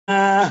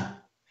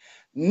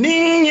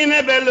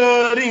Ningine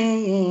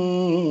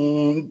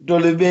beloring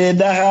tolbe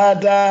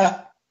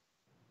dahata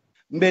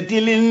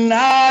betilin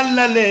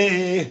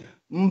alale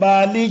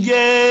mbali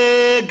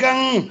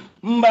jekan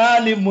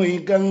mbali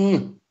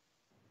muikan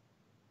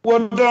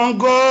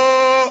wodongo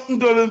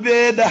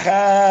tolbe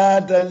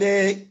dahata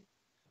le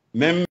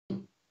mem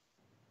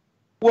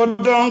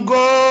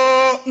wodongo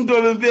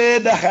tolbe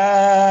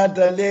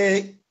dahata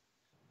le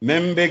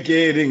Mengbe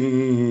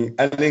Kering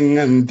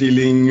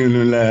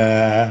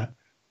alingantilingula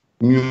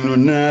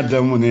Nyuna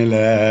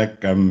damunela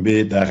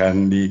kambe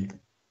darandi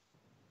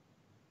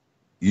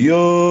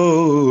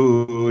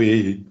yo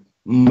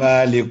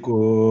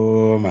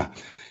mbalikoma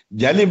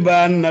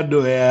jaliban na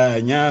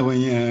doya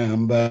nyawanya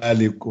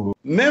mbaliko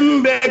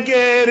Mengbe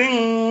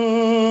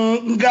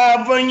Kering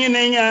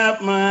gavanyine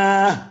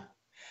nyama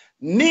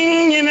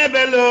ningine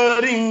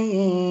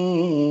beloring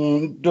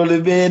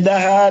tolbe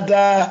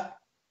dahata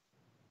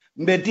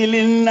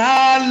betilin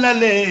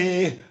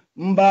alale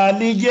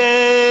mbali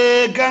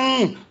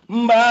jekan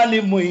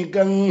mbali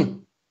muikan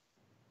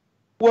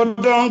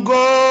wodongo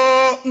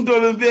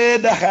ndolbe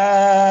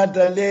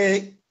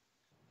dahatale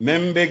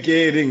Mengbe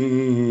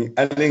Kering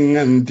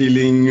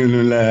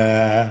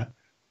alingantilingula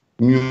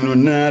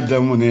nyuna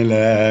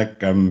damunela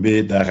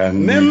kambe dahan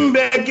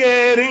Mengbe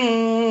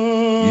Kering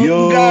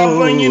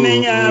gavanyine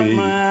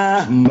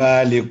nyama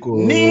mbaliko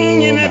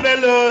ningine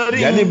belori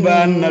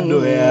jaliban na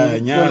doya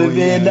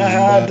nyawanya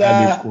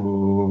dahata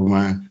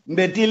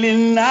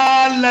betilin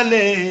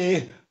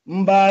alale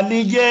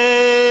mbali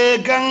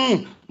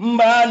jekan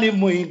mbali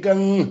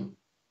muikan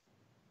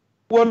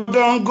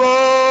wodongo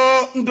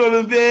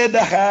ndolbe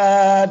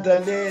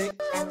dahatale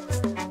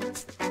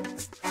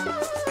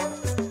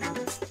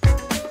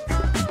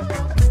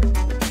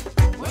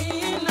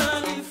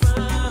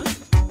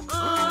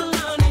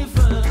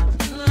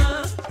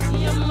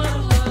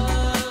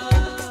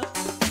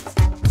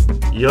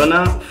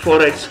Yona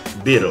Forex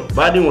Bureau.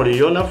 Badi mori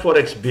Yona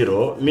Forex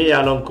Bureau mi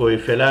yalon ko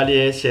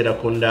felalie seda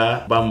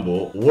kunda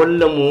bambo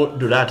walla mu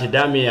dulati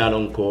dami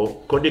yalon ko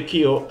kodi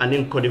kiyo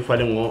anin kodi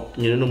falengo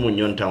nyinu mu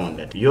nyonta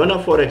wonde. Yona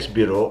Forex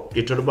Bureau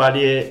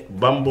itorbali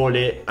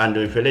bambole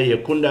ando fele ye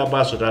kunda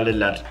baso dale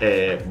lat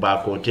ba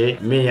kote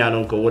mi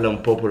yalon ko wolam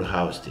Purple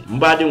House.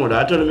 Mbadi mori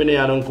atol mi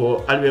yalon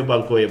ko albe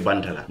banko e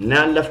bantala.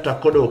 Na lafta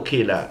kodo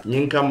kila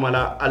nyinka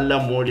mala alla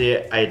moli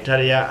ay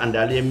tariya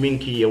andali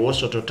minki ye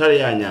wosoto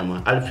tariya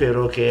nyama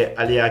alfero ke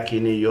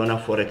aliyakini Yona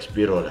Forex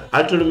Bureau la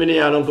altul mini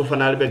yalon ko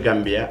fanal be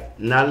Gambia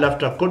na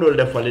lafta kodol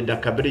de fali da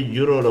kabri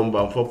euro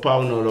lomba fo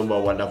pound lomba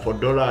wala fo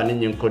dollar ani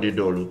nyin kodi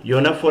dolu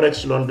Yona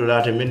Forex lon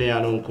dolate mini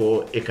yalon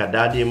ko e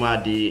kadadi ma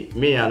di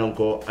mi yalon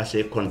ko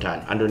ase kontan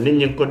ando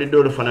nyin kodi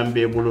dolu fanam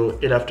be bulu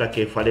e lafta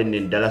ke fali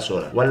nin dala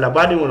sola wala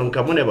badi won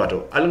kamune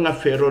bato al nga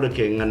fero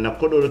ke nganna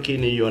kodol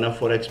kini Yona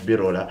Forex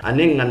Bureau la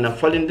ani nganna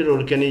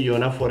falindiro ke ni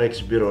Yona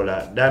Forex Bureau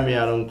la dami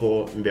yalon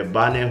ko mbe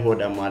bane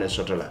hoda male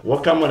sotola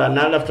wakamala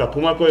na lafta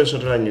kuma ko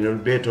sotola nyinol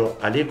beto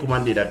ali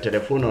kumandi da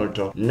telephone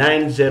to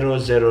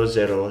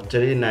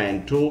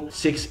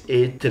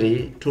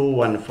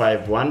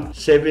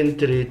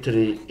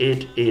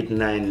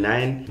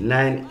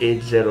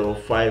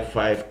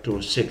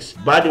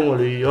badi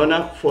ngolu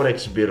Yona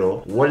Forex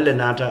Bureau wolle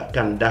nata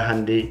kan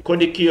dahandi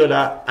kodi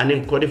kiyola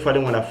anin kodi fali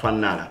wala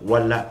fannala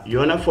walla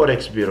Yona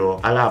Forex Bureau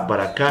ala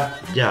baraka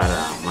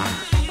jarama.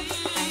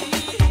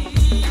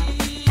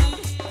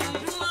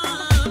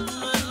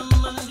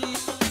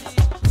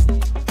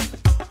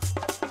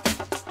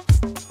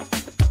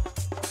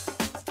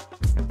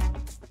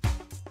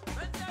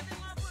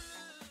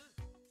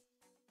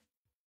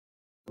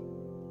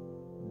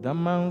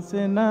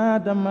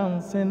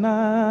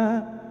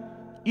 Damansena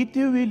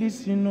iti wili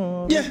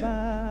sino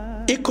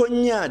iko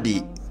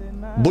nyadi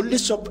bulli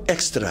sop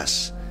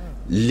extras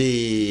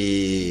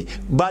li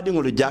badi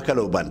ngulu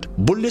jakalo band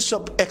bulli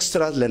sop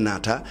extras le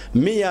nata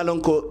mi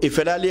yalon ko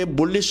ifedali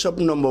bulli sop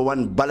number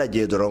 1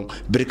 balaje dorong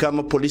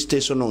birkama police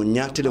station no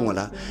nyati le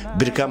wala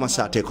birkama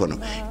sate kono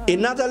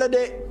inata le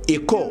de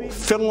iko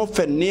fengo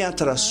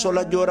fenniatra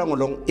sola jora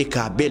ngolong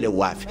ikabele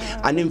wafi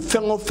anim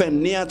fengo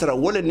fenniatra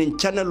wole nin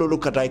channel lu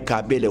kata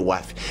ikabele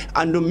wafi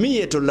ando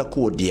miyeto la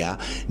kodia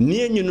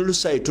nie nyunulu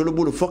sai to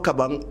bulu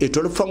fokabang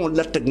itolo fango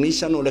la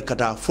technician ole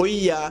kata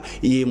foya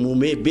ye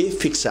mume be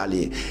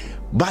fixali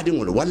badi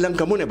ngol wallan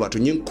kamone batu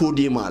nyin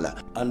kudi mala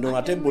ando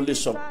ate bulli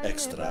shop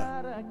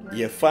extra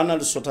ye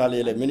fanal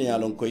sotale le mini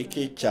yalon ko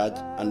ike charge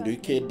ando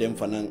ike dem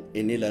fanan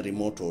enila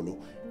remote olu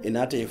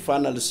inate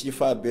fanal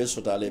sifa be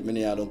sotale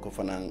mini yalon ko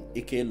fanan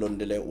ike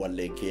londele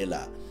walle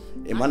kela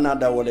e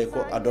manada wole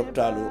ko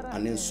adoptalu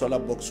anin sola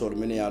box or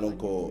mini yalon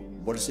ko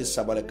bolsi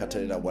sabale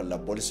katela walla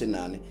bolsi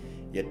nani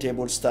ye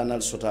table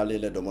stanal sotale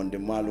le domonde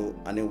malu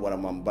anin wara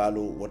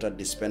mambalu water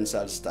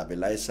dispenser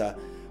stabilizer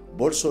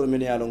bolso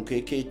mini alon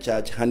ko ke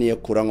charge haniya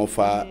kurango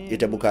fa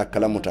ite buka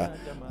kalamuta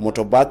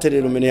moto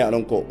battery mini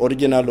alon ko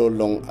original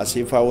long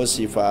asifa wo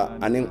sifa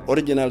anin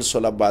original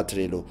solar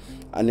battery lo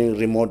anin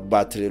remote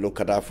battery lo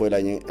kata fo la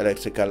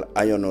electrical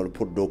iron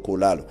pour do ko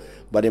lalo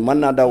bari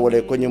manna da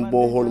wole ko nyim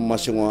bohol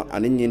machine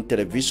ani nyin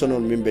television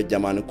min be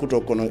jamane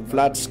kuto kono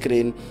flat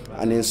screen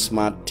ani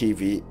smart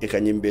tv e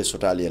kanyim be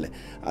sotalele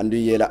andu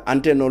yela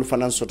antenol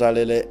fanan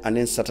sotalele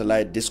ani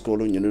satellite disco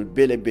lu nyul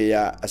bele be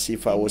ya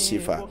asifa wo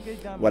sifa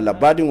wala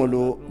badi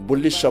ngolu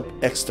bulli shop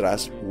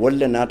extras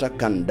wolle nata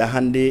kan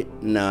dahande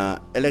na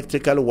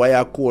electrical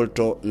wire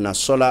kulto na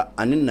solar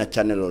ani na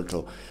channel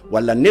to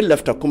wala ni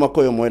lefta kuma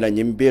koyo moyla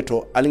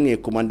nyimbeto alinge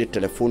commande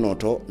telephone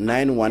to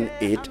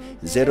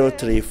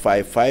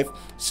 918-0355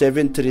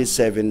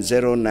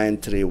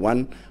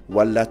 7370931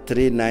 wala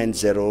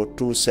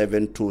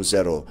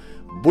 3902720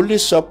 bulli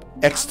shop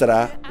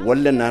extra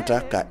wala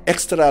nata ka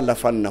extra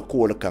lafan na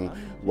kuwol kan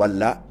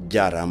wala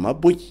jarama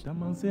buy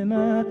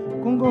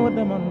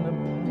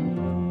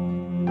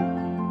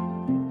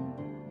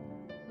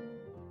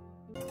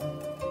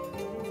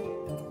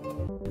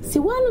si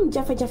wàllum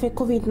jafe-jafe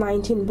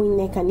COVID-19 buñ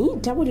nekk ni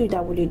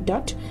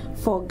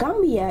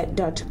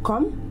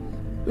www.forgambia.com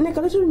nekk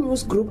little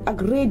news group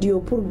ak radio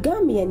pour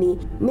Gambia ni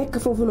nekk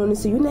foofu noonu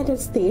si United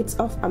States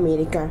of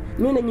America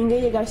ñu ne ñu ngi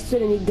yëgal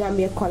student yi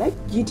Gambia College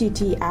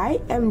GTTI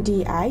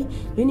MDI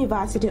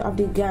University of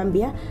the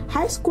Gambia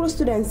high school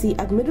students yi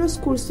ak middle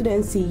school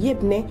students yi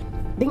yëpp ne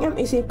dañ am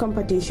essay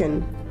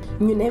competition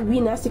ñu ne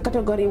winner si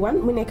category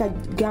 1 mu nekk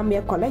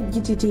Gambia College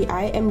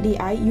GTTI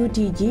MDI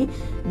UTG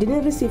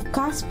dina receive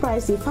cash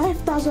prize yi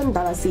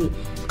 $5,000 yi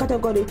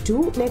category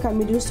 2 nekk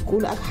middle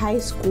school ak high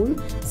school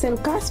seen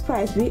cash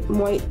prize bi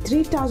mooy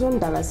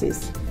 $3,000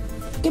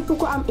 képp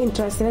ku am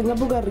interest rek nga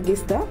bëgg a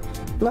register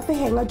nga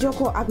fexe nga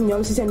jokkoo ak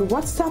ñoom si seen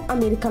WhatsApp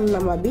American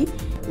number bi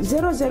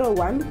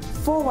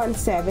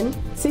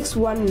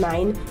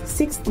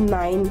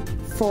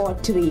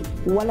 001-417-619-6943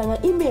 wala nga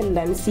email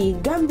lan si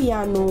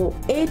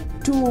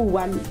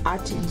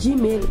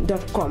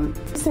gambiano821@gmail.com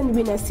seen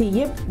winner si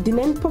yëpp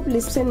dinañ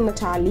publish seen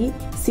nataali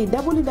si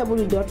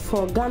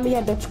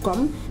www.forgambia.com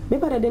ba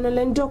pare dina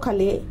leen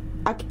jokkale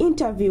ak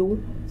interview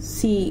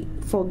si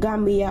For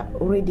Gambia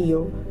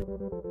Radio.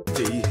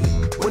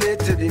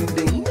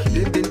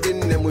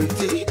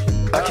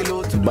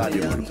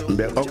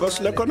 Be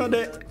August le kono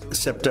de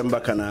September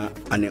kana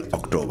ani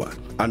October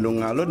andu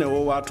ngalo ne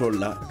wo watol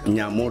la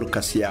nyamur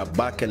kasiya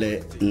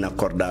bakele na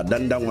korda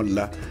dandangol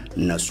la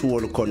na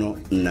suwol kono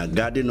na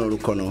gadinol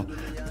kono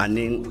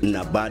anin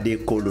na bade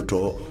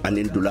koluto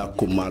anin dula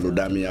kumalu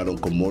dami yaron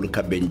ko mol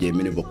ka benje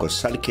mini boko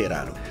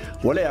salkeraro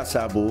wala ya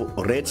sabu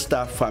Red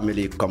Star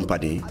Family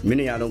Company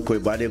mini yaron ko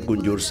bade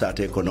gunjur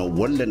sate kono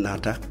wolle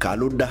nata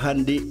kalu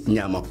dahandi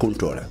nyama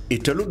kuntora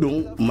itelu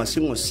dum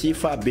masingo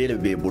sifa bele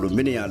be bulu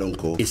mini yaron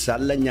ko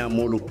isalla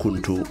nyamolu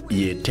kuntu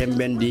ye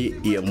tembendi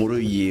ye muru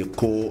ye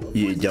ko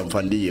ye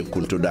jamfandi ye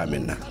kuntu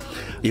damenna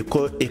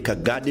iko eka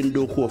garden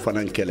do ko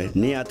fanankele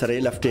ni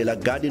atare lafte la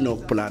garden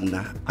of plan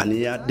na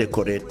aniya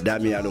decorate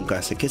dami yalon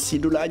ka se ke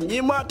sidula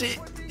nyimati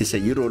isa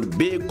yirol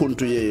be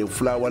kuntu ye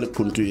flower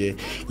kuntu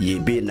ye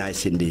be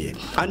nice ndi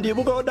andi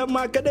bu ko dam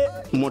makade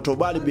moto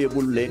bali be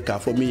bulle ka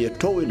fo mi ye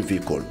towel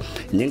vehicle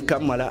nyin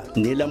kamala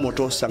ni la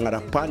moto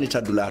sangara pani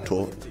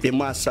tadulato e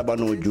ma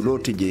sabano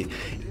juloti je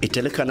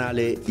itele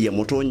kanale ye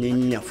moto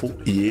nyafu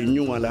ye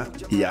nyumala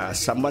ya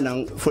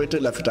sambanan foite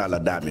la fitala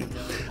dami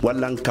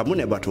wallan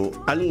kamune bato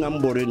al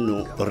ngambo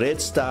no Red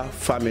Star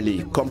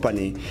Family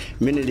Company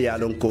minili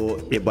yalon ko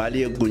e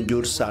bali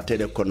gunjur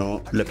satele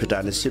kono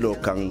lepitane silo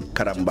kan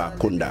karamba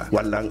kunda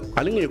wala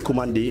alinge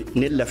kumandi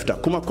ni lefta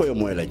kuma koyo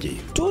moyla ji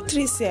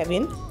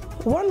 237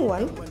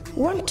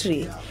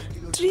 1113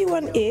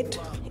 318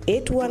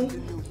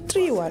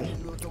 8131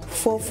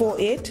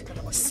 448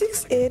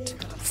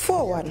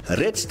 6841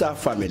 Red Star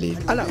Family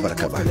ala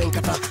barakaba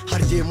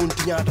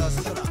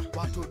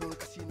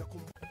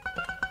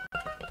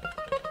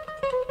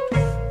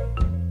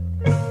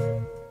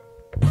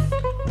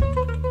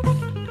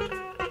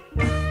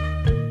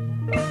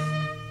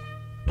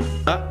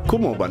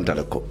kumo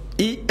bantala ko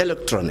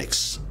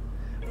electronics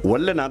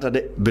wala nata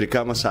de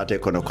brikama sate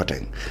kono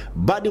koteng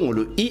badi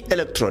ngulu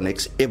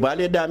electronics e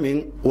bale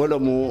damin wala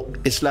mo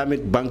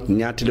Islamic Bank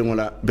nyatili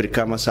ngola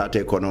brikama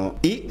sate kono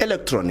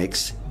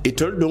electronics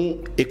itol dung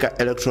ika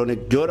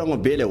electronic jorango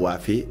bele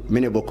wafi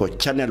mine boko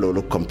channel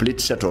olu complete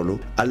setolu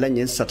alla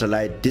nyen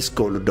satellite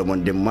disco lu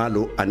domonde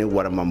malu ani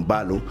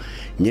waramambalu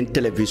nyen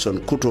television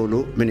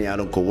kutolu mine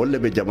yalon ko wolle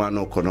be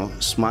jamano kono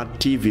smart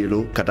tv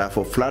lu kata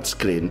fo flat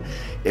screen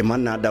e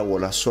manna da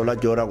wala sola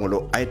jorango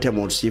lu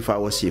item sifa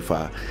wo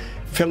sifa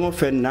fengo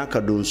fen naka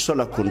dun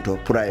sola kunto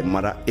pura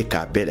mara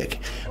ika belek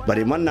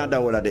bari man nada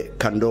wala de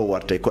kando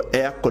warte ko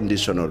air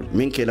conditioner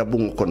minke la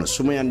bungo kono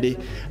sumayandi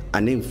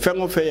anin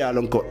fengo fe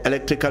yalon ko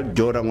electrical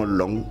jorangol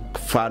long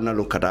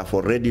fanalu kata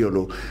fo radio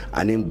lu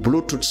anin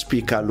bluetooth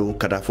speaker lu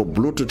kata fo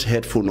bluetooth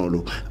headphone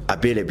lu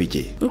abele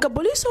bije nka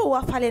boliso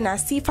wa fale na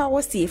sifa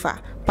wo sifa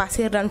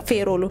pasiran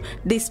ferolu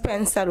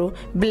dispensaru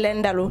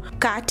blendalu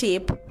ka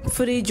tape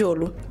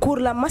frijolu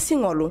kurla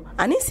masingolu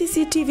anin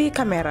CCTV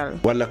camera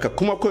wala ka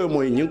kuma koyo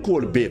moy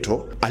nyinko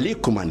beto ali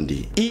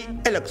kumandi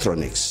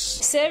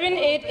electronics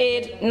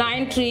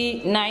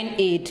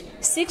 788-9398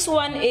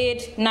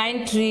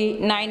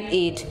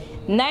 618-9398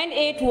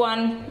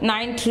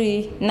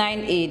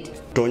 981-9398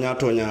 tonya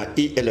tonya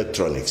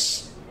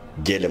electronics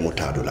jele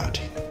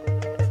mutadulate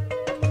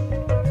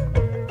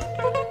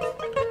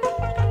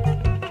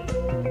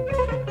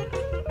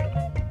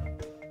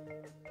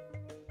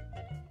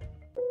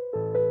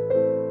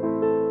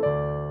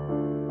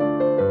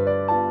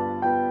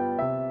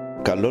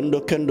ka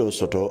londo kendo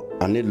soto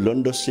ani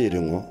londo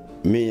siringo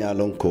mi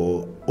yalon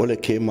ko ole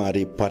ke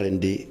mari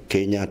parendi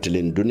ke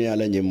nyatilin dunia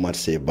la nyim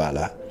marse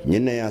bala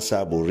nyine ya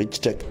sabu Rich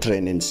Tech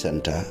Training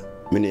Center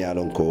min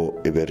yalon ko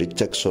ebe Rich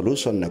Tech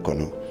Solution ne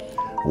kono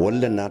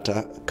wolle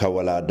nata ka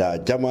wala da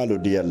jamalu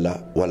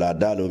diyalla wala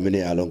dalo min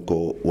yalon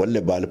ko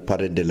wolle bal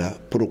parendi la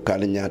pour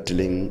kal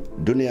nyatilin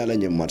dunia la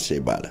nyim marse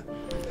bala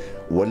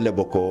wolle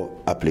boko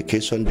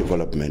application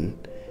development,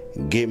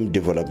 game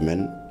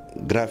development,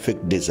 graphic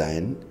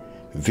design,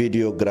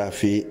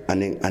 videography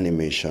and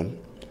animation,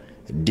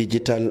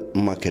 digital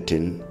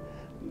marketing,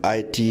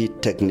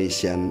 IT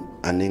technician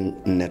and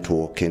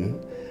networking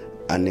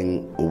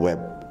and web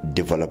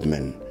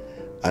development.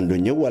 And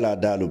when you wala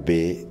dalu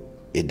be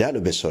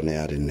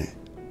soneyarine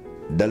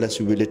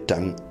dalasi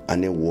wilitang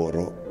ane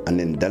woro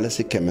ane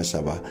dalasi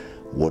kemesaba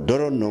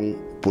wodoro non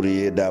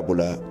puriye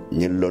dabula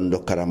nyilondo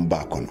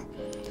karamba kono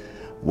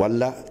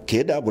walla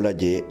ke dabula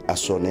je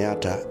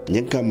asoneyata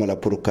nyinka mala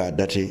puruka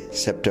dati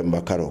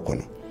September karo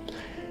kono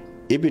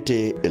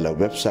ibite ila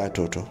website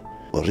toto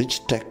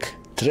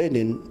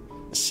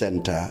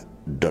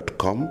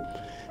richtechtrainingcenter.com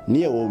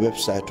niya wo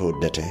website o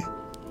dete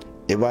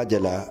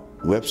ibajala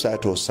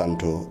website o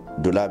santo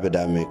dulabe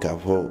dame ka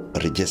fo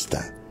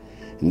register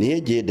niya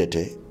je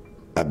dete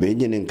abe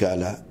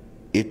nyininkala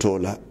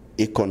itola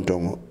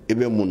ikontongo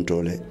ibe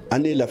muntole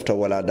ani lafta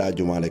wala da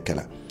jumale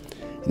kala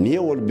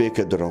niya wol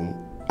beke drom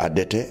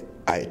adete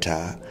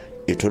aita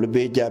itol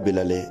be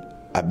jabilale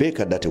abe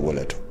ka date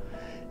woleto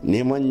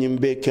ni man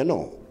nyimbe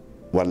keno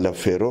wala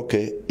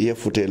feroke ye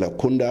futela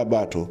kunda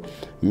bato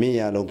mi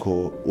yalon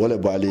ko wala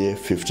bali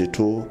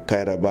 52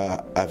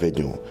 Kairaba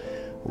Avenue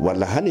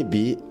wala hani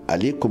bi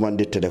ali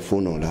commande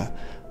telefono la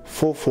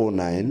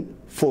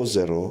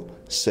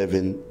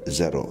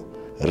 4494070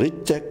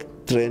 Rich Tech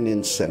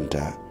Training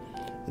Center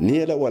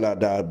ni la wala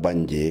da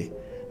banje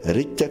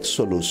Rich Tech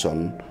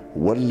Solution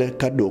wala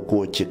kado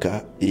ko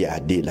chika ya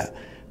dila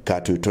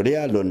katu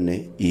toria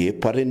lonne ye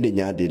parende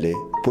nyadile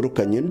pour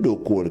kanyen do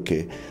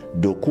kolke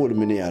do kol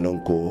mini yalon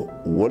ko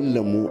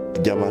wala mu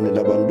jamane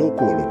laban do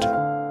koluta.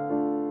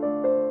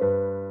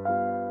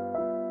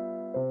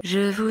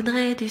 Je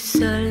voudrais du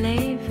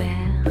soleil vert.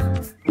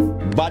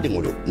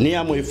 Badingolo ni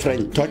amoy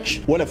French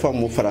touch wala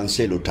famu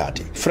français lo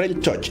tati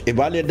French touch e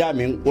bale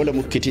damin wala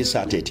mu kiti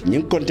sateti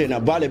nyin kontena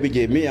bale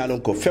bije mi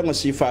yalon ko fengo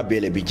sifa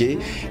bele bije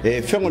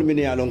e fengol mi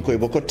yalon ko e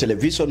boko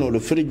television lo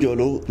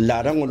frijolo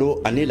la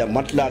rangolo anila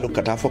matlalo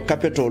kata fo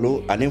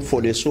kapetolo anin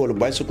fole solo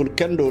bicycle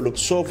kendolo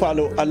sofa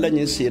lo alla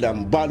nyin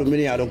silam balu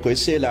mi yalon ko e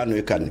sela no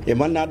e kan e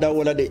manna da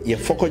wala de e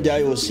foko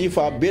jayo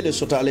sifa bele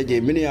sotale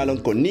je mi yalon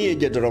ko ni e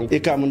jedron e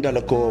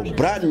kamundala ko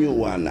brand new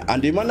one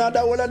andi manna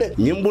da wala de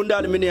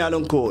nyimbundal mi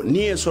yalon ko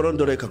ni e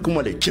sorondore ka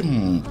kumale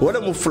kim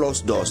wala mu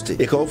floss dosti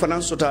e ka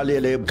ofana sotale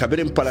le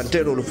kabirin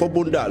palantero lo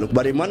fobundalo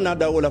bari manna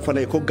da wala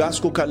fana ko gas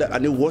ko kala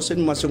ani wosen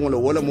masingolo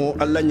wala mo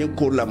alla nyi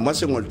ko la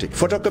masingolti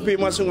photocopy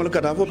masingolo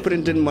kata fo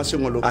printing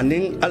masingolo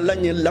anin alla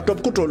nyi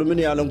laptop ko tolo min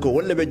yalon ko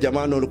wolle be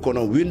jamano ko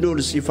no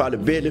windows sifal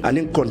bele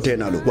anin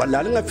container lo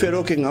wala nga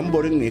fero ke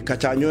ngamboring ni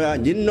katanyo ya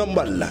nyin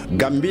nomballa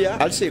Gambia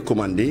alse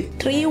commande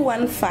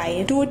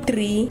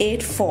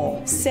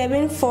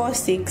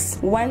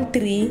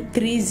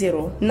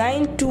 315-2384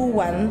 746-1330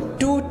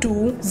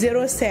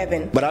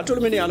 921-2207 baratol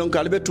min yalon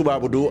kalbe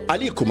tubabu do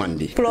ali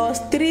commande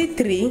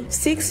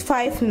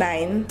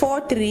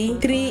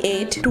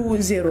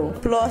 +33-659-433820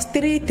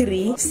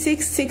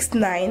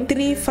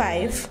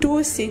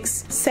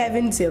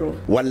 +33-669-352670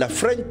 wala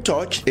French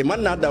touch e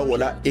manna da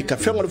wala e ka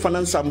fengol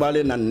fanan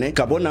sambale nanne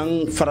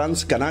kabonan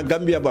France kana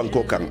Gambia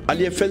banko kan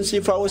ali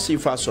fensi fa o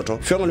sifa soto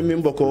fengol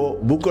min boko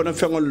bukono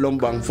fengol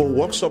lombang fo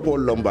workshop o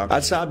lombang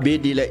asa be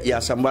dile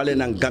ya sambale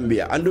nan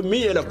Gambia andu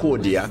mi yela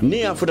kodia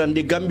ni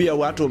afutandi Gambia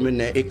wato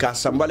minne e ka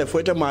sambale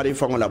foita mari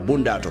fangola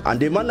bundato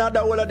ande manna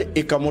da wala de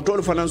e ka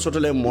motol fanan soto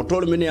le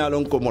motol min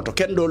yalon ko moto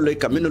kendo le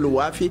ka minulu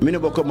wafi min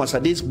boko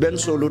Mercedes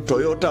Benz lu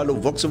Toyota lu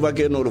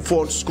Volkswagen lu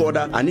Ford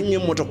Skoda ani nyi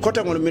moto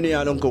kota ngol min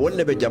yalon ko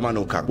wolle be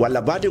jamano kan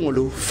wala badi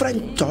ngolu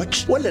French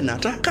touch wala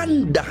nata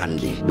kan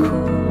dahandi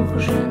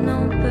Je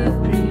n'en peux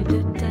plus de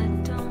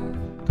t'attendre.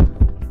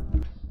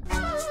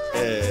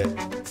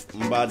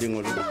 mbadi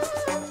ngolu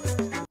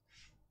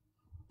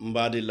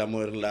mbadi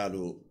lamor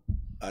lalu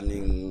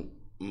anin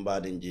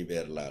mbadi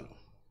njiber lalu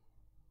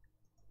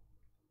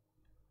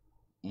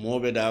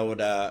mobe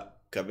dawoda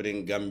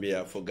kabirin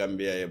Gambia fo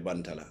Gambia e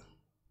bantala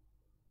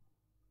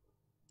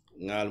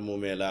ngal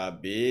mumela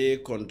be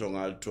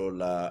kontongal to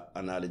la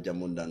anali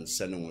jamundan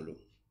senungolu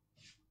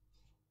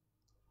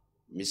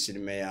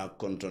misilme ya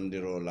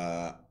kontondiro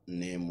la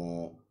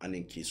nemo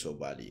anin kiso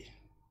bali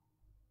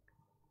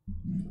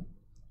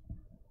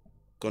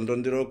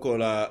kontondiro ko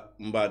la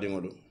mbadi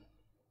ngolu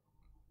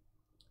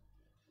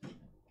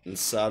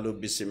nsalu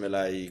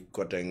bisimilai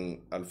koten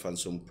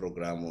alfansum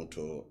programme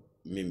to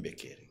Mengbe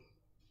Kering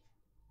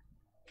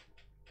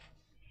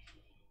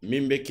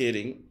Mengbe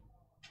Kering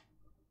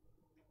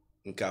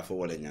nka fo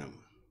wala nyama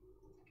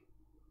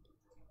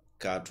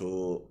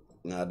kato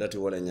nga dati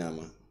wala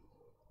nyama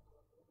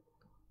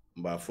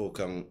mba fo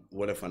kan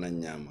wala fanan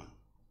nyama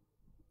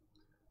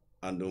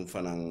andum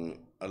fanan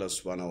Allah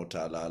subhanahu wa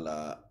ta'ala la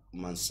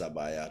man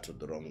sabaya to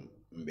drom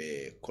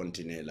mbe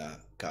continue la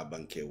ka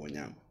banke wo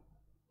nyama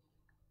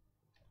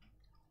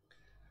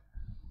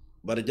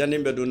bar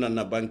janimbe dunna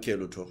na banke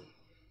luto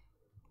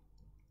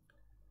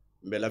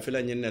mbe la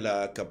fila nyinne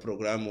la ka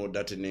programme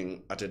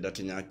datinin ate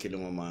datinya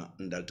kilingoma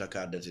ndalta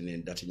ka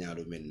datinin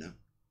datinyalu minna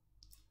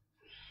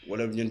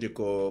wala nyindi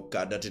ko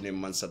ka datinin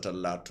man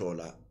satalla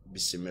tola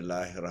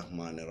bismillahir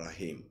rahmanir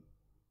rahim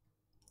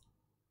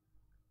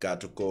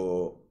katu ko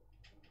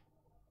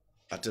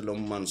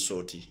atelom man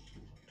soti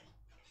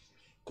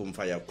kum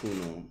faya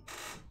kuno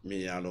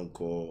mi yalon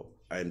ko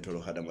ayntolo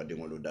hadama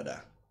dingolu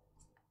dada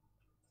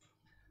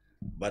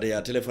bari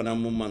ya telefona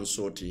mum man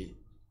soti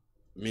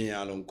mi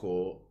yalon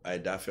ko ay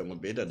da fengo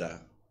be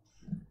dada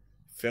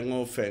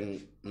fengo feng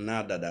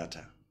na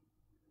dadata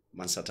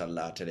man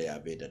satalla tele ya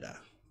be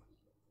dada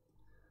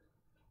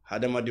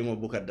hadama dingo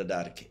buka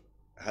dadarke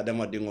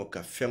hadama dingo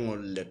ka fengo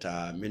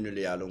leta minul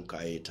yalon ka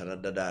ay tara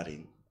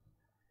dadarin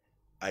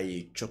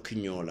ay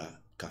chokinyola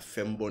ka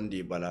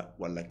fembondi bala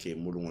wala ke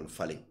mulungol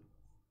falin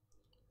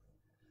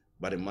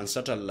bari man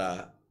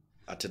satalla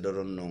ate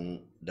doron non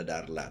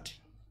dadar lati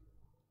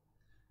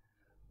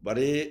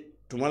bari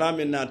tumala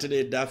min na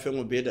tede da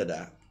fengo be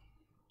dada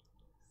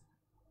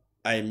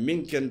ay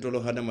min ken tolo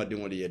hadama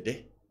dingol yedde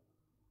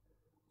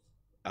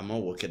ama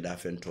woke da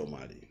fen to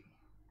mali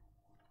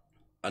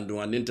andu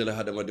anin tele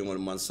hadama dingol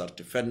man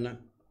sarti fenna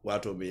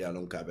wato be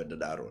yalon ka be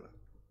dadaro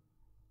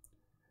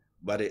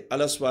bari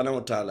Allah subhanahu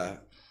wa ta'ala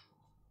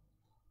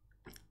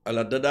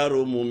ala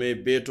dadaro mume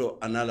beto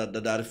anala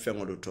dadar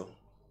fengolu to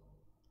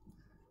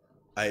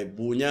ay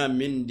bunya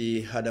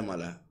mindi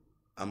hadamala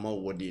amma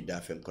wodi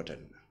da fen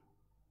koten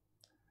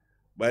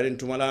bayrin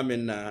tumala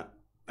minna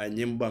ay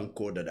nyimban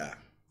ko dada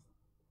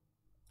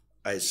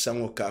ay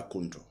sango ka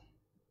kunto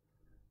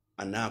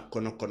ana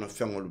kono kono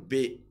fengolu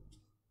be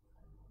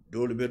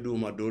dolu be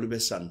duma dolu be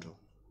santo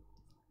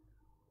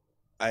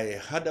ay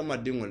hadama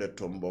dingole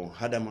tombon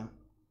hadama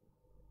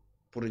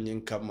pour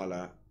nyin kamala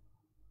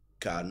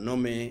ka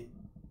nome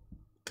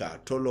ka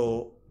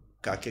tolo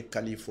ka ke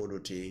kalifolo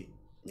te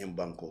nyin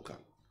banko ka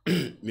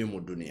mimu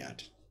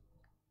duniyati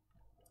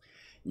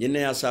nyine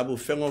ya sabu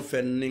fengo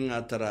fen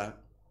ninga tara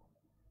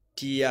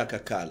tiya ka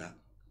kala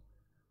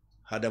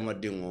hadama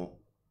dingo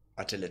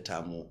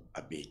ateletamu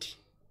abeti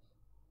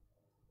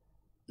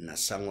na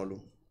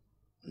sangolu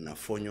na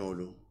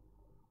fonyolu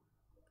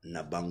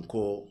na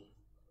banko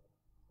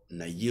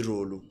na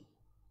yirolu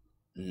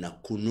na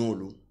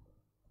kunolu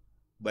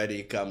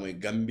bari kamoy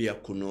Gambia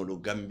kunolu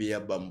Gambia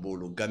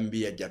bambulu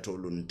Gambia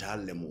jatolu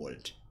ntalle mu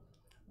wolti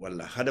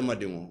walla hadama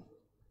dingo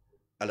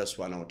Allah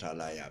subhanahu wa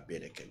ta'ala ya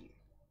bede ken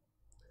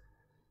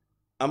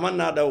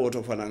amanna da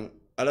woto fanan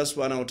Allah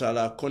subhanahu wa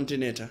ta'ala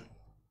kontineta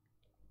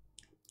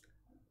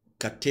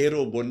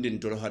katero bondin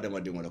tolo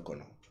hadama dingo la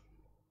kono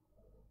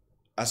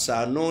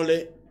asa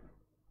nole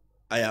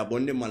aya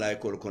bondi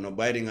malaikol kono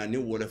bayri nga ni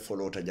wole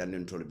folota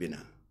jannin tol bina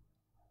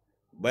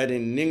bayri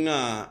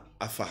ninga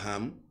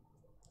afaham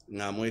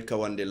nga moy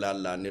kawande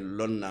lalla ni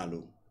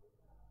lonnalu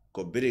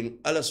ko birin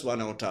Allah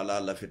subhanahu wa ta'ala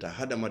la fita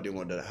hadama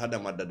dingo da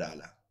hadama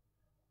dadala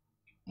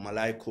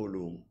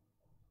malaikolu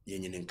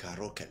yenyinin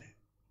karo kele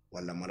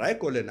wala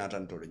malaikole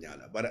natan tolu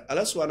nyala bari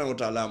Allah subhanahu wa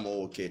ta'ala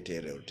mo ke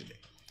terewtide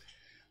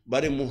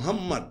bari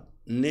Muhammad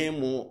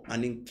nemo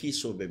anin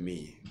kiso be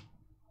mi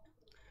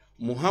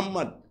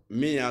Muhammad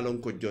mi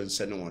yalon ko jon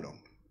senwolon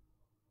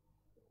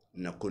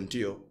na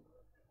kontiyo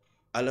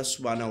Allah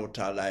subhanahu wa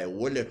ta'ala e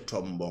wole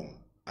tombon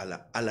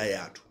ala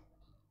alayatu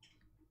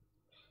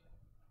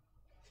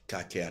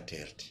kake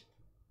aterti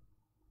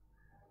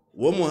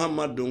wo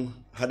Muhammad dun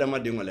hadama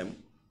dingolem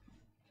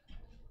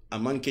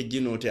amanke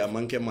jinote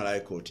amanke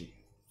malaikoti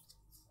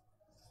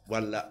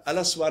walla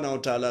Allah subhanahu wa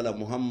ta'ala la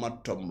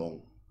Muhammad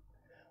tombon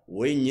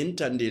way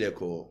nyintandile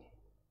ko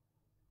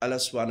Allah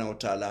subhanahu wa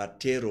ta'ala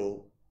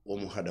tero wo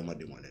muhadama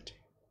dingolete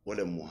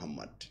wala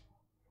Muhammad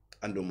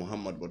andu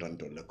Muhammad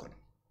botanto le kono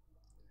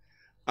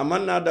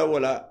amanna da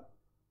wala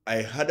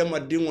ay hadama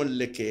dingol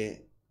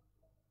leke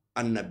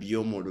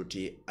annabiyo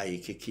moluti ay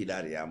ke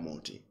kilari ya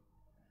moti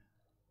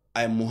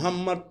ay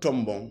Muhammad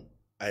tombon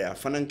aya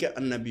fananke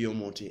annabiyo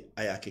moti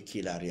aya ke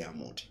kilari ya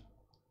moti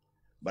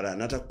bara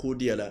nata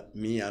kudiyala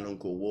mi yalon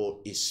ko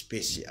wo is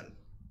special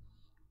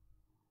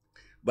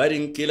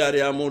bari kilari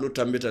ya molu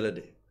tambita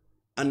de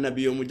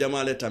annabiyo mu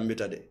jamale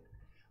tambita de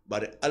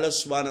bari Allah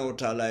subhanahu wa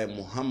ta'ala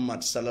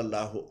Muhammad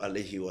sallallahu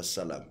alaihi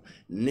wasallam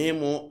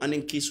nemo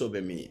anin kiso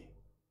be mi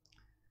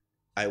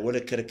ay wala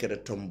kere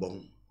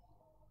tombon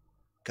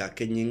ka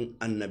kenyin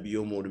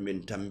annabiyo mo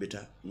min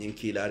tambita nyin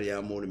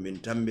kilariya mo min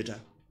tambita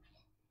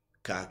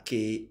ka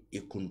ke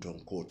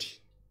ikunton koti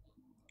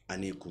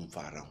ani kun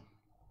faran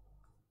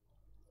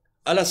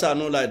ala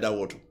sano la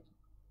dawoto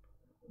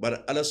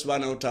bar Allah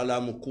subhanahu wa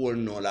ta'ala mu kuwol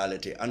no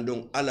lalete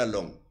andon ala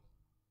long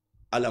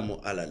ala mu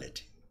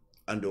alalete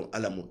andon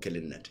ala mu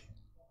kelinnate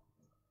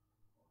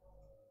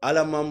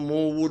ala man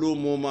mo wulu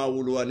mo ma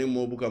wulu ani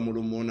mo buka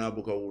mulu mo na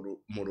buka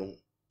wulu mulu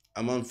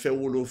aman fe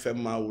wulu fe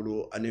ma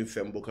wulu ani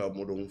fe buka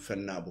mulu fe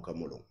na buka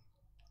mulu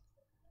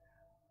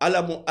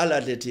ala mo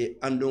ala dete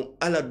andon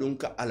ala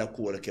dunka ala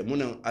kuwolke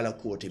munan ala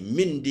kuwote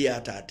min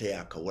diyata te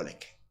aka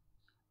wolke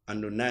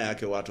andon na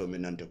yake wato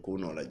minante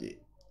kuno laje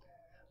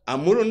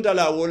amulun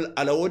dala wol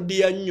ala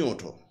wodiya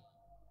nyoto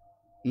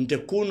nte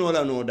kuno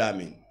la no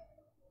damin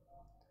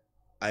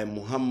ay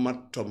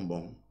Muhammad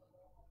tombon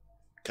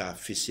ka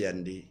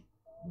fisiyandi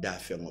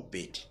dafengo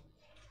beti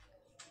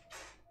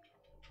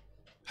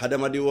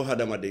hadamadi wo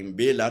hadamadi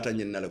be lata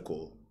nyinnal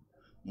ko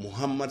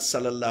Muhammad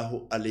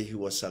sallallahu alaihi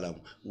wasallam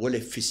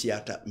wole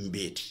fisiyata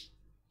mbeti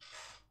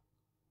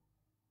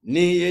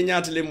ni ye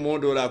nyatale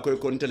modo la koy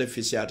kon tele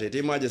fisiyata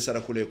te maje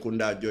sarakule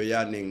kunda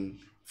joyanin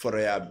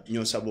foroya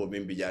nyo sabo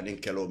min bijanin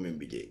kelo min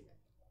bije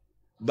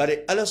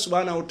bare Allah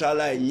subhanahu wa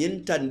ta'ala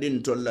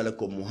nyintandin tollal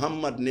ko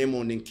Muhammad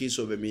nemo nin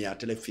kiso be mi ya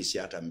tele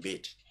fisiyata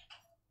mbeti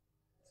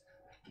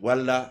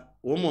walla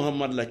wo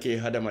Muhammad lake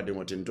hadamadi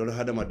motin tol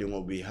hadamadi mo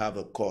we have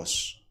a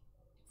cause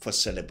for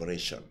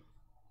celebration.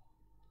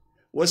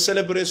 Wo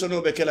celebration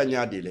obe kela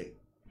nyadile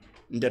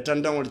nde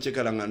tandangol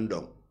cikala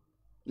ngandong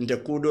nde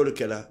kudol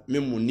kela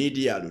mimu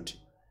nidi yaluti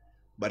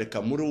bari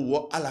kamuru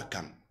wo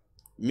alakam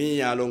mi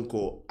yalon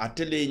ko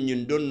atele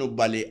nyindon no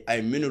bale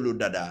ay minulu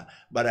dada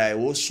bara ay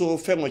wo so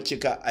fengo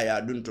cika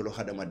aya dun tolo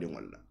hadama de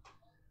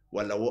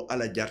wala wo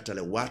ala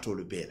jartale wato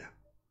lu bela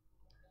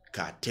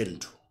ka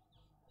tentu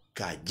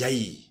ka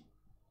jayi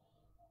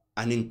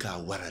anin ka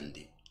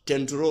warandi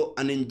tenturo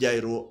anin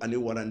jayro anin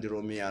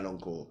warandiro mi yalon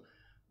ko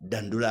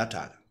dandula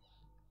tala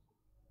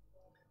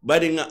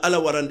bari nga ala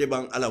warande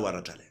bang ala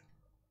waratale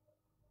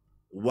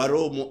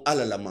waro mu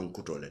ala la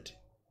mankutolete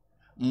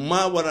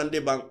ma warande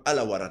bang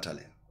ala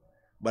waratale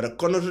bara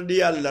konoto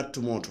di alla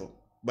tumoto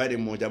bari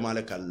mo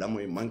jamale kala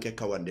moy manke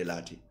kawande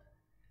lati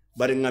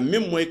bari nga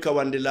mim moy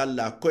kawande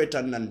la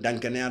koytan nan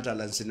dankene ata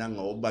lan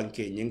sinanga o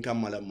banke nyinka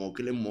mala mo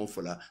kile mo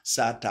fula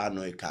sa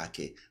tano e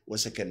kake wo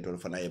sekentol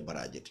fana e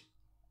barajeti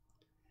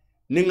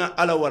ninga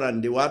ala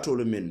warande wato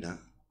lu minna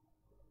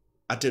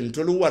aten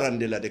tolu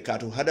warande la de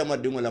kato hadama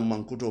dingo la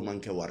mankuto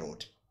manke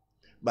warote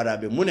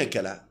barabe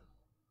munekela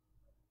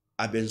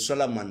aben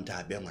sola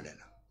manta be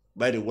ngolela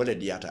bayri wala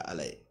diata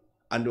alay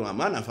andu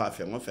amana fa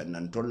fe ngo fen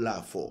nan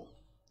tolla fo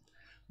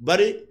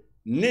bari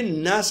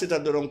nin nasita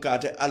doron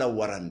kate ala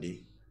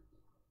warande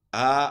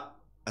a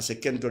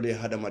asekentole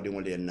hadama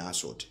dingo le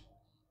nasote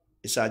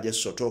isaje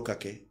soto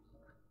kake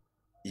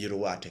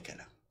yirwate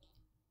kala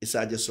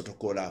isaje soto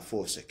kola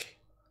fo seke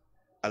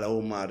ala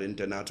o mar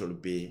international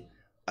be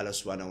Allah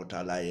subhanahu wa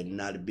ta'ala ye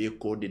nar be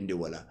ko dinde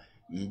wala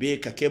mbe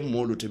ka ke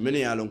molu te mene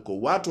yalon ko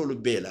wato lu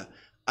bela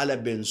ala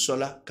ben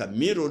sola ka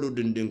miro lu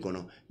dindin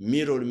kono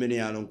miro lu mene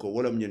yalon ko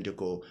wala mnyente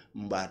ko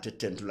mba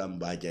tetentula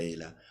mba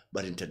jayila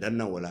barinte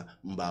danna wala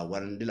mba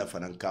warandi la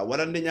fananka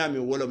warande nyami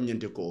wala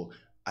mnyente ko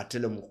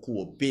atele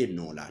mukuo be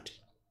no lati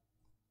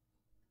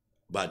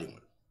badi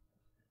ngolo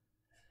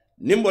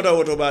nimbo da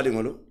woto badi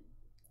ngolo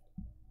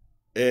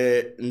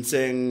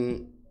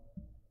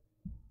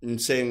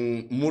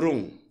nseng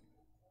murung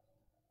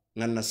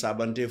nganna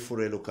sabante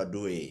furelu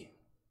kadoe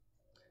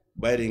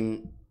bayring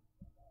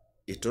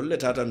itolle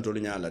tatan tol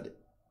nyala de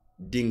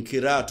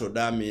dinkirato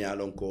dami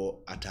yalon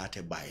ko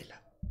atate bayla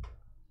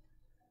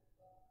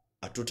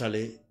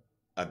atutale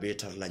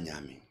abetar la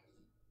nyami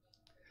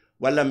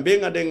walla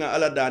mbenga denga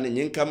ala dani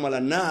nyin kamala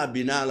na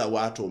binala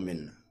wato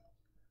minna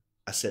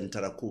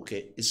asentara kuke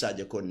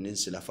isaje kon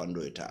ninsi la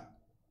fando eta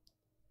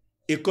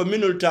iko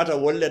minul tata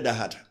wolle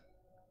dahata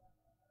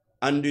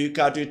andu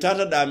katu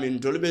tata dami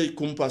tolbe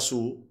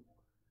kumpasu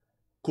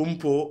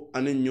kumpo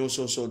anin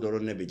nyoso so doro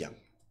nebe jang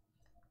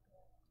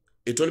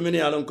itol mini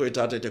alon ko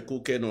itata te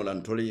kuke no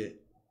lan toliye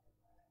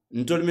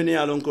ntol mini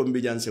alon ko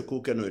mbijan se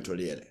kuke no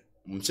itoliyele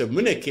mse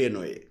mune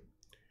keno ye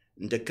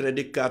nte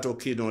credit card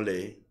kino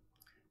le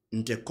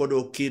nte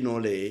kodo kino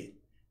le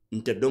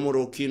nte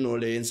domoro kino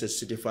le nse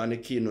sitifani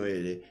kino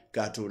ye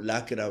katu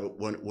lakira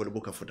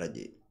wolbuka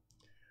futaje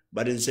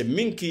bari nse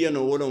minki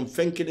yeno wolon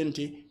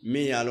fenkidenti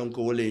mi alon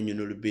ko wole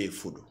nyunul be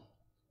fudu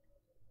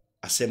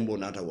asembo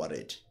nata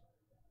wareti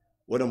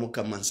wada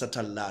muka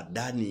mansatalla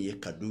dani ye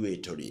kaduwe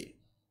toriye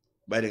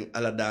bayden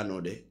ala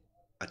dano de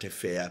ate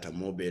feyata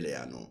mobele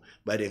yano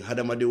bayden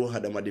hadamadi wo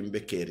hadamadi Mengbe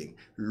Kering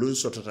lun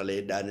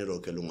sototale dani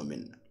roke lungo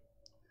minna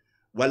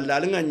walla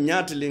linga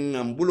nyatli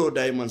ngambulo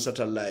dai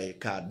mansatalla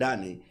ka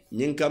dani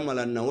nyinka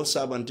mala na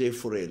wasabante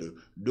furelu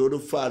dodu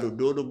falu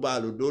dodu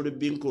balu dodu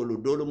binkolu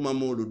dodu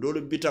mamolu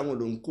dodu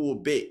bitangolu nkuo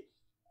be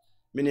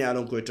mini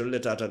alon ko tolle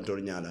tatan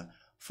tor nyala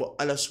fo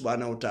ala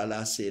subhanahu wa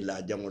ta'ala se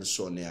la jangol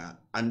sonia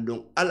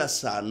andon ala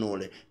sa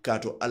nole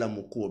kato ala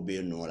mukuo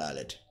be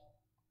nolalete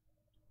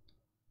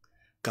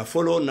ka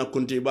folo na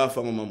kunti ba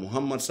fangoma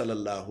Muhammad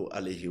sallallahu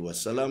alaihi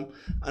wasallam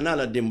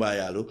anala dimba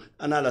yalo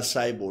anala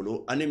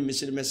saibolo ani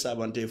misilme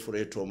sabante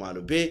fure to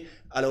malu be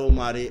ala o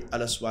mari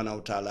ala subhanahu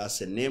wa ta'ala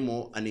se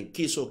nemo ani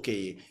kiso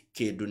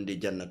ke dundi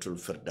jannatul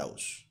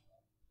firdaus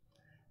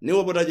ni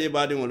wobodaje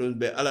baadi ngolul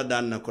be ala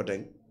dan na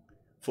koteng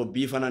fo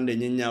bi fanande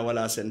nyinya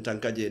wala sen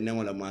tankaje ne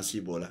wala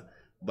masibola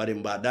bari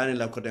mba dani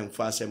la koten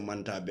fase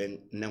manta ben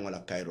nengola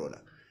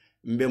kairola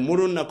mbe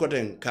murun na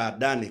koten ka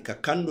dani ka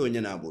kando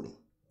nyana bulu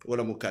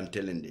wala mu kan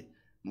telende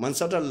man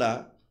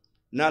satalla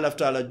na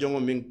lafta la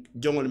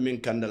jongol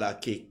min kandala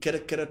ke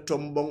kere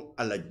tombon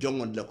ala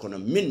jongol la kono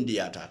min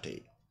diyata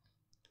tay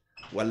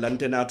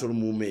wallante natul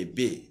mume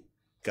be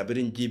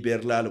kabirin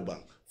jiber lalu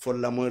bang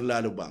folla moy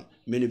lalu bang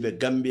mini be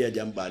Gambia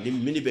jamba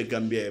mini be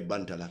Gambia e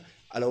bantala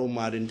ala o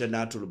marinte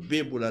natul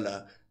be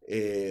bulala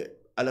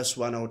ala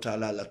subhanahu wa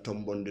ta'ala la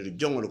tombondir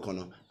jongol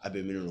kono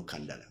abe minulu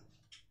kandala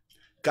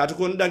katu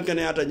kon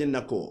dankane ata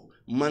nyinna ko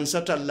man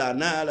satalla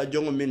na ala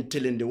jongo min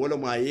telende wala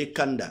ma ye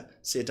kanda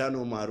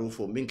setano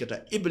marufo min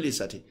keta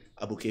iblisati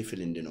abu ke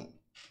filindino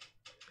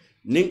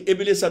nin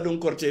iblisa dun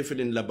korte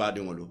filin la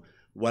badingolu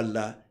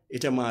walla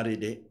ita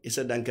maride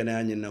isa dankane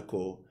anyinna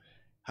ko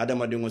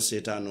hadama dingo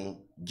setano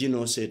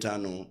jino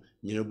setano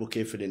nyino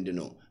buke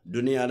filindino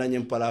dunia la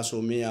nyim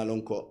palaso mi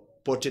alon ko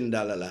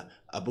potindalala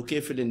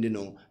abuke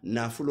filindino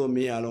nafulo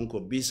mi alon ko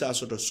bisa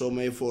soto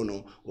somay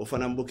fono o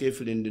fanam buke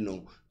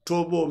filindino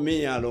tobo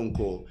mi alon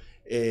ko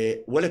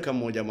wala kam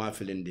mo jama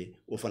filindi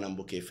o fanam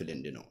buke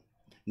filindino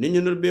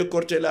ninyunul be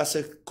korte la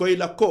se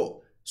koyla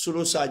ko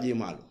sulo saji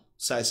malo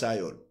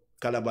sayol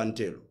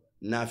kalabantelo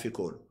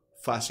nafikol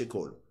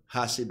fasikol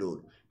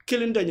hasidol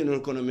kilinda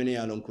nyunul kono mi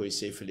alon ko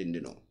se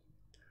filindino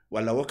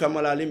wala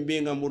wakamala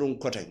limbi ngamurun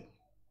koten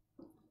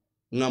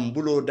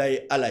ngambulo dai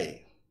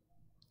alaye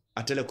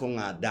atele ko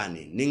nga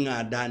dani ni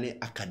nga dani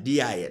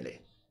akadia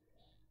yele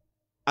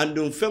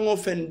andum fengo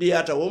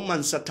fendiata wo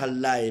man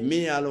satallaye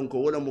mi yalon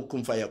ko wala mu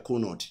kumfa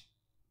yakunoti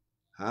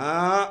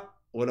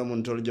wala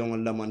mun tol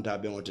jongol la manta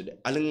be ngotide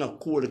alinga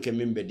kuul ke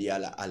mimbe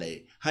diala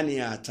alaye hani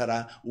ya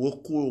tara wo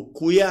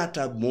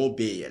kuyata mo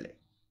be yele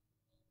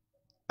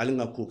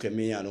alinga ku ke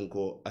mi yalon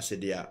ko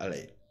asidia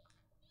alaye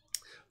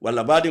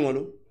wala badi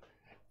ngolu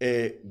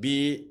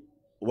bi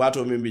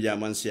wato min bija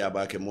man siya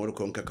ba ke mor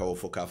kon ka kawo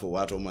fokafo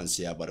wato man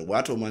siya bar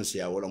wato man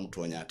siya wala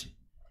mutonyati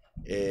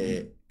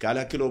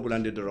kala kilo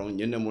bulande doron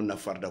nyenne mun na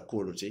farda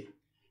koluti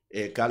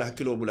kala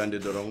kilo bulande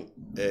doron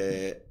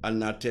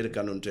alna ter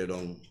kanon te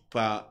don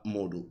pa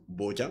modu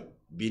boja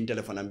bin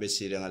telephone ambe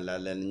sire ngala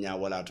len nya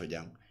wala to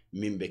jang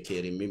mimbe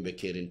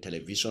kering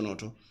television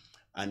auto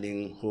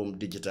anding home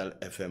digital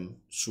fm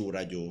su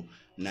radio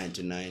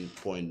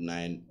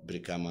 99.9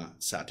 brikama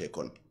sate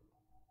kon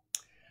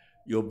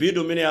yo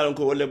bidu mini alon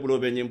ko wolle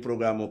bulobe nyim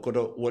programme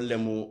kodo wolle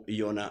mu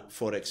yona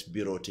forex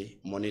bureau ti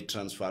money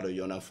transfer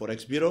yona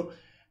forex bureau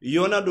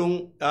yona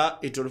dum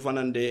itol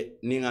fanande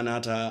ninga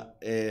nata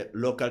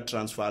local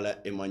transfer la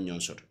e manyon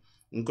soto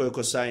nkoy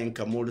ko sayin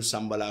kamul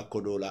sambala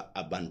kodola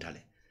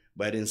abantale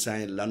bayden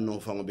sayin lanno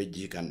fango be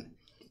jikan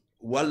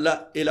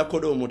walla ila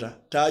kodo muta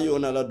ta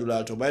yona la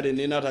dula to bayden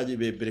ni nata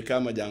jibe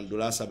birkama jang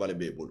dula sabale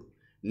be bulu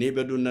ni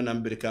be dunna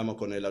nam birkama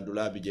kono ila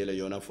dula bi jele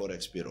yona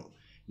forex bureau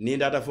ni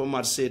data fo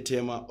marché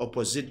tema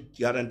opposite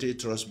Guarantee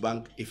Trust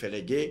Bank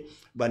ifeleje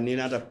ba ni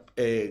nata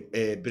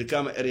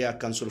Brikama area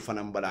council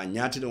fanam bala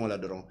nyati don wala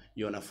doron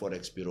yona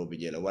forex bureau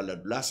bijela wala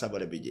dula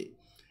sabale bije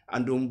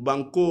andum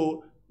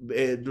banko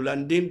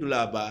dulandin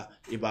dulaba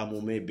iba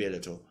mu me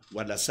beleto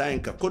wala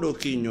sainka kodo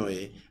ki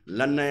nyoye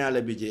lanna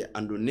yala bije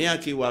andu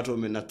neaki wato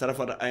men na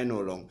tarafata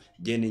ayno long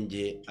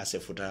jeninje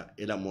asefuta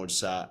ila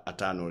modsa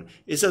atanol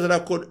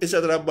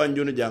isadra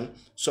banjunu jang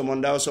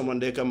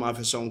somonde ka ma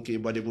fe sonki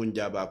badi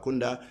bunjaba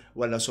kunda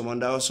wala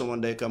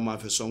somonde ka ma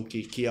fe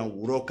sonki kiyan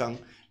wurokan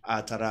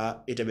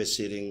atara itebe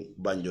siring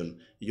banjun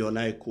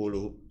yonay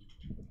kulu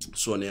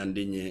sone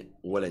andinye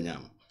wala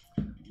nyam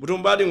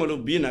butum badi ngolu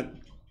binak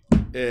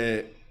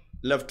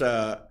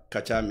lafta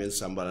kacha min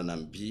sambala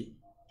nambi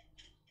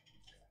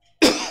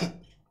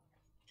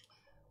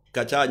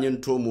kacha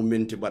nyin to mu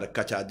minti bar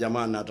kacha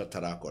jama na ta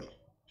tara kono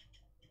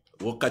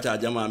wo kacha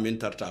jama min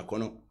tarta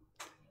kono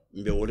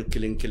mbe wol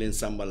kilin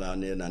sambala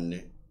ne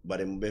nanne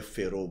bare mbe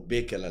fero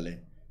be kelale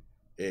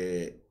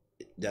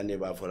janne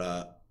ba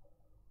fora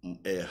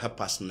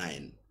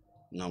 9:30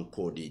 ngam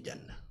kodi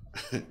janna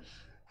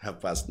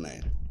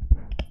 9:30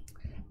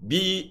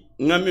 bi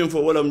ngamin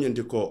fo wolam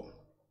nyinti ko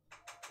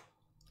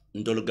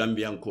ndol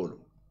Gambian kolo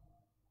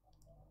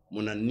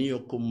muna niyo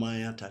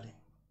kumaya tale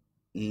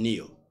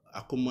niyo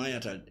akumaya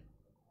tale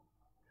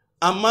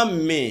ama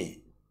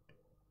me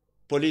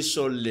police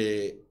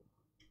le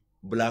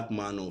black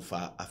man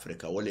fa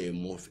Africa wale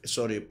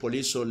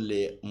police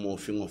le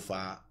mofingo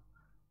fa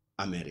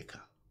America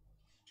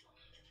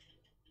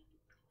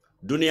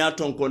dunia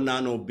tonko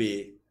nano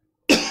be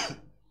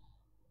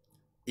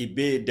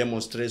ibe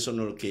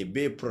demonstration ke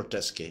be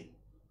protest ke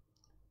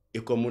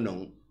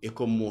ikomunon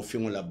iko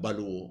mofingo la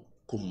baluo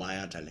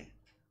kumaya tale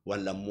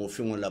wala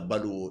mofingo la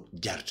baluo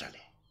jartale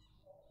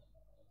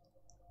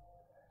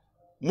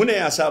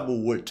mune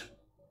asabu wolta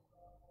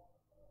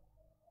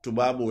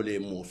tubabo le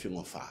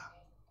mofingo fa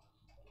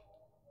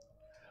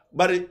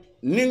bari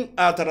ning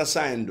atara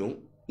sayendo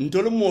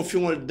ntolo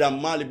mofingo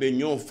damali be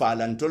nyon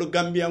fala ntolo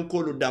Gambian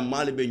kolu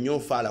damali be nyon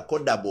fala ko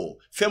dabo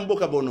fembo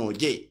ka bono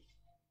je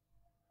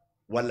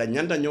wala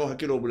nyanda nyo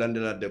hakilo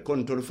bulandela de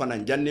kontol fana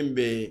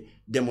jannimbe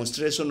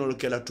demonstration ol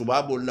kela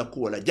tubabo la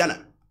ko wala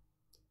jana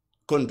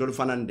kontol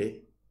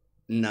fanande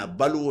na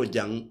baluwo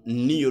jang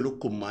niyolu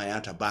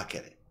kummayata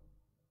bakere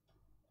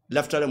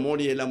laftale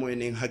moli e lamoy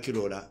nin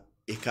hakilola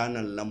e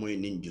kana lamoy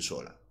nin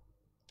jusola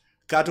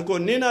katu ko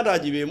nina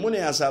rajibe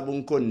mune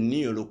asabun ko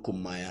niyolu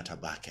kummayata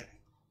bakere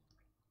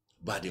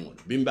badingol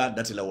bimba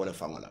datila wala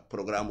fangola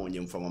programme o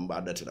nyim fama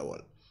ba datila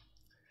wala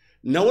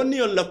na woni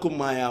yon la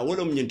kummaya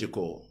wala mnyinti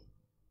ko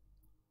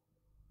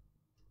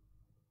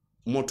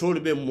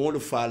motolu be molu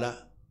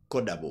fala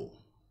ko dabo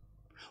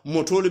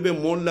motolu be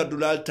molu la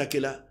dulal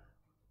takila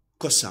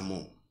ko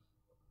samo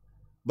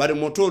bari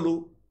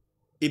motolu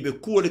ibe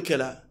kuwol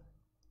kela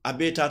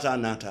abe tata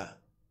nata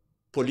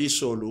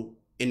polisolu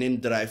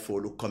enen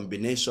drivefolu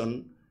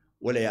combination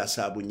wala ya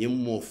sabu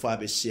nyimmo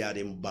fabe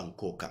siarim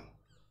banko kan.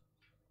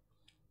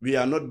 We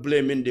are not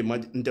blaming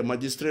the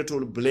magistrate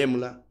will blame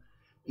la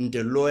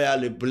the lawyer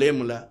le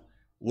blame la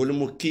wala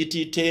mu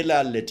kiti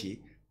tela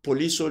leti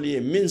polisoli e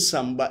min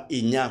samba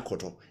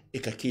inyakoto e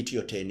ka kiti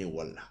yoteni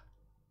wala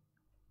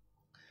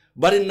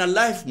bari na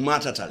life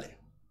matatale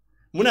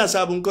muna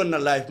sabu kon na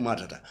life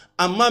matata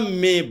amma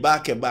me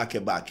bake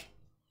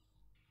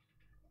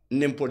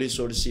nim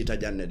polisol sita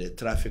janne de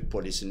traffic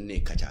police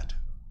ni kachata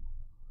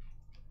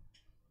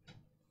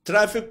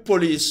traffic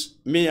police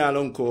mi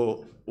alon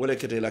ko wala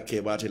kete la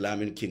kebati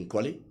lamin king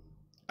koli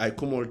ay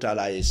kumol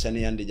tala e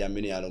seniyandi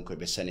jamini alon ko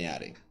be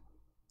seniyare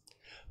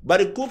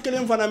bari ko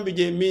kelen fanam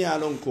bije mi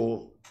alon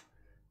ko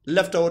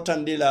lefta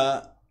otandila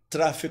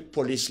traffic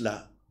police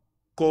la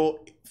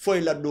ko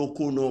foy la do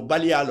kuno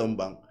bali alon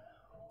bang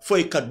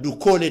foy ka du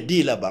kole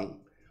dila bang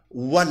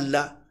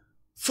walla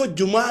fo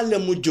jumale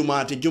mu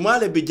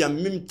jumale bi jam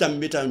mim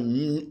tambita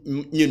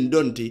nyin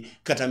donti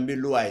katambi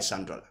luwa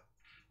santola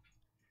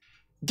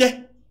de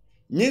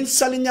nyin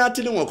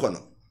salinyati lingo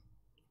kono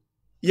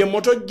ye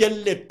moto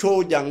jelle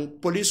to jang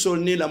poliso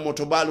ni la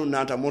moto balu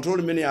nata moto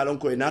mini alon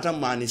ko nata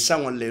mani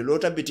sangol le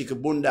lota bitiki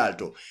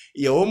bundalto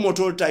ye o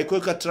moto tay ko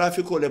ka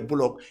traffic le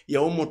block ye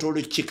o moto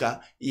le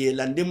chika ye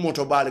landi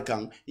moto bal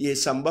kan ye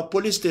samba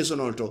police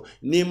station to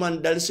ni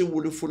man dalsi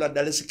wulu fula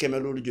dalsi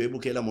kemelu joy bu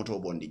ke la moto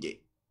bondi je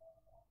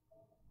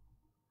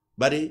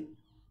bari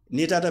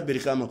ni tata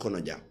birkama kono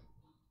jang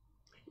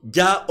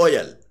ja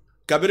oil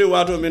kabiri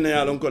wato mini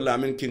alon ko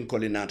lamin king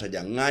kolinata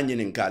jang ngani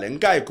nin kale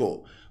ngai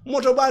ko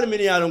moto bal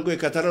min yalon ko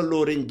katara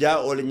lorin ja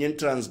ol nyin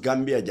trans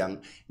Gambia jang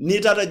ni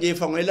tata je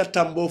fango ila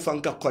tambo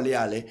fanka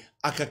kolyale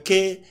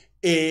akake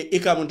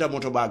ikamunta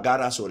moto ba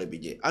gara sole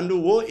bije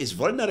andu wo is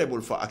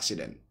vulnerable for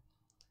accident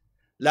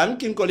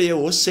lankin kolye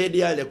wo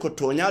sedia le ko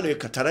tonyalo e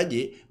katara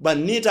je ban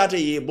ni tata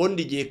ye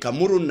bondi je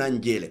kamurun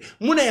nanjele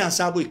muna ya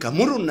sabu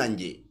kamurun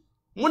nanje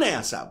muna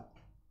ya sabu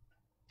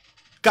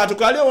katu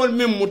kale won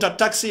mim muta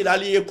taxi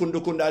ali e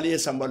kundukunda ali e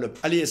sambalo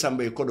ali e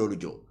sambe kodolu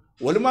jo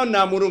woluma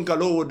namurun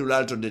kalo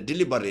wodulalto de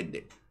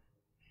deliberate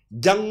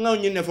janga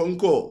nyine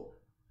fonko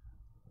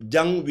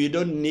jang we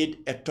don't need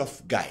a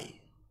tough guy,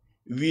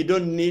 we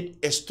don't need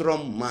a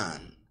strong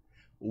man.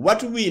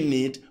 What we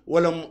need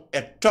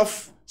a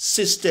tough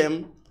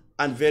system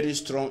and very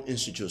strong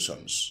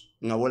institutions.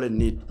 Nga wala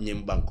need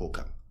nyimbanko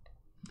kan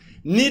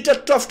need a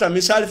tough ta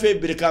misal fe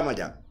birkama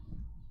jang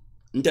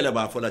ntele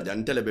ba fola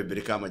jang ntele be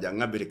birkama jang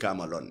nga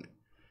birkama lon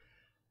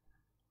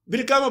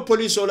birkama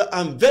police ola.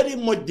 I'm very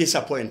much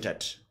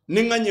disappointed.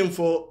 Ninga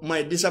nyimfo,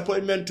 my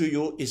disappointment to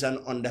you is an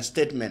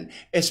understatement,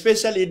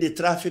 especially the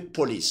traffic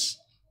police.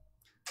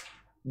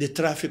 The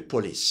traffic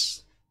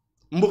police.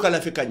 Mbuka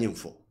la fika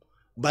nyimfo.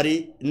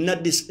 Bari na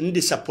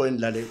disappoint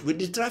lale with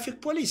the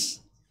traffic police.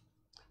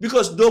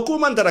 Because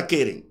document are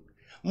caring.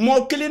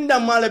 Mo kilinda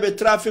malebe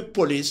traffic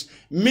police,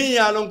 mi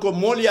yalon ko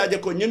moli aje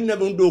ko nyinne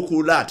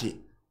doku lati.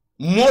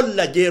 Mol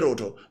la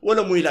jeroto,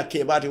 wala muila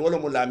kebati, wala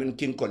mula min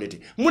king quality.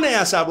 Muna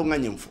ya sabu nga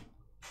nyimfo.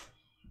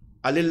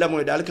 Alilla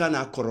moy dal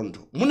kana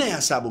koronto muna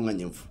ya sabu nga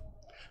nyimfu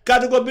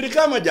kadu ko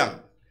birikama jang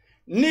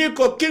ni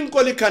ko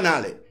kinkoli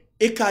kanale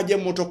e kaje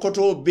moto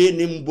koto be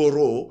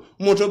nimboro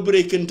moto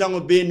breaking tango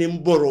be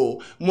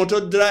nimboro moto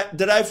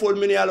drive for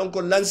mini alon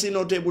ko lansi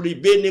no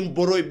tebuli be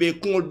nimboro be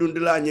kungol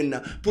dundila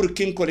nyinna pour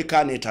kinkoli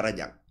kane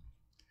tarajang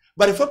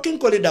bari fo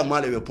kinkoli da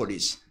male we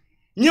police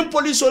nyim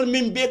police ol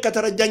min be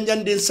katara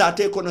janjandin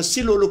sate kono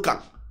silolu kan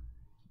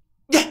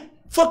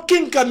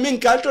Fokin ka min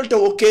ka tolte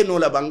okay no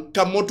labang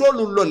ka moto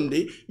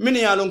lulondi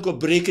mini yalon ko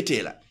break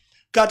tela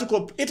katu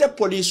ko ite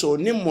police o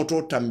ni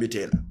moto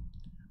tambitela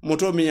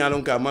moto min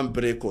yalon ka man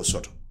break o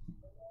soto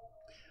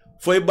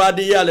fo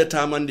ibadi yale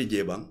tamandi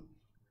jebang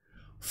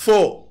fo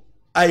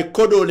ay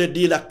kodo le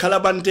dila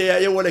kalabante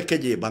ya wala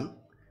keje bang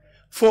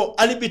fo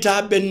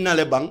alibita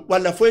bennale bang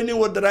wala fo ni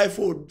wo drive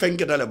fo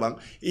penketale bang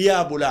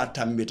ya bula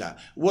tambita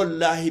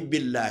wallahi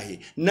billahi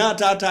na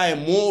tata e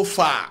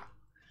mofa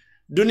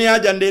Dunia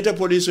jandete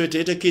police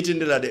ete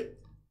kitindila de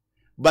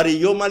bari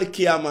yomal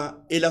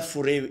kiyama ila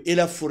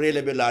fure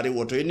le belari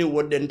woto ini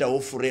wodenta o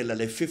fure la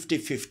le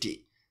 50-50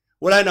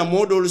 wala na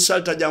modol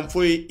salta jam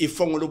foi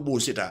ifongolo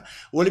busita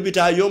wali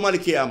bita yomal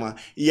kiyama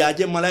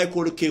yaje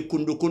malaiko ke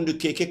kundu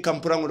ke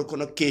kamprango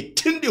kono ke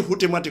tindi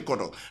hutimati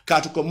kono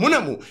katuko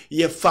munamu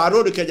ye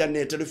faro ke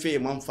jannete le fe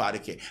man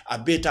farike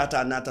abeta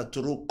ta nata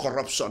through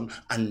corruption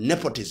and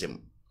nepotism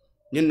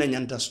nyinna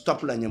nyanta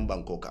stop la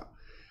nyambanko ka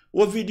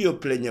wo video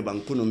play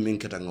nyabang kunu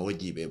minkata nga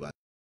wajibe ba.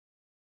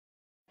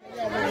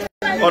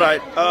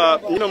 Alright,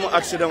 you know,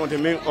 accident with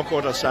me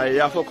okota sai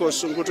ya foko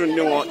sungutu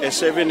ndingo a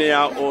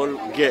 7-year-old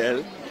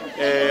girl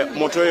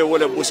moto ye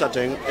wole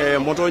busateng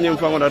moto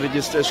nyimfango na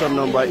registration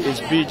number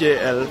is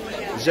BJL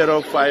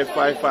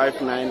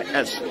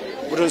 05559S.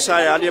 Butun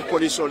sai ali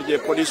police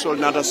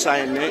nata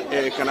sign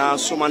kana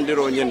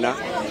sumandiro nyenda.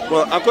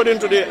 But according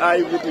to the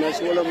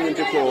eyewitness wala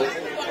mintiko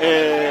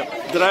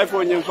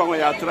driver nyimfango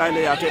ya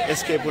trailer ya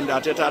escape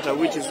unda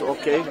which is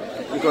okay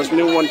because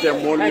no one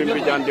time more will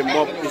be done. The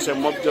mob is a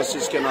mob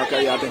justice kenaka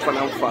ya te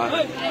fanamfa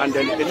and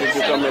then it will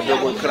become a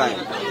double crime.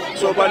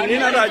 So but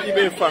nina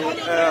rajibe fang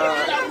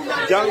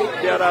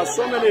there are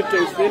so many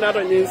things nina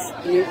ranis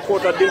ni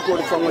kota din ko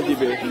fango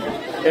jibe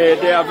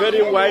they are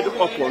very wide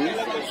open.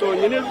 So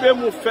you need to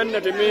move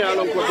fender to me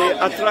along they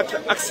attract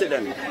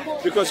accident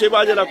because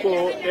ibajala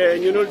ko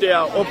you know they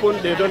are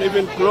open, they don't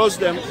even close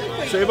them.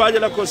 So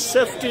ibajala ko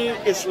safety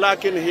is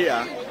lacking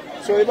here.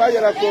 So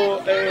ibajala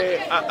ko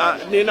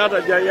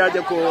ninata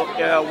jayaje ko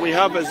we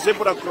have a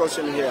zebra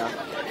crossing here.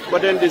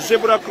 But then the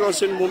zebra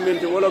crossing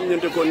movement wolom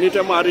nyente ko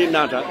nita mari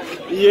nata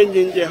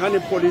yenje hani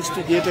police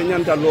to get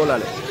nyanta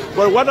lolale.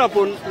 But what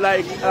happened,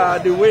 like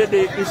the way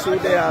they issue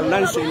their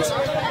license,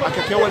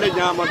 akakewale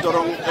nyama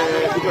dorong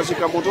because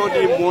ikamoto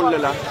di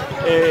molela,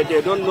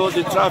 they don't know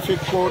the traffic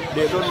code,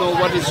 they don't know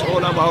what is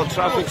all about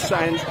traffic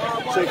signs.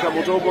 So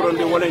ikamoto boron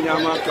de wale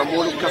nyama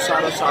kamolu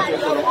kasara sate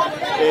kono.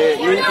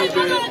 Yindi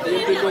do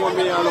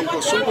me along ko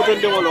sunkuto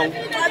de wolong.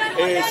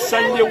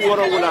 Sanje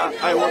wora wala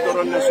ay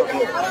wodoron ne soto.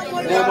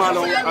 Moma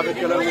long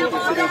abekela mo to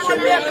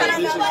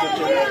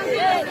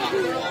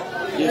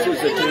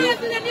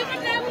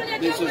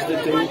this is the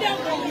thing.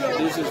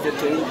 This is the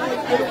thing.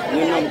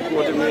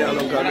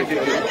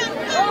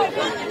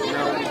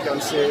 Now we can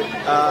say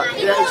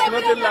there is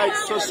nothing like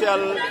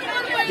social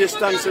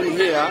distancing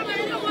here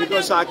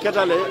because our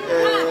kettle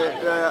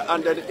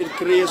and then it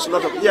creates a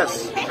lot of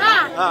yes. Okay.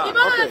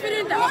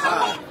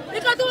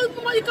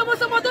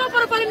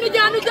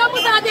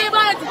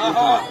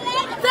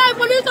 Sai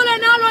police ole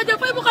na lo je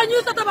fay bu ka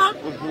news taba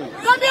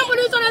Gambian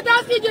police ole da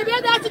si je be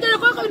da si je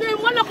ko ko ne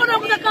wala ko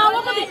ko da ka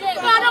wa ko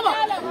ka na mo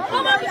ko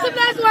ma si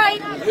place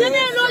wai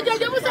ne lo je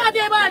bu sa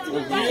de ba ti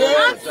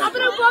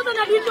apre ko to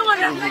na di to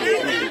wala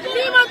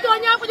ni ma to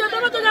nya ko je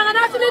to na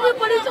na si bi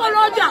police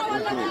ole ja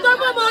to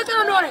mo mo to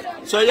no re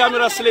so ya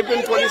mi ra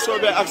sleeping police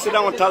ole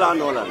accident o tala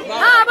no la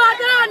ba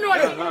tala no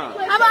le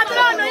aba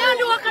tala no ya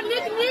ndi wa kan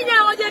ni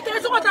nya wa je ke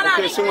so tala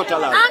ke so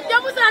tala je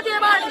bu sa de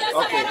ba ti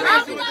okay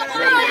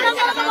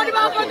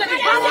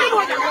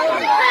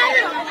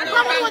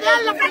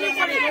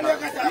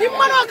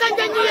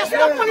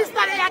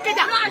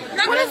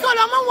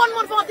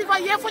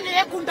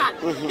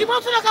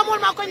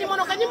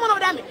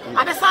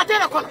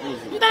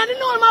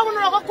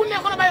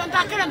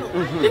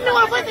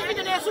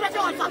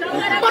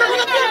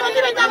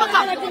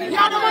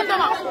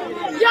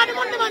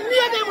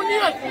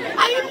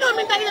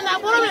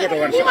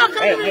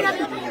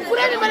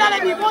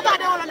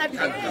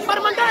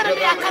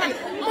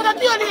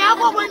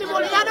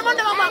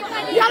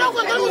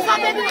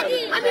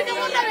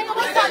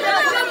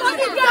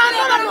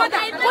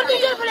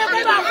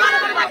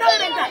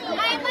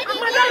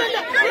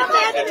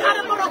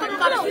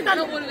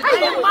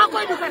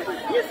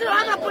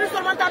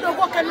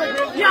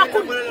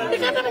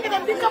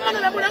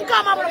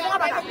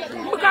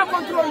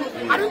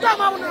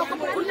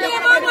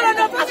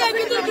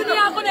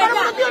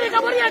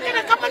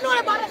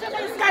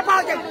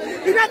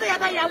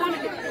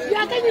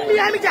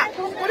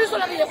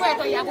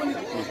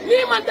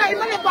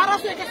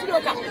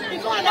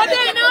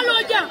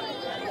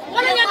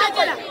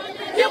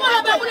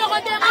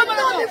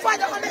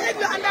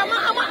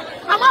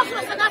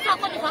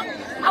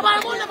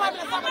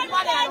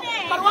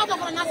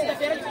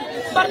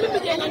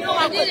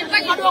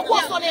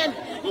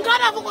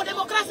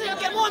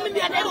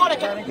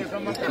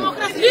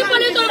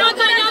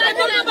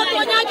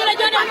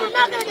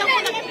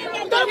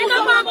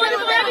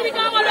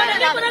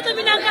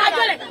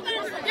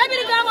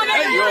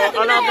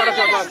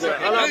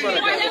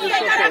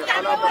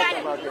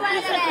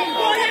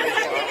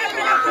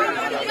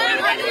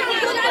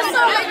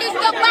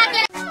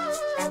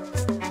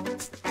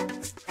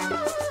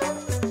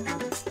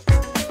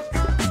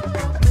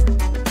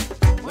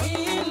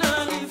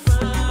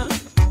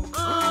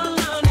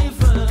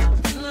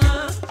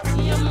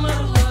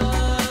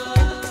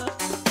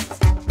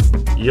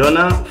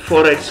Yona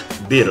Forex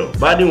Bureau.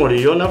 Badi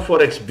mori Yona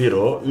Forex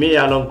Bureau mi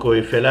yalon ko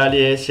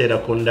felaliye seda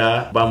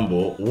kunda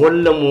bambo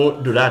wala mu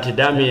dulati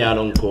dami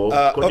yalon ko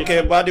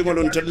okay badi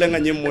ngolon tedlenga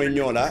nyimmo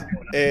nyola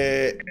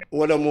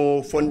wala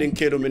mu funding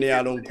kedo min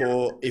yalon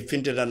ko e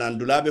fintata nan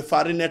dulabe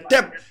farine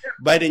tep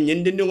bayde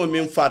nyindingo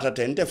min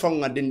fatata nte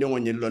fonga dindingo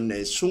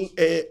nyillonne sun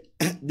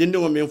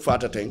dindingo min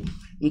fatata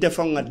nte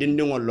fonga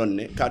dindingo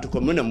lonne katu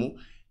ko munamu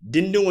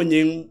dindingo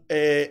nyin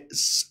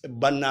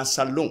banna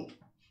salung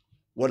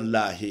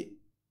wallahi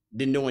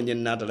dindingo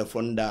nyin na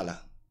telefon dala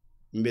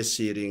mbe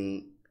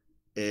siring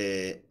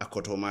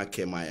akotoma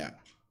kemaya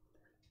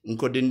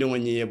nko dindingo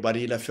ñi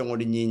bari la fengo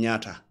ñi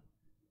ñaata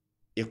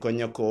e ko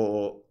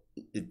nyako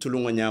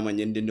tulungo nyama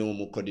ñendindingo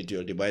mu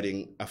koditio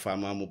dividing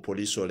afama mu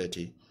police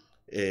soleti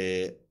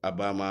e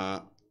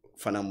abama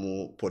fana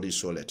mu police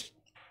soleti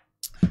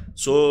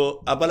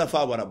so abala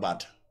fa wara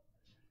bata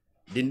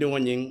dindingo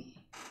ñing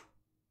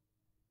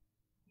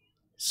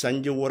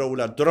sanji wara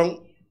wula dorong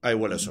ay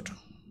wala soto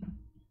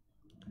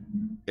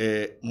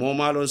e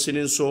momalon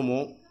sinin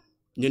somo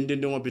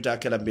ñindindingo bita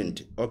kala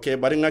binti okay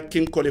bari nga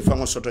king koli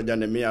fango soto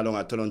jande mi alon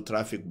atolon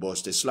traffic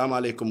boss assalamu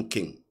alaikum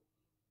king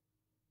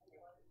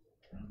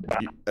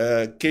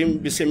king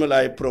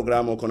bismillah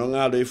programme ko no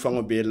ngalo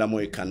fango be la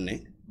moy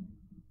kanne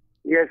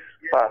yes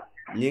pa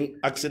ñing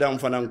accident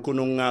fanan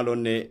kunu ngalo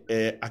ne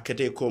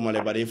akete ko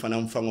male bari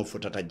fanan fango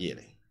futata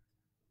jele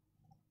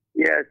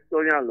yes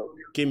tonyalo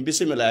king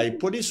bismillah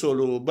police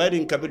solo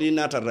bari kabiri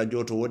nata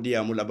radio to wodi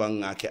amula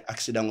banga ke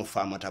accident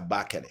famata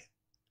bakele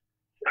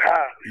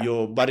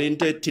yo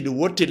barinte tili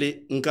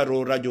wotili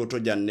nkaro radio to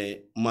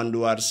janne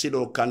manduar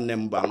silo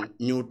kannem bang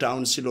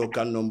Newtown silo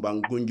kannom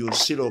bang Gunjur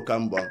silo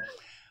kambang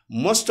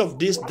most of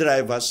these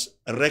drivers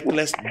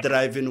reckless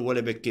driving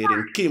wole be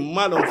kering kim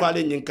malo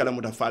fale nyin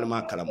kalamuta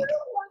falma kalamuta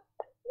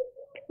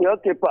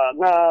yoke pa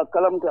na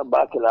kalamuta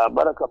bakela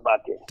baraka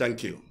bake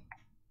thank you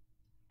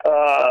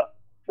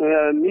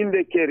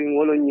Mengbe Kering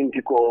wolo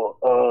nyinti ko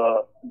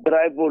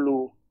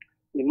drivolu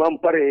imam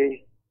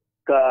pare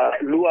ka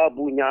luwa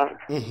bunya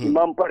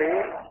imam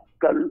pare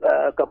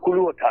ka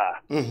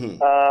kuluota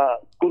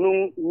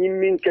kunun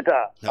nyimmin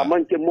keta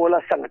amanke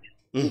mola sangati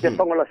nte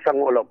fangola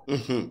sangolo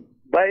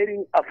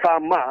bayring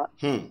afama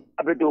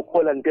abedo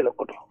kolantela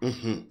koto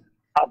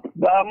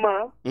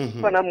abama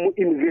fana mu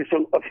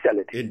immigration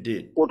officiality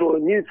indeed oto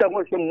nyin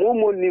sango se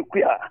momo ni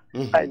kuya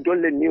ay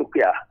dolle ni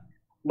kuya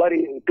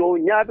bari to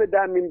nyaabe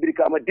da min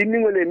birka ma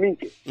dinningole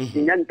minke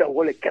nyanta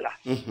wole kala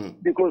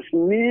because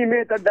ni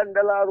meta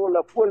dandalaro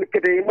la fol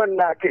kete man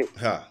nake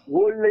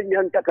wole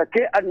nyanta ka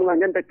ke anu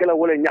nyanta kala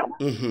wole nyam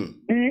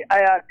bi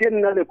aya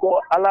tennale ko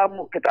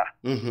alamu keta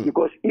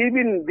because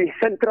even the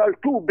central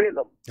two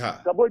belum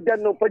kabo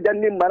janno ko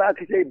janni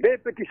maraki say be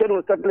petition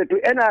o satle to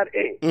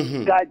NRA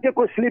ka je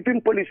ko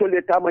sleeping police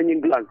le tama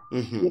England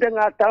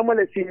ndenga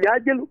tamale si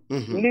nyaajelu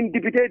nin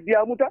député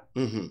diamuta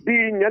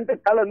bi nyanta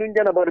kala nun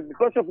jana bar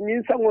because of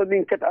min sango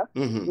min keta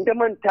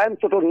ndeman time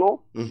soto no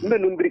mbe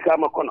num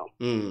brikama kono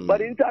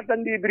bari inta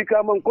tandi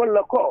brikama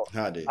kolla ko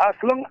as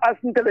long as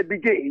ntele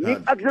bije ni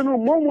akzanu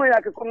momo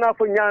yake ko na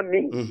fo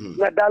nyami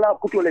na dala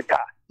kutole ta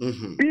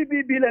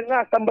bibi le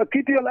nga samba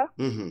kitio la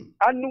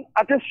anu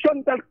ate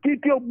sontal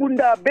kitio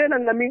bunda bena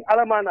ngamin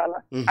alamana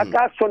la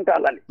aka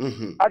sontal la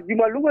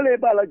adima lugole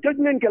bala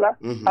judgment kala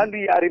andu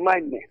ya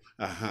remind me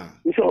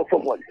so for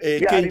one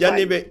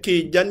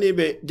ki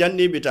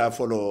jannibe ta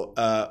follow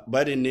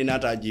bari ni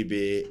nata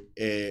jibe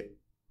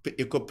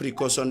eco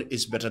precaution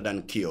is better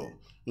than cure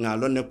nga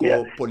lonne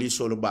ko police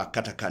solo ba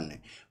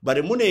katakanne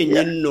bari mune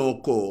nyinno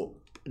ko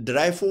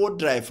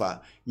driver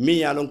mi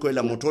yalon ko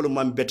la motolo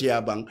man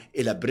betiya bang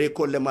ila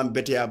breko le man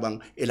betiya bang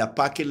ila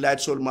parking light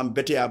sol man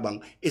betiya bang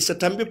e sa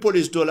tambi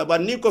police do la ba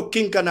ni ko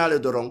king kanale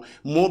dorong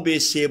mo be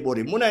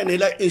sebori muna ne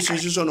la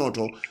institution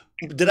oto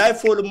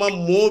driver man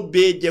mo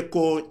be je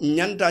ko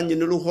nyanta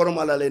nyinulu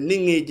hormala le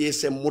ningi je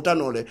se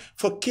mutanole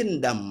fo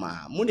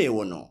kindamma mune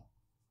wono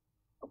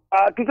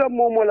tuta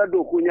momo la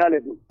do ko nyale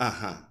du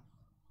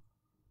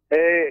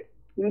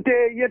nte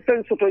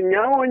yetten soto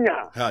nyaawo nya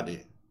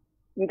hade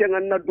nte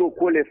ganna do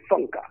ko le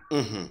fanka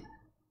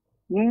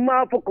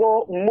ma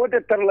foko mode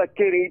tarla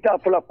kere ita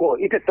fula ko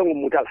ita tangu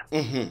mutala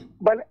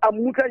bal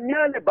amuta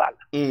nyale bal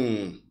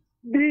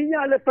bi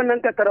nyale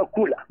fananka tara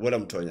kula wala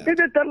mtonya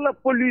ite tarla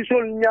police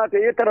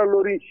nyaate yetara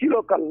lori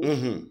silo kan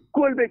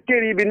kolbe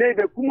keri bi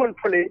nebe kumol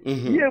fole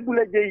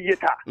yebula je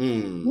yeta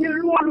ni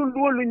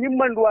lolu ni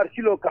mandwar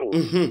silo kan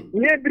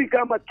ne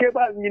brika ma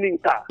keba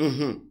nyininta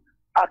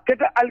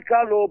aketa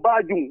alkalo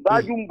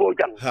bajum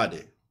bojang hade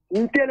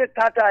ntele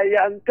tata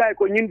ya nkai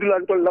ko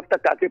nyindulan to lafta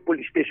kake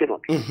police station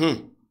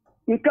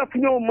nka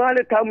fnyo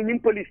male tamu nyim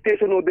police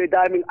station be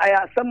damin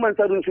aya samman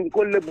sarun sun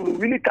kolle bulu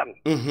wilikan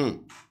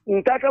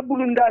ntaka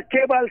bulunda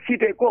kebal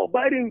site ko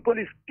bari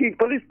police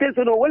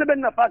station wala ben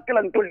na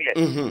faklan tolle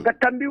ka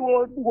tambi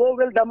wo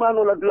wel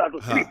damano la dulato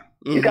street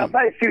ika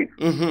fay street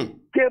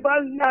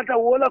kebal nata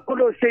wala ko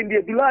do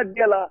sendi dula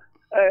dela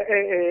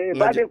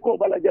bade ko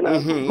bala jala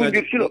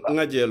kundir silo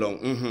ngajelong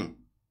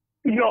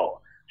yo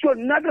so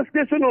nada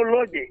station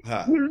loje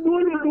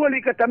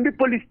lulu ka tambi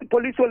police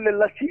le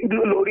la si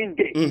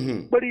lorinje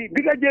bari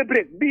biga je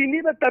break bi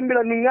ni ba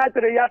tambila nu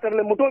ngatre yatar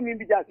le moto mi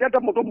bija yata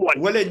moto mo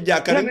wala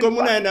jakare ko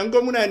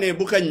muna ne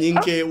buka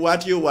nyinke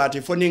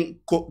wati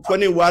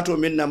foni wato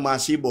minna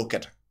masibo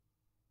keta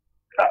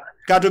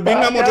kato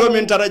binga moto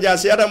min taraja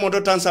si yata moto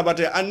tan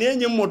sabate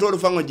anenye moto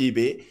fango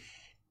jibe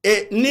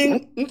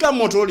nin nka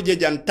moto je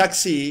jan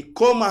taxi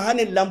ko ma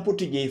hani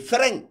lamputi je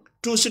fereng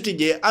tu siti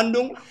je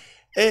andung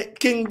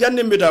king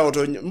janne mbita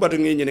auto mbatu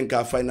ngi nyin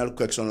ka final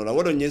question la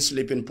wodo nyin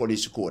sleeping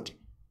police court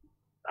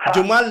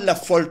jumal la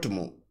fault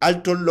mo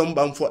altol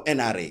lombam fo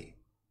NRA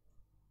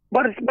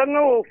bar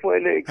bangawo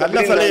foyle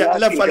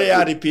la fale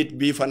ya repeat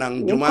bi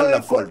fanang jumal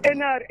la fault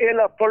NRA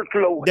la fault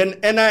law then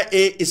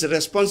NRA is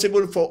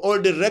responsible for all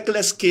the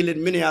reckless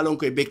killing mini alon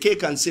ko be ke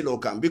kan silo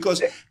kam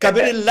because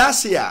kabiri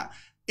last year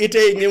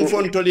ite nyim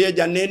fontoliye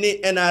janeni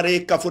NRA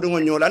kafuru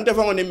nyola ante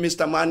fango ni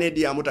Mr. Mane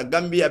di amuta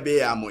Gambia be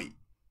ya moy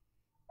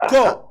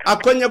ko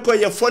akonya ko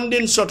ye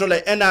funding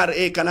sotole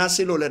NRA kana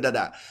silo le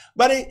dada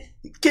bari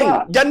king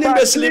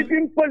janimbe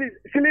sleeping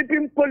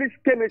police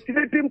keme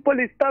sleeping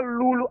police tal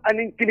lulu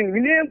anin killing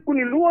winen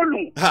kuni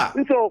luolu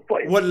so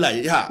foy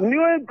wallahi ha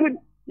niwe good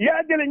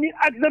ya jele ni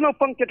accident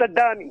panketa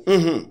dami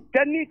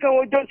tanni ka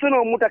wo Johnson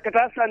o muta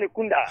kata sane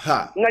kunda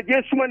nga je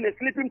sumane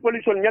sleeping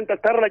police on nyanta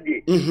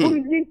tarraje pour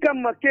nyin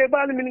kam ke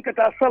bal min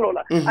kata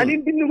salola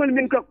anin binnugal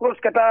min ka cross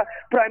kata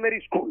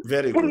primary school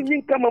pour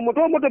nyin kam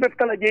moto be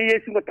ftala je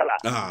yesi ngotala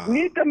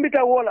ni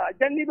tambita wola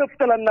janni be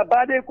ftala na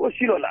bade ko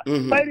silola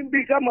bayri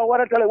bi kam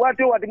waratale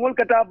wate wadi mol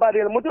kata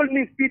bade moto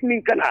ni speed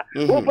min kana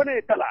wo fane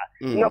tala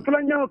nga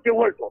fulan nyaw ke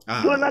wolto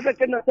do na ka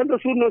kenna sando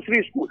surno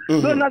free school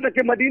do na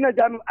ka Madina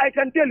jam I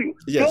can tell you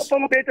so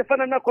mo bete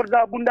fana na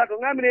korda bunda to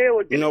ngamine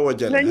ewo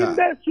na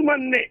yimbe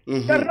sumanne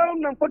karaw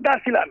nan ko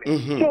dasilame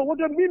so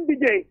wodo min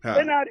bije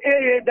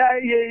NRA da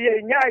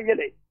ye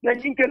nyaayele na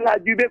yinke la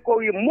jube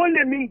ko yi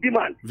molle min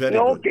demand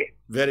no okay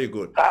very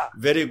good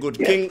very good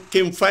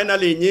king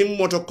finally nyim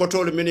moto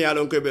kotol min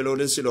yalon ko be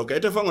lolen silo ka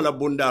ete fangola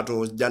bunda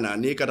to jana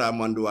ni kata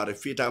manduare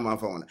fita ma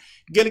fangona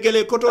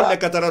gelgele kotol le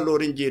katara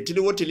lorin je tili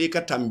wotili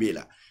ka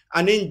tambila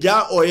anin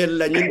ja oyel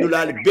la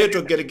nyindulal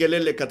beto gelgele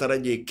le katara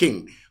je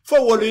king fo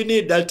wolu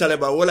ni dal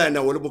taleba wala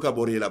na wolu buka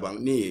bori la bang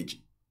ni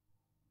eji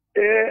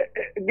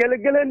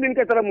gele min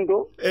katara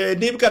mundo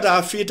ni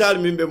kata fital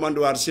mimbe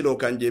manduar silo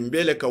kanje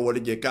mbele ka wolu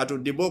je katu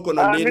diboko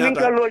no ni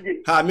nata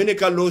ha mini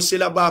kallo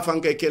sila ba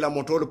fanke kela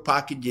motor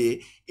park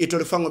je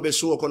itol fango be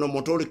suwo kono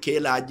motor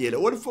kela je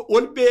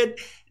wol be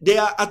they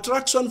are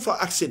attraction for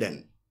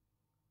accident.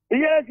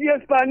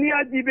 Yes,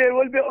 Pania Jibe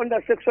will be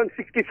under section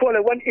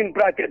 64, one in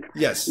bracket.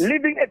 Yes.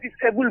 Leaving a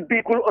disabled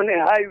vehicle on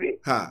a highway.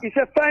 It's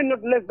a fine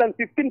not less than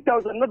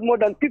 15,000, not more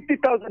than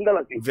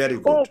 $50,000. Very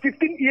good. Or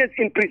 15 years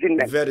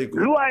imprisonment. Very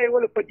good. Lua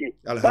will put it.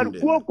 But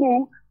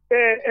Kuoku,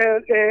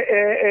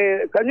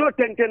 kanyo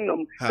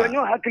tentenom,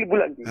 kanyo hakil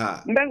bulandi.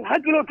 Men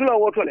hakilo tula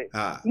wotole.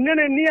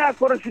 Nene niya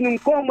korosinum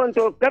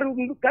komanto,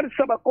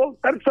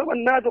 karsaba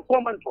nazo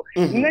komanto.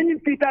 Nene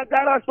pita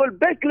gara sol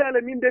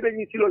beklele minde be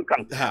nisilol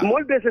kam.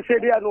 Molbe se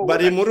sedia no.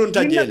 Bari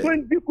murunta jele. Nene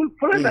kwen bikul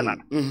frendana.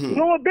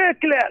 No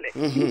beklele.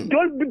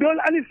 Dol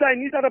anisa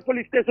ni tara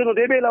police station o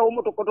debe la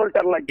omoto kotol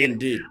tarla.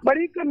 Indeed.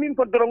 Bari kamin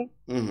ko dorong.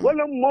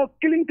 Wala mo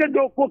killing te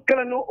do ko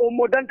kelano o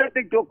mo danta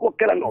te do ko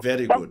kelano.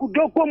 Very good. Banku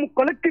do ko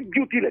collective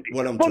duty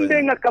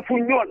Pombe nga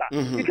kafunyola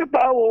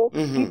ikepawo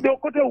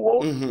dokote wo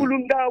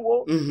kulunda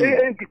wo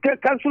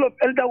council of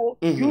elder wo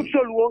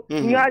youthol wo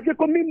ngaje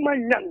ko mimma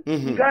nyang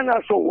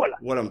ngana so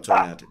wala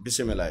mtonati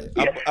bismillah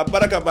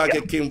abaraka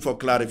bake king for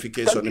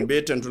clarification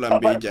be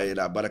tentula be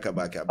jayila baraka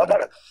bake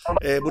abaraka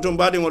butum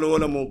badi ngolo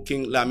wala mo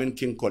king lamin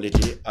king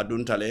quality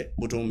aduntale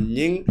butum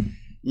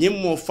nyim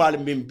mo fal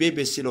mbim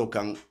bebe silo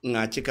kan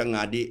nga chika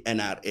ngadi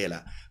NRA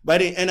la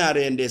bari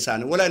NRA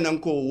ndesani wala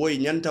nanko woy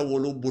nyanta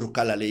wolu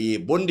burkala le ye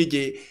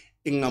bondije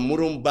inga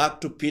murum back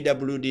to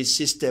PWD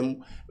system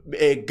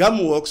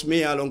Gamworks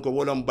me alon ko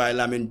wolon bay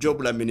lamin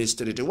job la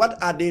ministry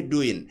what are they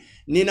doing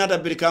ni nata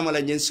birkama la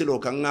nyen silo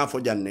kan nga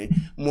fo janne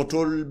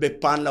motol be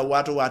pan la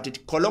watu wati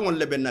kolongol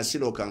le ben na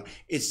silo kan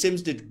it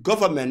seems that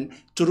government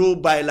through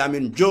bay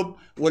lamin job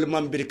wol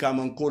man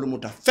birkama ko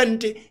muta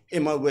fenti e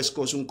ma west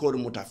coast ko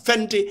muta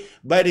fenti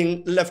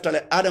bayring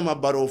leftale adama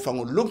baro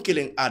fango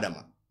lunkilling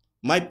adama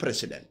my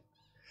president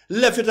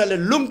leftale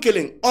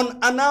lunkilling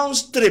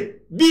unannounced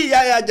trip be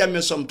Yaya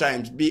Jammeh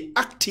sometimes be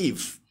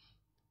active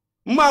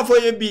ma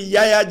foye be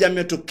Yaya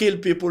Jammeh to kill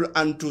people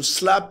and to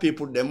slap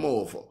people them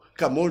over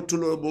kamol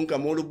tulo bun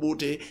kamol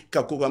bute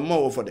kakuka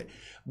mo for de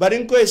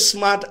barinko is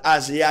smart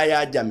as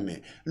Yaya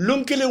Jammeh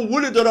lunkilling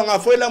wuli doronga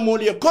foye la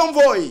moli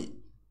convoy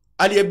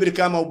ali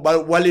birkama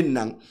walin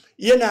nang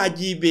yena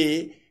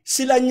jibe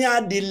sila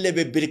nyaadi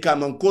lebe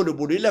birkama ko do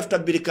budu lefta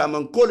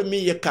birkama ko mi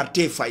ye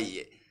carte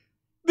faye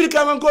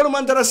birkama ko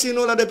mantara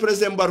sino la de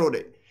president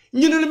barode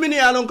ñinul min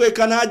yalon koy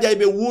kana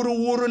jaybe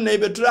wuru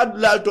nebe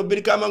tradlal to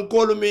birkama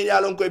ko min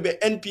yalon koy be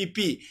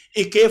NPP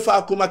e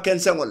kefa kuma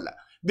kensengol la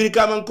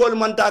birkama ko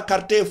manta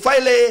carte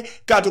fayle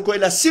katu koy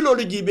la silo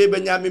lu jibe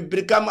be nyami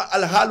birkama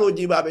al halo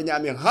jiba be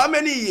nyami how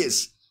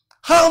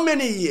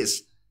many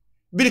years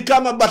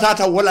birkama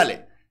batata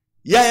wolale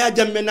Yaya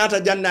Jammeh nata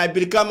janna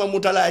birkama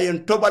mutala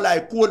en tobala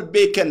e kuol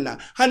be kenna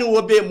hani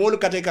wo be mol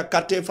kate ka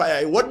carte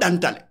faya e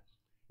wodantale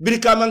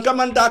birkama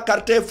kamanta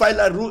carte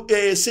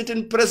fayla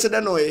sitting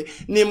president o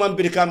ni man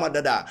birkama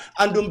dada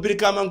andum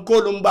birkama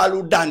kolum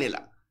balu danila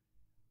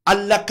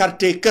alla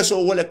carte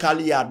keso wala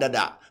kaliya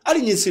dada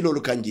ali nyin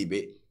silolu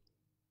kanjibe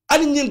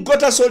ali nyin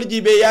gota sol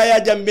jibe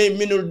Yaya Jammeh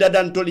minul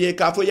dadan tolye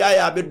kafo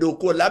Yaya be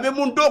doko labe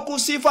mun doku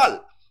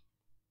sifal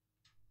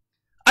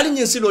ali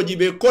nyin silo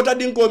jibe kota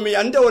dinko mi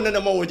ande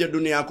wonena ma woje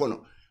dunia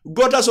kono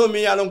gota so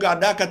mi yalon ka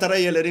da katara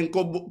yelerin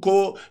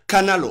ko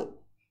kanalo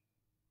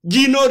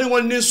jinori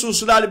won nin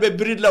susulal be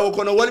birid la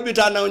kono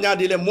walbita na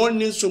nyaadi le mon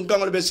nin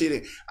sunkangol be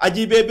sire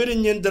aji be birid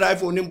nyin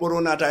drive onin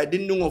borona ta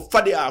dinnugo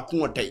fadi a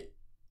kungo tay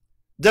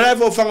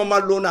drive o fango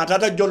mallona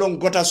tata jolon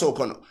gota so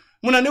kono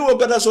muna ni wo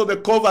gota so be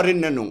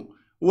covering nenu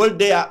wol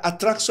they are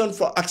attraction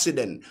for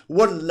accident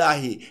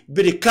wallahi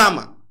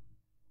birikama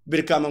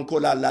ko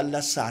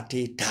la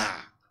sate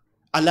ta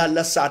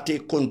ala sate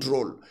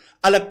control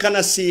ala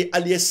kanasi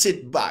aliye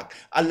sit back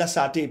ala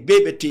sate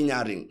bebe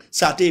tinyaring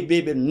sate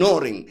bebe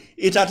noring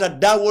itata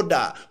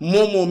dawoda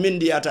momo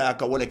mindi ata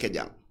aka wole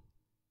kejang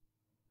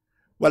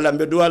wala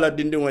mbe duwala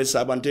dindi ngoy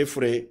sabante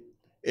fure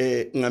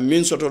nga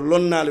min soto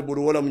lonnale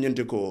buru wala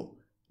munyenti ko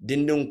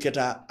dindin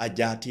keta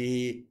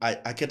ajati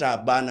aketa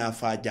bana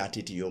fa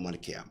jati ti yomal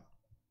kiyam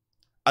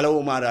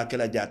alawo mara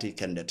kala jati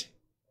kendete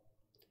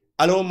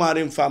alawo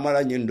marin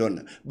famara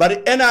nyindon bari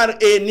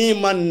NRA ni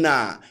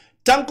manna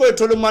tanko e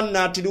tolu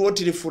manna tili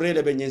wotili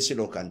furele be nyen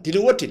silo kan tili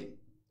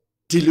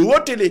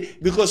wotili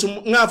because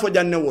ngafo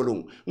janne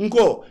wolum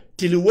nko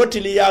tili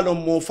wotili yalo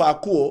mo fa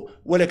kuo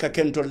wole ka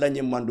kento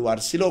lanyi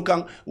manduar silo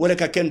kan wole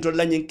ka kento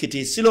lanyi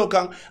kiti silo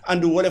kan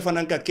andu wole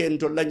fanan ka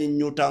kento lanyi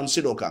Newtown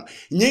silo kan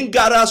nyin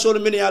gara sol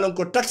min yalon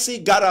ko taxi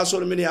gara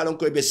sol min yalon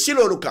ko be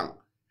silo lu kan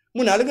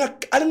mun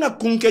alanga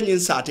kunke nyin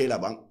sate la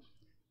bang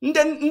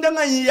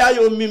ndanga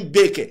yayo min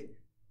beke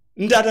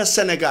ndada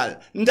Senegal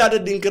ndada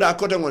dinkira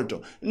kote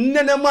ngolto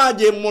nene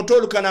maje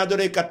motolu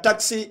kanadore ka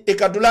taxi e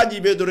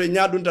kadulaji be dore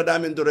nyadunta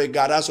damen dore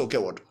garaso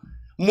kewoto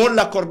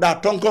molla korda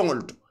tonko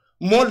ngolto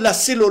molla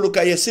silolu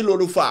ka ye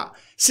silolu fa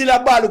sila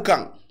balu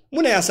kan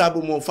mune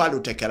yasabu mo falu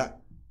tekera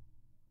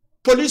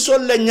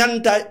polisol le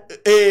nyanta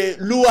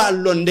luwa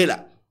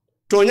londela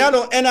to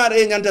nyalo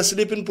NRA nyanta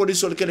sleeping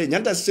polisol kele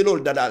nyanta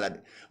silol dadala de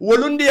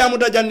wolundi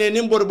amuda janne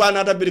nimbor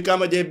bana ta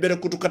birkama je bere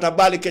kutukata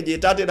bali keje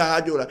tate da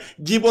hajura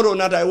jiboro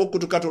nata e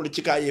wokutukato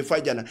chika ye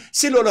fajana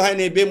silolo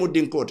hayne be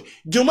mudinkot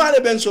jumale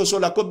ben so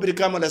la ko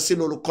birkama la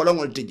silolo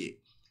kolongol tije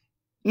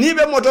ni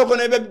be moto ko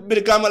ne be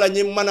birkama la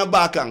nyim mana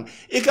bakang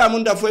ika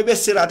munda fo be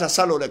sirata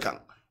salole kan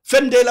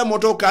fende la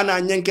moto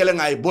kana nyenkele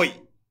ngai boy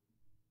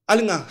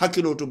alinga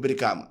hakilo to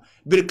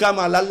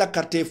birkama lalla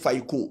karte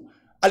fayku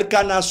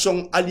alkana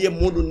song aliye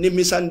modu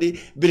nimisandi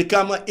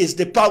birkama is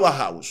the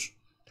powerhouse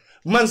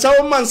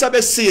mansawo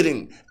mansabe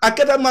siring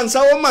akata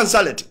mansawo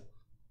mansalet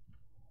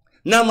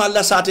nama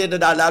alla sate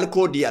dada al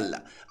kodi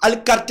alla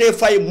al carte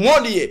fay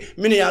moliye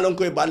mini yalon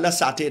koy balla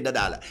sate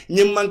dada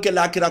nyim manke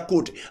lakira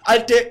kuti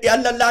alte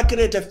yalla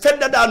lakire te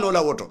fedda da no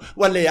la woto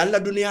walla yalla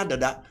duniya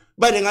dada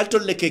bare ngal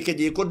tolle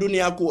kekeje ko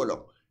duniya ko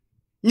wolo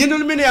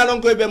nyinul mini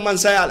yalon koy be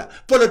mansayala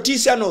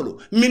politician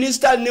olu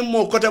minister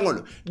nimmo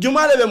kotangol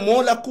jumale be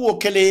mola ko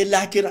kele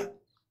lakira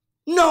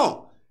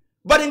no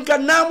barinka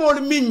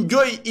namol min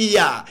joy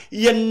iya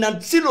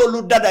yenna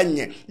silolu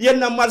dadanye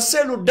yenna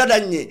marcelu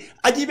dadanye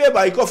ajibe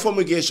bay ko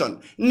fumigation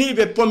ni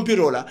be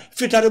pompirola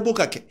fitare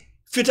bukake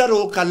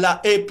fitaro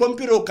kala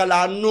pompiro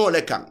kala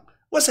nole kan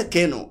wasa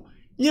keno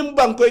nyim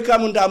bankoy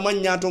kamunda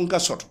manyaton ka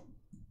soto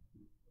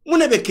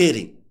munebe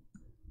kering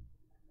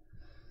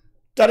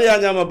tariya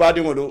nyama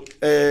badi ngodo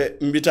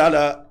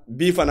mbitala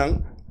bi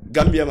fanan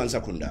Gambia man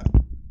sakunda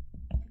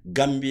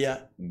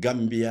Gambia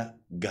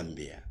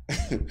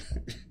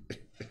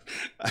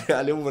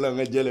ale mula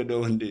nga jele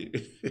do wonde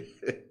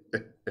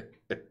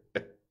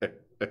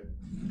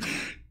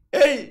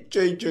hey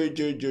choy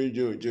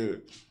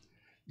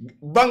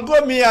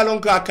banko mi alon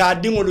ka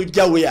dingolu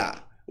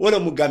jawya wala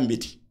mu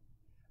gambiti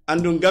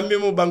andu gambi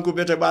mu banko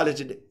bete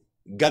baleti de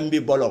gambi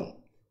bolom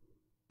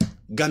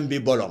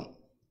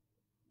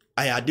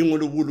aya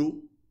dingolu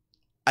wulu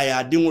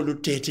aya dingolu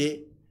tete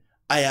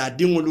aya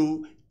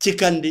dingolu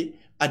cikandi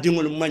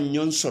adingolu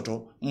manyon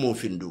soto mo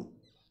findu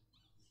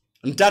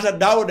ntata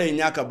dawda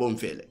nyaka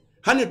bomfele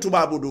hani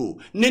tubabu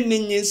du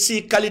nin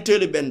si qualité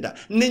le benda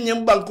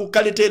nin banku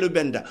qualité le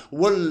benda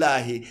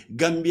wallahi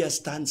Gambia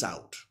stands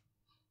out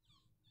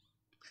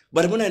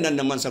bar muna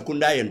nan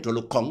mansakunda yen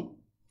tolu kom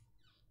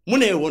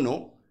mune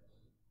wono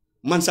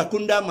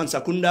mansakunda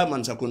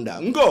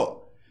ngo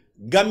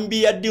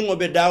Gambia dingo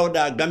be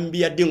dawda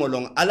Gambia dingo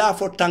long ala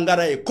fo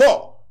tangara e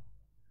ko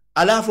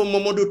ala fo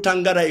Momodu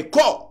Tangara e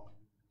ko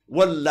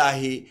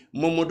wallahi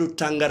Momodu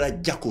Tangara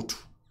jakutu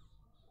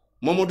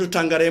Momodu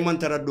Tangara e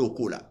mantara do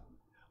kula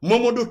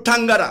Momodu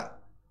Tangara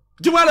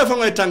jumala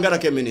fango e Tangara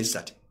ke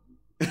ministati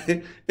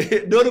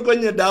doru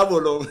konye dabo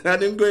lo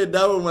adin ko e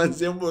dabo man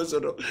sembo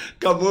soto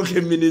kamo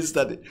ke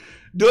ministati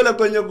dola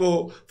konye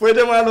ko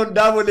foyde malon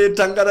dabo le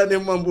Tangara ne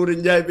mamburi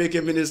njay be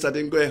ke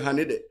ministati ko e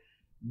hanide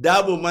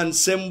dabo man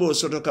sembo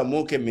soto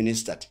kamo ke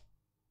ministati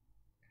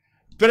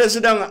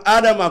President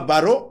Adama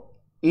Barrow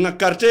nga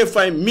karte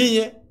fay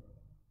miye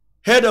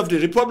head of the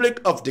Republic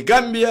of the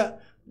Gambia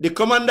the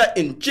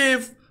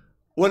commander-in-chief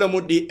wala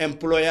mo the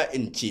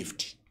employer-in-chief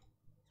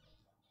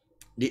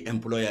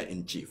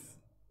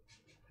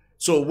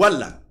so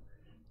wala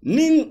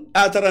nin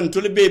ataran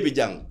tulbe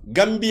bijang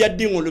Gambia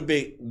dingolu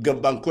be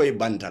gabanko e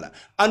bantala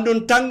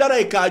andun Tangara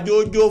e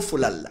kajo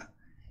fulalla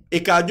e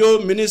kajo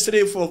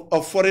Ministry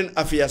of Foreign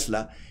Affairs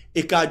la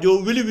e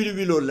kajo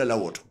wili la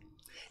woto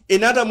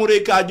inata mure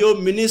kajo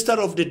minister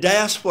of the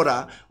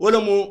diaspora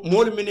wala mo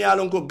mol min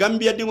yalon ko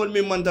Gambia dingol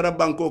min mandara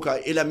banko ka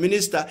ila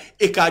minister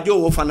e kajo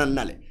wo fanan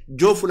nale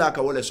jo fula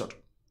ka wala soto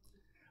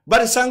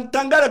bari sang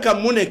tangara ka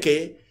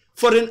muneke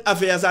foreign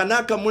affairs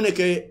anaka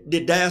muneke the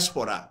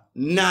diaspora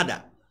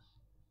nada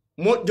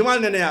mo jumal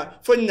nene ya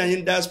fon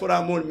nyin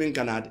diaspora mol min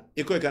kanade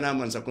e koy kana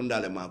man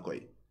sakundale ma koy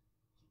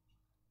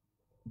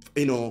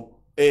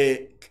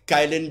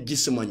kailen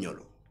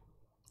gismanyolo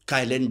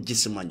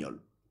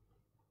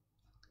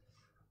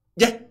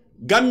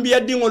Gambia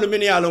dingol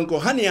min yalon ko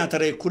hani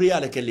atare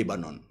kuriyale ke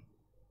Libanon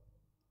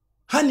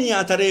hani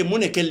atare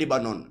mune ke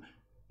Libanon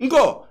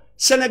ngo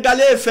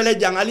Senegalais fele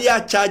jangali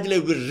ya charge le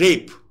with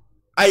rape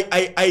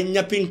ay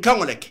nyapin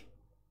kangolek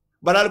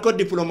baral ko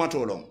diplomate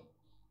olon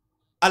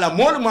ala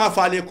mol ma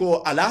fale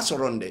ko ala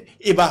soronde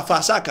iba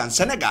fasa kan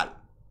Senegal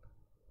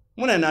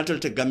muna natal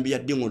te Gambia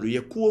dingol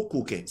ye kuo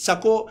kuke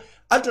sako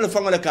alto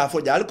fangole ka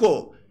fo jal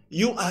ko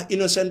you are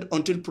innocent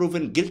until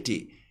proven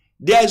guilty.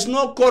 There is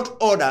no court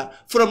order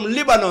from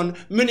Lebanon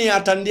mini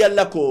atandi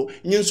allako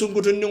nyin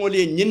sungutu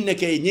ngoli nyin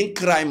neke nyin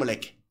crime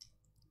leke.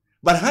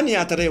 But hani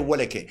atare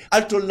woleke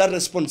alto la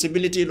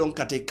responsibility long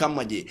kate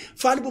kamaji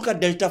falbuka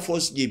Delta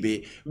Force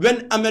jibe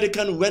when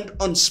American went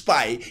on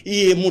spy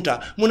ye muta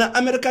muna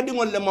America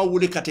dingol le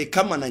mawuli kate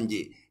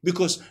kamananje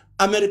because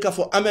America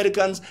for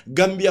Americans,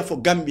 Gambia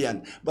for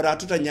Gambian. But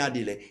atuta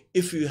nyadile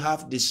if you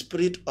have the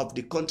spirit of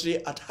the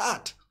country at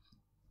heart.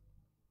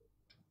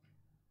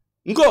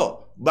 Ngo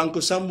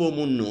banko sambo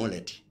mun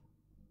noleti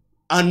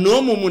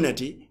anomu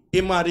muneti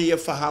imari ye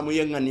fahamu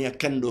ye ngani ya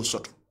kendo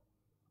soto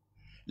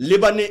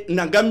Libani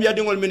na Gambia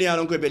dingol mini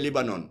yalon ko be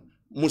Libanon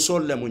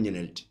musol la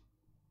munyinelti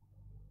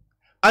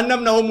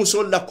annam na wo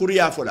musol la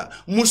kuriya fola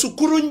musu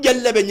kurun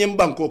jellebe nyem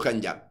banko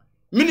kanja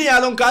mini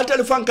yalon ka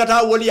telefon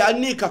kata woli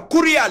anni ka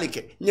kuriya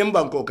like nyem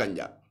banko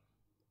kanja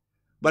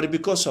but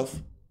because of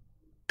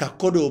ka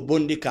kodo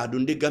bondi ka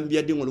dundi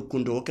Gambia dingol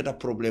kundo keta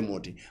problem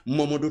oti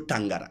Momodu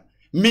Tangara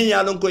mi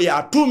yalon ko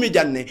ya tumi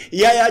janne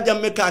yaya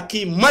jamme ka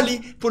ki Mali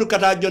pour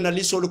kata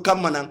journaliste lu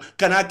kamanan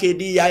kana ke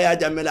di yaya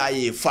jamme la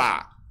ye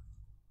fa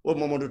o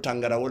Momodu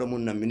Tangara wala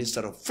munna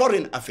minister of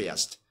foreign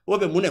affairs wo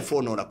be mune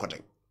fo no la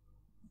kote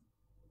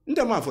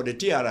ndama for the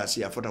TRC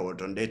ya fota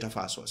woton data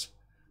fasos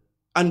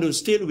and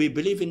still we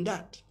believe in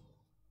that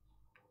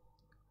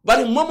but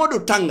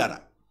Momodu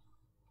Tangara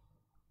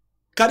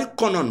kari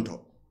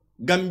kononto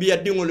Gambia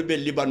dingol be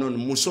Libanon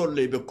musol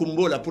be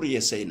kumbola pour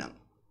yeseina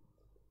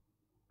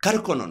kari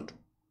kononto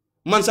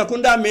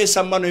Mansakunda me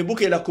sambano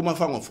ibuke la kuma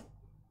fangofu.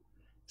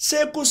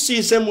 Seku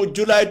sise mu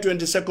July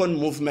 22nd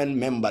movement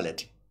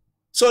memberlet.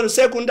 So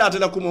sekunda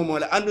atela kuma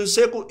mola. And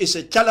Seku is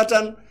a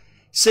charlatan.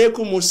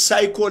 Seku mu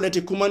psycho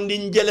leti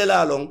kumandin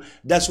jelela along.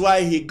 That's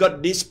why he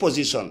got this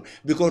position.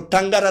 Because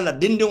Tangara la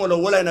dinding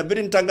wala ina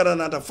birin Tangara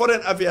nata foreign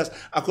affairs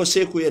ako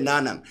Seku ye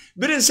nanang.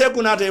 Birin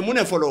Seku nata ye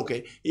mune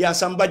foloke. Ya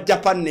samba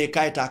Japan ne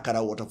kaita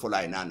kara wota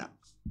fola inana.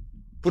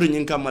 Pour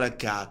nyinka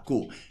malaka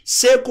ku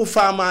Seku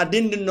fama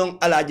dindin non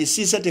alaji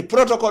sisete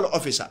protocol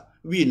officer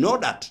we know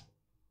that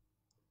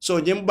so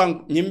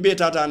nyimbe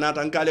tata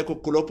nata nkale ko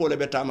kulopo le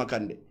betama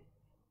kande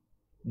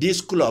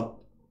this club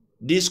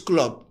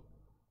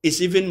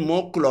is even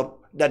more club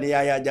than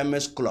Yaya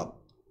Jammeh's club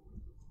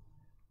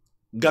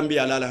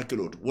Gambia lala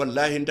hakilot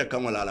wallahi nta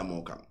kamala la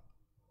moka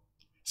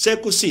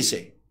Seku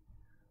Sise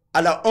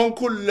ala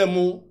onkul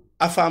lemu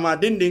afama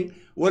dinding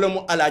wala mu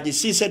alaji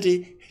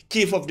sisete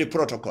chief of the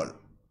protocol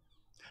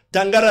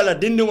Tangara la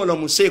dinding wala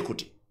mu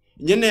Sekuti.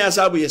 Nyene ya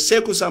sabu ye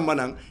Seku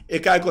sambanang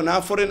ekai ko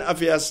na foreign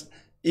affairs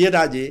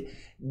yedaje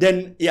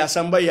then ya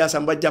samba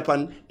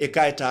Japan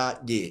ekai ta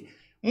je.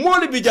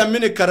 Moli bija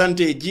mini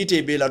karante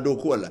jite be la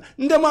doku wala.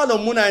 Ndemalo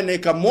muna ne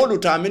ka molu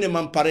ta mini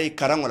mampare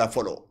karang wala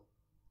follow.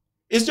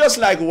 It's just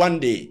like one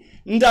day.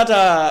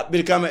 Ndata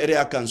Birkama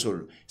Area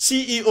Council.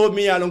 CEO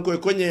mi yalon ko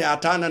konye ya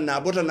tana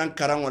na bota nan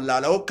karang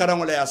wala o karang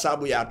wala ya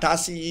sabu ya ta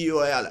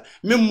CEO yala.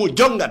 Mimu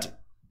jongati.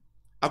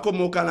 Ako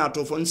mokana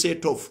tofu nse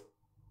tofu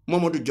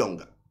Momodu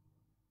Jonga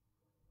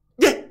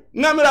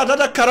ngamira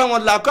tata karango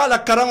la ko ala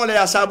karango la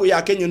ya sabu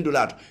ya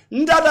kenyundulato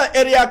ndada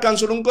area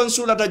council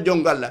ngonsulata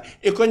jongalla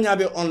e ko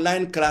nyabe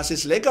online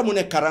classes le ka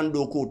mune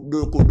karando ko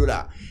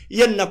dula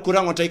yen na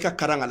kurango tay ka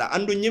karangala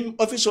andu nyim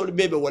official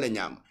bebe wala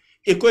nyam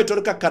e ko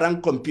to ka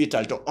karang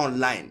computer to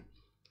online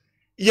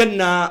yen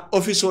na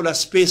official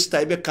space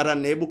tay be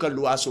karanne bu ka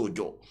luaso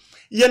jo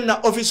yen na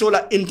official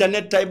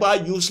internet tay ba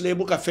use le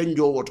bu ka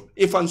fenjo woto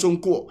e fanson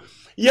ko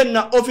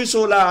yenna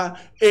official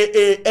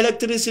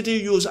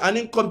electricity use and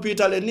in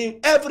computer learning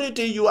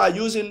everything you are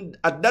using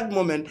at that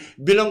moment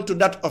belong to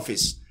that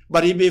office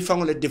but he be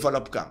found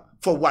develop ka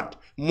for what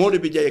modi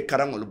bi jay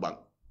karangol bang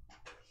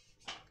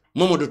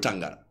Momodu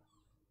Tangara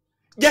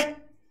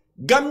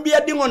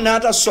Gambia dingo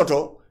nata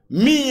soto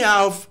me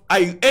of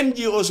I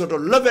NGO soto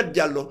Lovet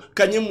Jallo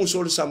kanyem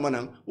musol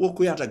samanang wo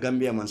kuyata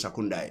Gambia man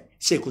sakundae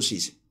Seku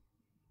Sise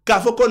ka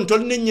fo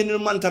kontol ni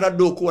nyin man tara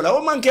do ko la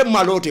o manke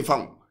maloti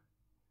fam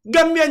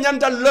Gambia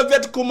nyanta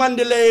Lovet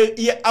kumandele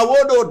ye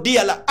award o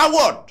diala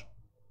award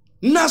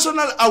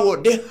national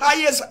award the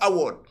highest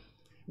award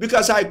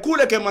because I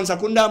kule ke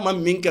mansakunda ma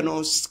minke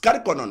no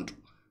kar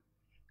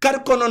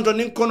kononto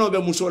nin kono be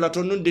musola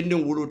to nun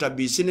dindin wuluta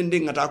bi sinin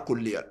ngata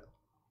kulliya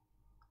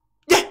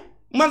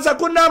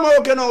mansakunda ma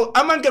okeno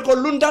amanke ko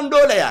lundan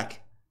dole yake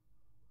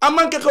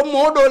amanke ko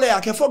modole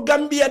yake fo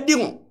Gambia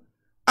dingo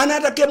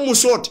anata ke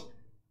musoti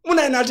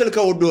muna natal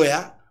ka odoya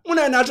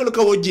muna natal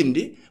ka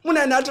jindi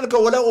muna natal ka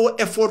wala o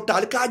effort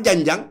tal ka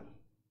janjang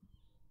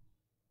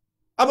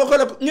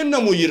abakola ñun na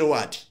mu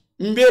yirwati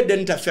mbe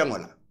denta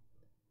fengola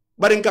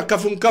bari ka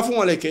kafun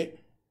wala ke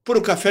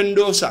pour ka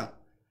fendo sa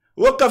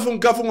wo kafun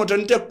to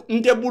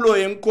nte bulo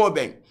yen ko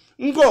ben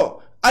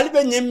ngo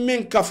albe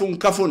nyemmin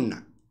kafun na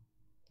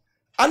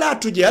ala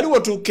tuje ali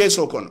wotu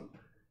keso kono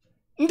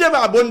nde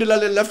ba bondi la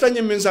le lafta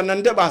nyemmin san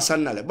nde ba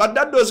sannale ba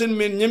daddo sin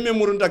min nyemmin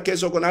murunta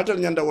keso kono atal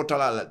nyanda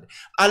wotala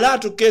ala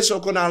to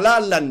keso kono ala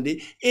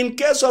landi in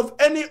case of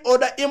any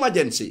other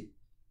emergency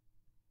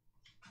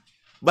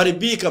bari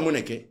bi ka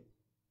muneke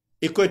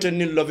ikoyta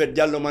ni lovet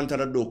jallo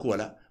mantara do ko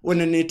wala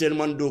wona ni tel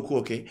man do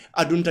ko ke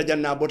adunta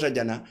janna bota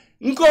jana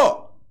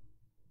nko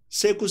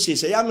seku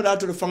sise yamira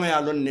to fanga ya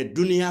lon ne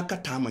dunia ka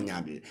tama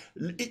nyabi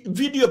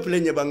video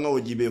play ba ngawo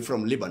jibe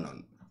from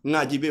Lebanon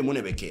nga jibe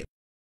munebe ke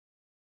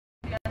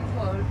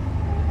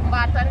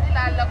mbatan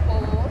la ko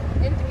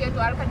indicate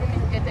wal ka ni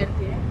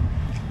jetente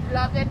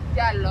lovet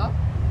jallo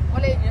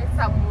wala ni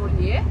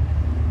samulie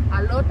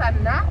allo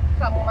tanna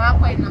kam ma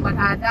koy na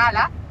bata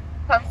dala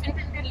kam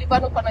fintin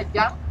Libano kono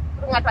jam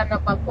ngata na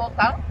Bangkok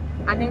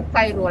anin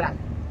Cairo la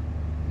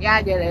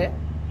ya jere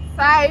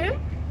sai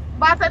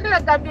batani la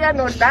Gambia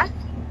non la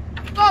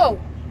ko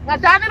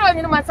ngata ro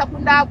ni man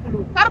sakunda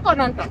bulu kar ko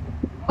non to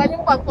bani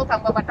Bangkok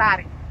am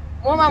babatare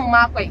moma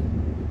ma koy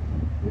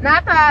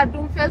nata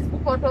dum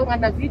Facebook ko to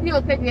ngana video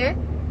keje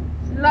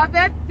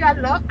lovet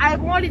jallo ay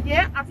molije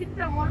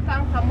afita mol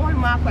kan ka mol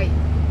ma koy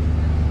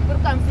pour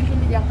kam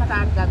sindi jam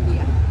kata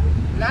Gambia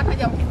nata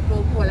jam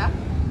ko kola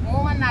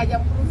moma na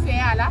jam pour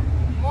feala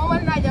moma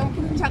na jam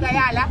pour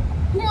chagayala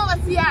kumo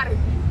wasiyari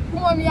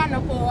kumo miyana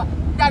ko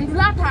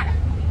dandula tala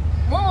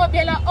momo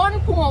bela on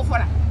kumo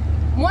fora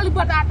moli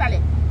batatale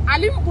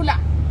alim bula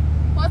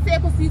ko se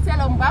ko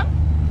siselo mbam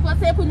ko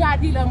se ko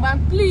nyaadi la mbam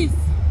please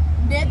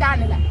de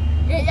danela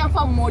e ya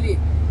fam moli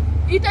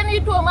itani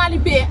to mali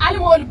be ali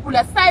moli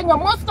bula say nga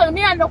mosto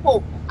miyana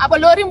ko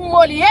abalori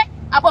moli e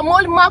aba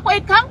moli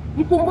makoy kam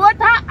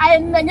kumbota ay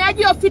na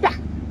nyaaji o fita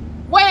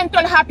wayen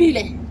tol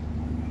habile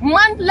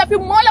man la fi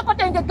mola ko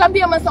tenge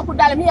Gambia man saku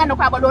dal mi yano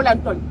ko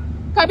abalolan ton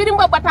kabiri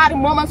mba batari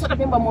moman soto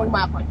bimba mol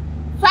makoy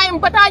fay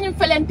mbatañu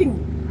felenting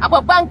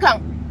aba bankan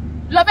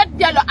lovet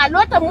jallo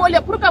alota mole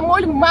pour ka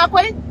mol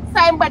makoy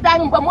say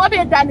mbatañu ba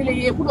mobe danile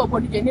ye kulo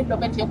bodije ni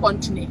lovet je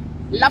continue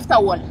lafta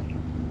wol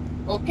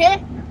okay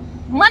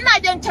man na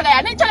jen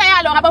cagaya ni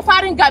cagaya lo aba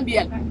farin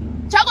Gambia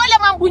cagole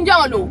man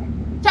bunjawlo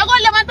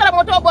cagole man tara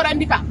moto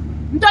borandika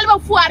ndolba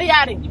fuar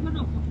yari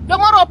do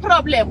moro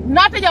problem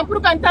nata jam pour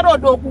kan taro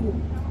do kugu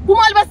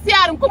kumal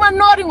basiar kuma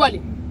nori ngoli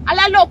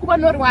ala lo kuma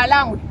nori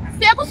wala mu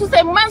seko su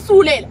se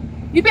mansulela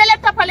ibele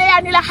tapale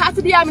ya ni la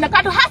hasidiya mina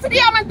kato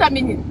hasidiya man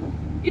tamini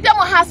ida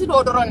mo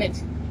hasido do ronet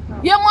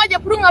ye moje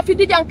prunga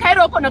fiti jan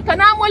kairo kono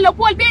kana mo la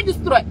pol be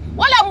destroy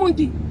wala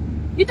mundi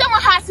ida mo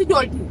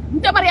hasidol ti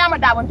nte mariama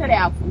dabon tele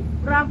afu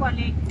bravo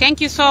le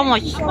thank you so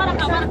much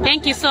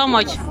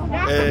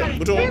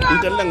buto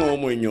intella ngo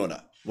moy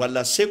nyoda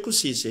wala seku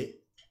sise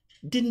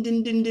din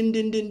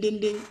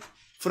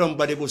from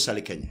Badebo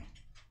Salikenya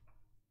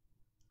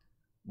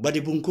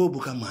Badibunko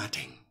buka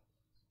mateng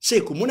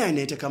seku muna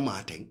nete ka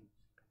mateng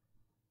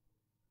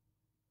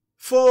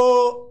fo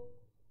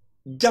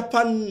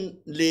Japan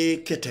le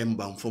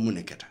ketembang fo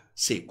muneketa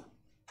seku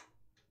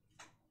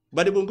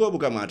Badibunko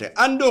buka mateng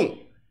andong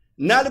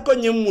naliko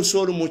nyem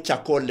musolu mu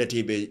chakolle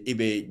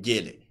ibe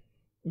jele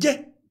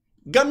je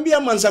Gambia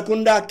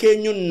mansakunda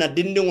kenyun na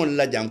dindingol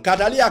la jam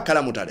katali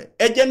akala mutade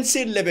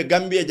agency lebe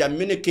Gambia jam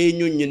mine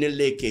kenyun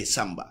nyinele ke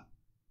samba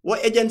wo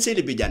agency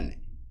le bijanne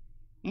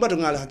mbato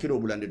ngala hakiro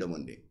bulande do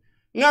monde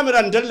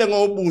ngamiran dalle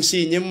ngo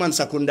busi nyem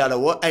mansakunda la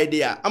wo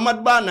idea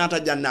amad ba nata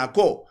janna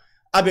ko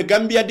abe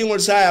Gambia dingol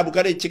saya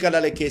bukare cikala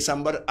le ke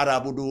sambar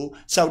arabudu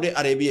Saudi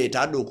Arabia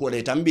ta do ko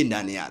le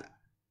tambindani yala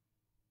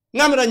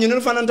ngamiran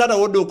nyinul fananta da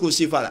wodo ko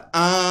sifala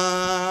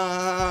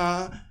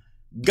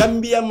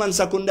Gambia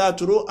mansakunda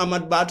turu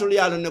amad batul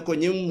yalo ne ko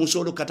nyim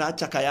musolu kata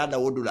chakaya da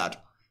wodulato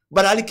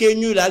barali ke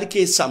nyula ali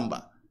ke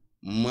samba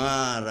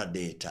mara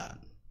detan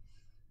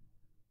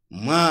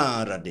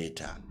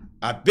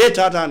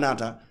abeta ta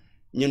nata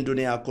nyin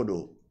dunia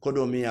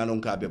kodo mi yalon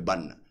ka be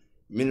banna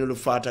minul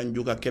fata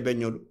njuka kebe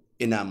nyolu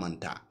ina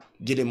manta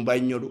jirim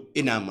bay nyolu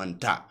ina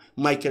manta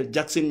Michael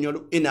Jackson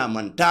nyolu ina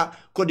manta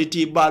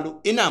koditi balu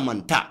ina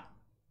manta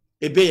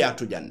ebe ya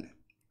tujanne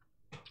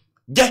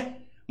je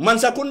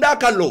mansakunda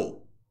kalo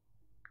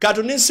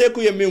Katu nin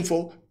seku ye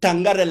minfo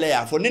tangare le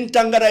yafo. Nin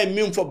tangara ye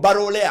minfo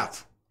baro le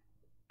yafo.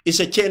 It's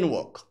a chain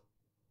work.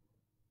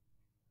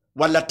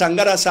 Wala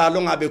tangara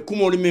salong abe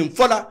kumo li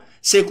minfola.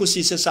 Seku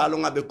sise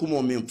salong abe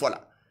kumo minfola.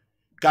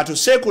 Katu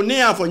seku ni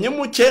yafo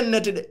nyemu chain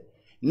netide.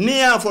 Ni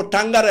yafo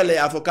tangare le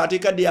yafo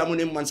katika diamu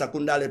ni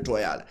mansakunda le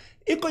toyala.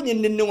 iko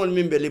nyin ningol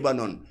mimbe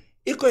Libanon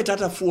iko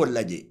itata fuol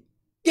laje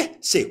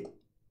seku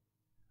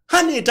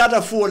hani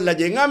itata fuol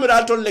laje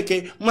ngamiral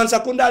tolleke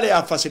mansakunda le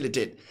a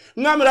facilitate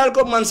ngamiral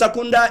ko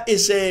mansakunda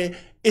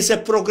is a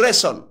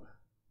progression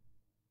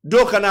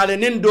do kanale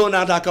nin do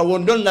nata ka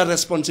wondon na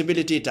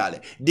responsibility tale.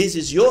 This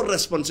is your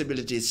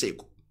responsibility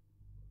seku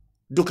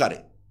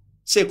dukare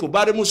seku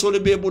bare musole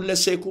be bulle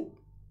seku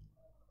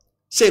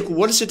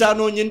wol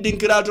sitano nyin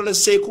dinkirato le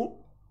seku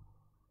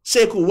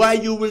why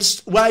you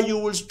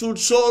will stood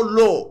so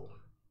low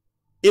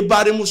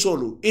ibare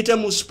musolu ite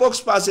mu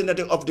spokesperson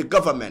of the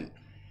government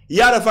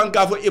yara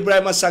fanka fo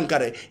Ibrahima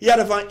Sankare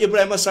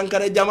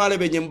jamale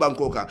be nyim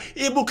banko kan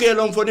ibuke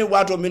lon foni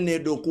wato minne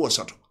do ko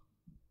soto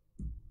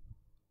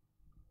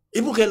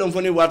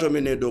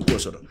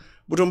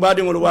butum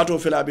badi ngol wato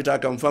fela bita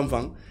kam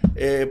fanfan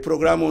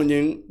programme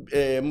nyin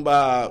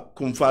mba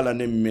kumfala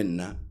ne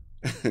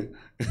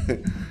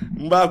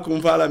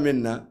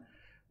minna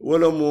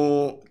wolo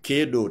mo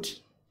kedo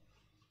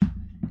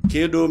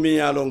mi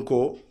yalon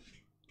ko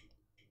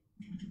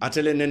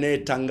atele nene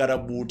tangara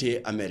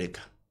bute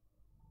America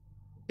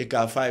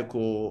ka fay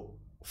ko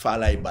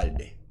falay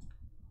balde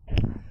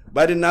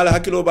badi nala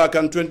hakilo ba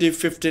kan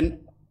 2015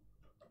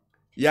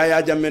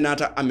 Yaya Jamme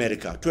nata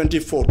America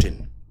 2014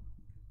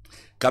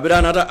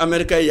 kabira nata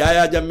America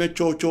Yaya Jamme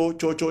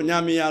chocho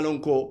nyami yalon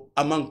ko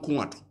aman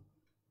kumato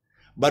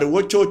bari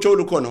wo chocho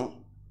lu kono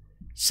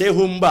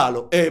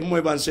sehumbalo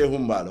moy ban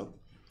sehumbalo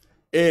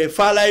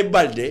falay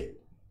balde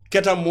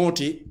keta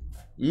moti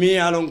mi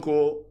yalon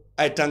ko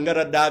ay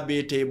tangara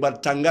dabete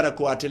bar tangara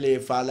ko atele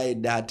falay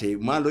date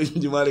malo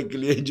jumare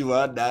kliye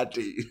juma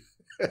date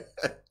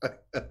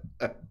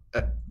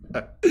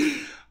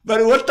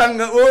bari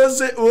wotanga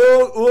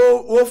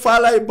o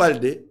falay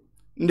balde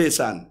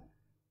ndesan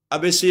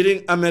abe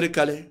siring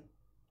amerikale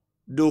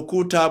do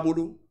ku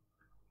tabulu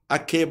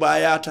ake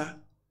bayata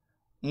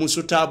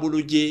musu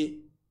tabulu je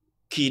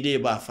kide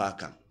ba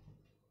faka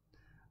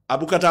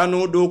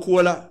abukatano do ku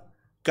wala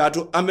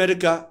katu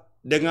amerika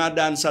de nga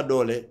dansa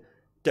dole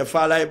te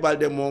falay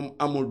balde mom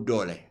amul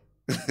dole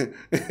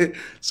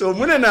so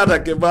mune nata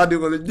ke badi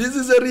ko this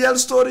is a real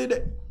story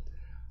de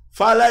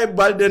falay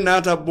balde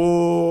nata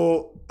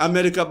bo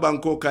America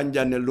banko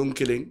kanjane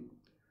lunkiling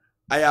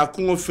aya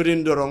kungo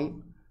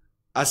firindorong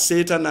a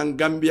seta nan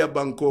Gambia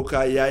banko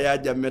ka Yaya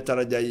Jamme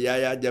taraja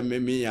Yaya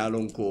Jamme mi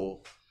yalon ko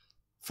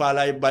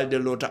falay balde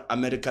lota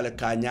America le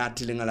ka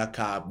nyatilingala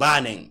ka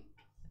banen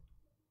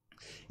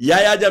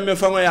Yaya Jamme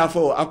fango ya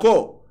fo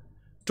ako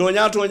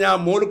tonya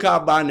mol ka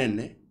banen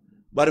ne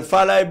bar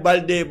falay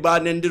balde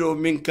banendiro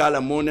min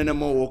kala monene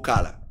mo wo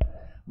kala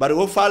bar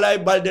wo falay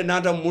balde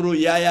nata muru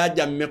Yaya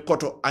Jamme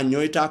koto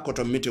anyoita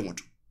koto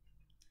mitingoto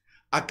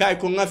akai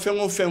ko nga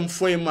fengo fem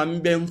foy ma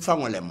mbe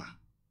mfangolema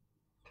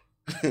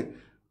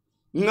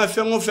nga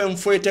fengo fem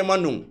foy te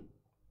manung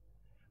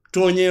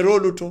tonye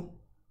roluto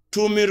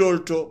tumi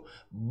rolto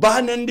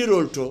banendi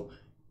rolto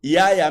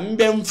yaya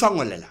mbe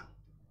mfangolela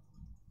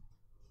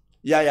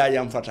yaya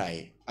yam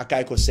fataye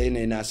akai ko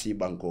seyne nasi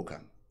banko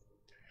kan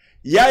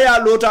yaya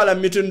lota la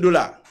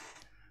mitundula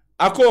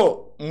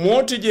ako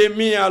moti je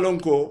mi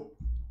alonko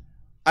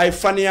ay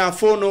fania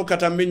fono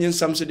katambi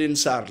Samsidin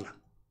Sarla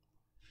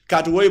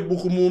katu way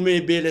buku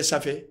mume bele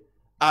safe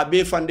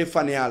abe fande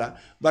faniala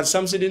bar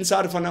Samsidin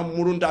Sar fana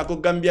murunta ko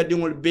Gambia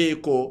dingol be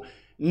ko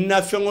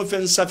na fengo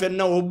fen safe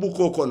na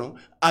obuko kono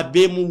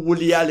abe mu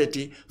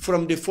wuliality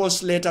from the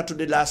first letter to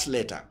the last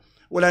letter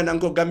wala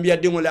nanko Gambia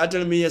dingol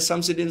atel mi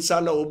Samsidin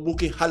Sar la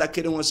obuki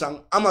halakiri ngo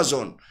sang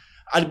Amazon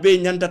albe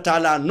nyanta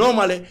tala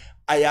normale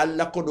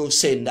ayalla kodo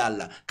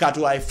sendalla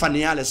katu ay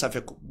faniale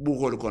safe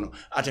bugol kono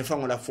ate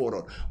fangola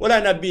foro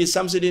wala nabi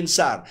Samsidin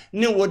Sar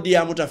ni wodi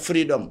amuta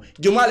freedom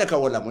jumale ka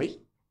wala moy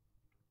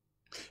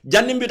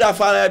janni mbita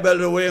faala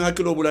bel way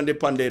hakilo bulande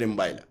pandere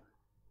mbayla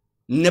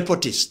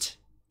nepotist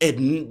a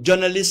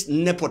journalist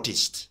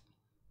nepotist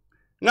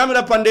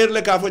ngamira pandere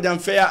le ka fo jam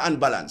fair and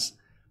balance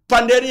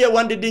pandere ye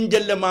wandi din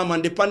jelle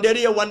mamande pandere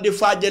ye wandi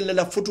fa jelle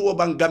la futuwo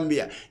ban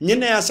Gambia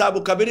nyine ya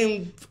sabu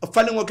kabirin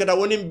falingo keta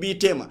wonim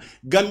bitema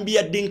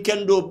Gambia din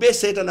kendo be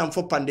setanam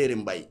fo pandere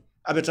mbay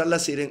abetalla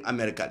sirin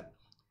American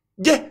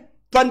je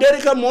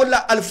pandere ka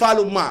molla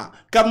alfalu ma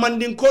ka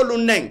mandin kolu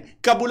neng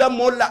kabula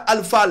molla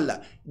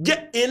alfalla je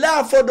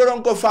ila fo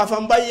doron ko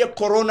fafa mbaye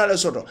corona le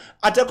soto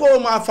atako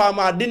ma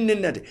fama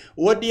dinninete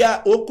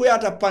wodiya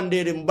okuyata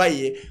pandere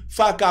mbaye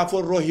fa ka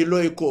fo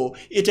rohiloy ko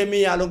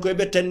itemi yalon ko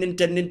be tennin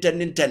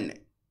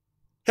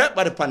he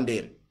bar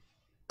pandere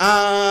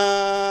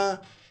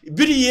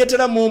biri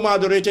yetara mo ma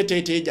do rete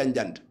tete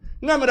janjant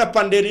ngamira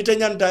pandere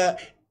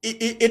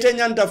ite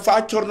nyanta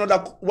fa chorno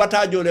da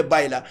watajo le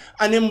bayla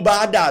anim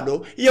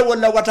badado ye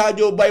wala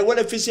watajo bay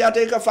wala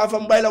fisiate ka fa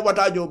bayla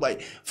watajo bay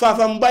fa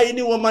bay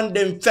ni wo man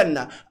dem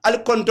fenna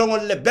al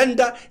kontongol le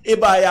benda e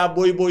baya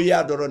boy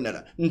ya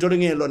doronela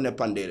ndoringe lonne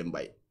pandere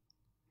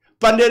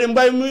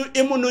mbay mu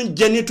imunun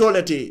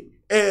genitolati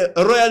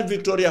Royal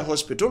Victoria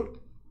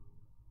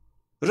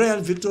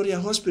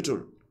Hospital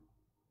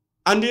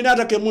andina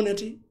ta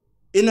kemuneti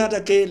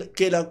inata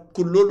ke la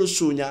kulolu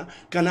sunya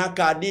kana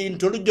ka di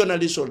ntolu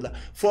journalist la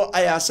fo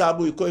aya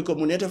sabu ko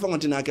munete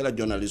fangotina ke la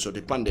journalist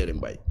de Panderi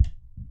Mbye.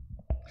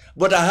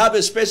 But I have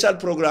a special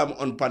program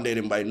on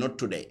Panderi Mbye, not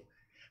today.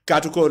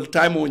 Katuko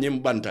time o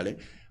nyim bantale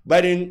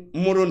bari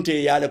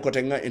murunte yale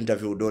kotenga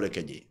interview dole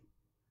keji.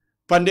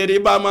 Panderi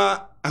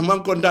Bama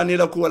amang kontani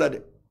la kuwala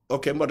de.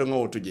 Okay, mbato nga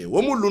otuje.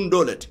 Womu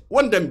lundolet.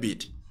 One them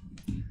beat.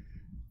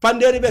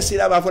 Panderi be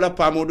sila ba fola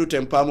pamodu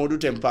tem.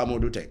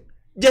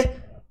 Je,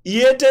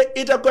 yete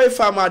ita koy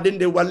fama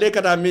dinde wale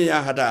kata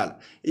miya hadal.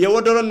 Ye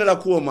wodoron la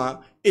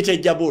kuoma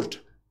ite jaburt.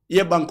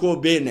 Ye banko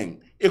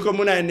beneng. Iko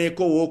muna ene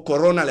ko wo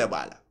corona le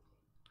bala.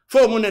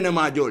 Fo mune ne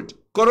majolti.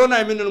 Corona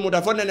eminu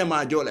mutafone ne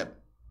majolem.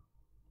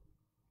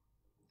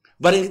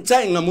 Bari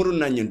sa nga murun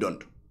na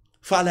nyindonto.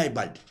 Fala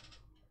ibaldi.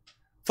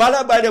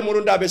 Fala balde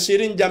murun da be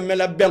sirin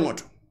jammela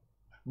bengoto.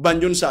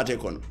 Banjun sate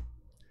kono.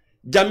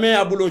 Jamme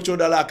abulo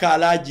chodala ka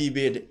ala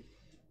jibede.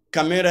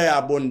 Kamera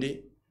ya bondi.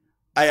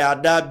 Aya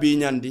da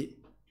binyandi.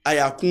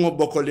 Aya kungo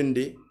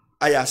bokolindi.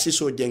 Aya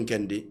siso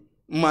jenkendi.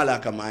 Mala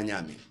kama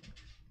nyami.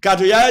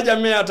 Kato ya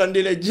jamme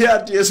atandile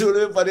jiati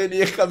yesule paredi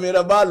ye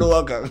kamera balo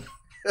waka.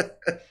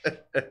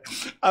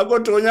 Ako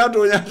tonya.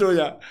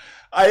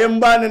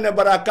 Ayembane ne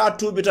baraka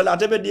tu bitala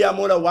tebe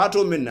diamola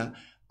watu minna.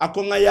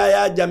 Ako nga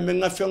yaya jamme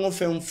nga fengo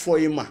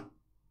foima.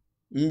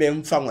 Mbe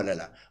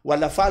mfangolela.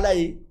 Wala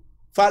falai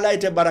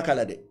te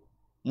barakala de.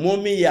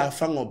 Momi ya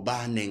fango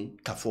baneng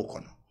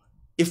kafokono.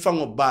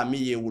 Ifango ba mi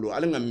ye wulo.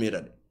 Alinga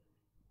mira de.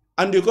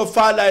 Andi ko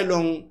falai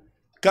long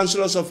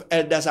councillors of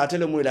elders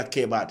atele mwila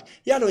kebat.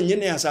 Yalo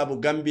nyene ya sabu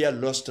Gambia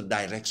lost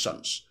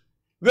directions.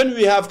 When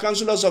we have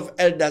councillors of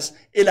elders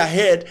ila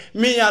head,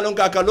 mi ya long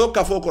kakalo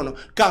kafokono.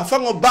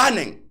 Kafango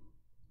baneng.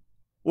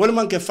 Wala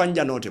man ke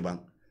fanja note bang.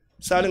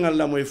 Salinga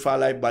la moy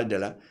falai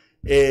baldela.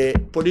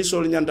 Police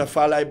ol nyanta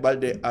falai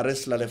balde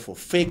arrest lale for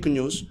fake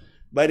news.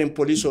 By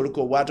police ol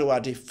ko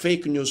wati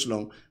fake news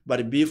long.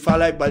 But bi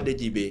falai balde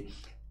jibe.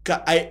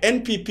 Ka ay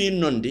NPP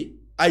nondi,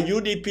 ay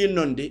UDP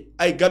nondi,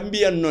 ay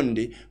Gambian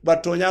nondi.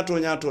 But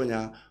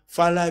tonya.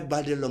 Falai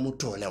balde lo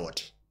mutole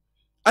wati.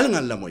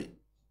 Alinga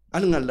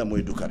la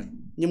moy dukare.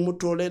 Nyi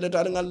mutole le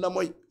alinga la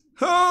moy.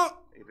 Ha!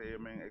 Ite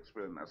yemen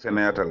explain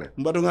senatale.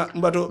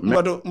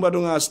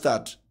 Mbadu nga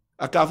start.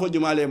 Akafo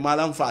jumale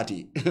Malam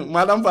Fati.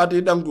 Malam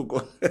Fati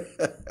danguko.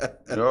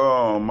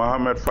 Yo,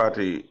 Mohamed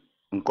Fati,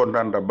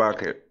 nkontanta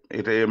bake.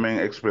 Ite yemen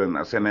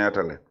explain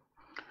senatale.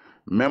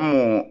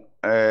 Memu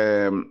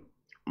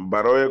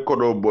baroye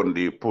kodo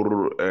bondi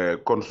pour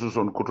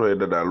constitution kuto e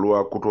dada,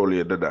 loi kuto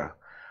li dada.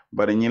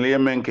 Bari nyili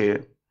yemen ke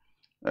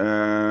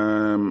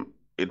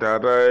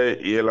itata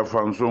yela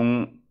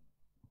fansung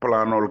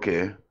planol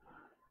ke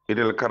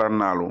itel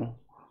karanalu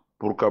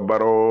pour ka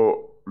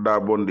baro da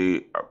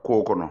bondi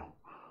kokono.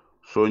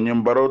 So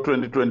nyem baro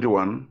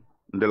 2021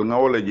 ndel nga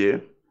wala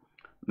je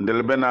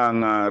ndel bena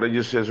nga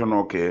registration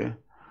okay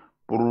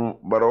pour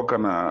baro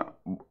kana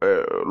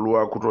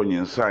loi kuto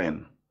nyen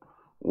sign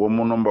wo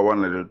mo number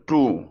 1 le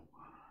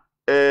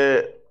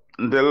 2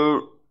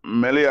 ndel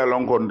meli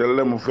alonko ndel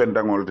le mu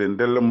fendangol te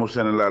ndel le mu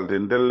senelal te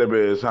ndel le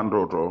be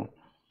santoto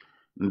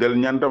ndel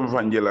nyantam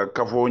fanjela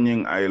kafo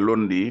nyin ay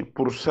londi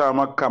pour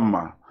sama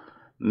kamma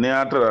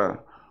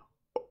neatra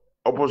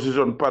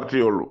opposition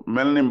partiol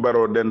melni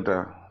baro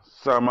denta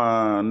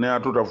sama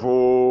neatuta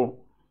fo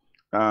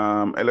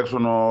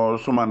electiono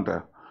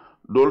sumanta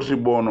dolsi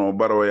bono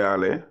baro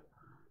yale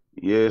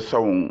ye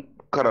sawun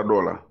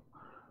karadola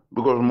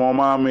because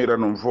moma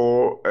miranum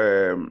fo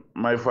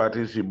my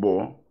fati si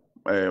bo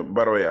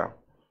baroya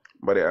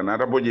bari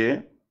anata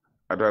boje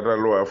atata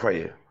lo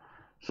afaye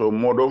so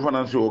modo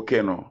fanansi o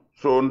keno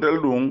so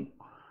ndel dum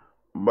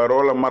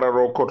barola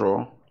mararo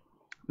koto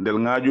ndel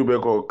ngajube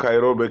ko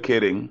Mengbe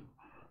Kering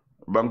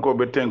banko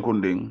be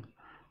tenkunding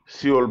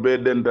siol be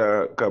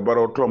denda ka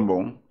baro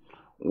tombong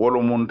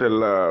wolo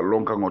muntella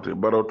lonkangote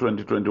baro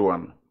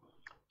 2021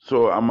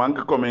 so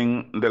amanke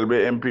coming ndel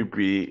be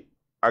MPP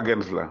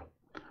against la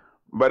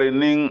bari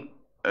ning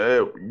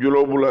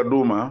julobula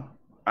duma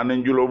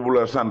anen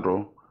julobula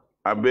santo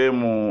abe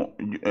mu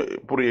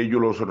pour ye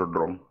julo soto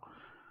dron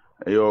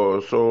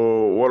yo so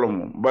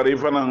wolom bari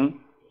fanan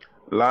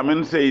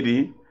lamen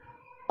seidi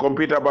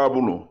kompita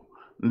babulu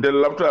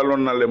ndel lapta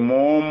lon na le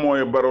momo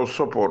e baro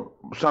support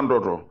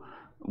sandoto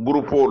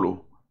groupolu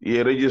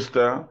ye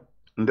register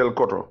ndel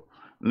koto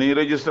ni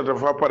register ta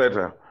fa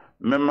pareta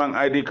memman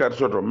ID card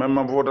soto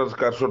memman voters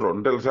card soto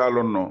ndel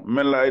salon no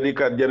mella ID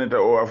card janita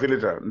o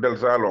affilita ndel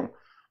salon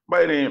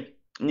bayri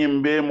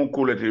nyimbe mu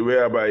kuleti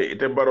we abay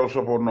ite baro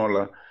support no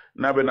la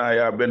nabena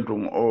ya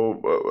bentum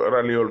o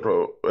raliol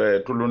to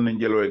tulun ni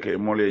jelo ke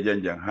mole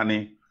janjang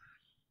hani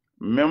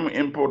même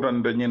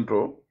important de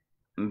nyinto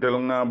ndel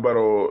nga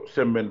baro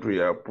sembentu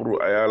ya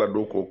pour ayala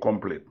do ko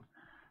complete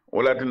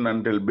wala tin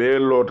nantel be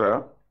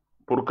lota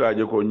pour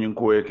kaaje ko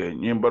nyinko eke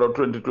nyim baro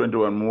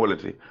 2021 mu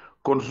wolati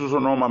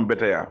constitution no man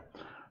betaya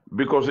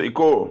because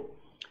iko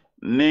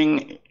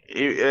ning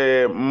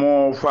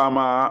mo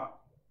fama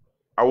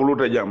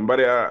awuluta jam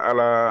bari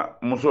ala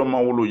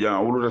musoma wulu jam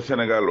awuluta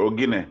Senegal o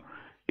Guinée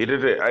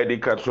itete ID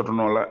card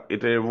sotonola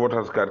ite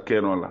voters card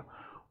kenola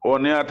o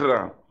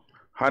neatra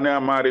hane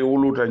amari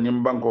wuluta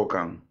nyimbanko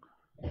kan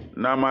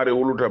na mari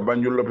wuluta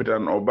banjul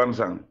lopitan o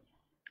bansang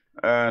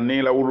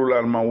ni la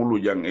wululal ma wulu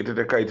jang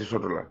itete kayti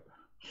sotola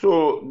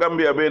so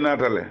Gambia be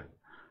natale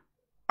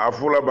a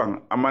fula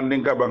bang a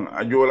mandinka bang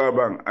a jola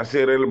bang a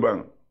serel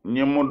bang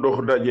nyemmo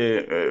dox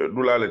daje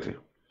dulalete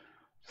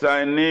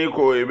sa ni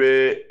ko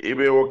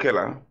ibe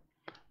wokela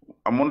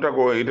amunta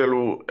ko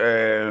itelu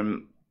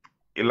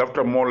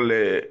ilafta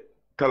molle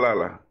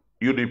talala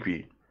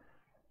UDP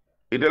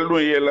itel do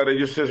ye la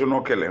registration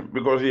o kele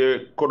because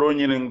ye kodo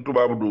nyinin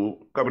tubabu du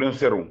kabrin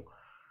serum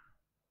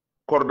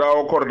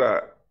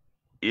korda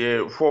ye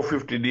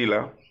 450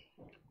 dila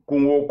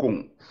kun wo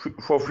kun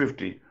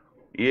 450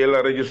 ye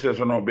la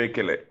registration o be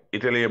kele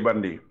itel ye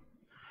bandi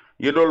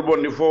ye dol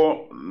bondi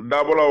fo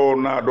dabola o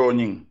na do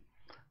nyin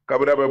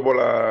kabira be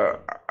bola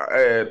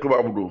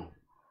tubabu du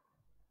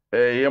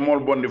ye mol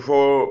bondi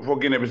fo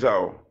Guinea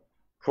Bissau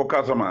fo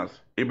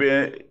Casamance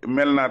ibe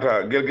mel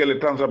nata gelgele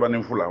tansa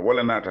banin fula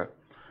wala nata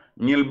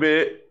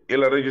ñilbe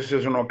ila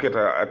registration o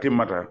keta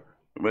atimata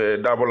be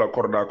dabola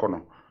korda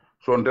kono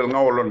so ndel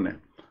ngawolon ne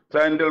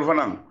sa ndel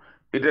fanan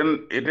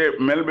ite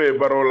melbe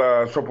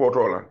barola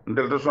supporto la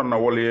ndel to sonna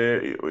wol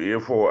ye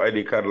fo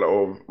ID card la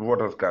o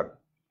voters card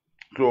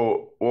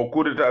so o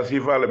kudita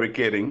sifala be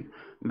kering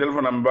ndel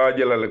fanan ba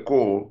jelale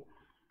ko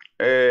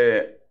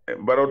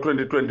baro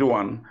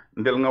 2021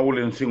 ndel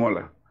ngawulin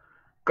singola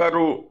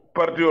kadu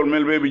partiol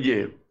melbe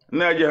bije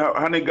naaje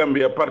hani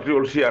Gambia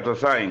partiol siata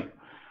sain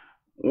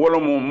wala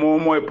mo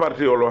moy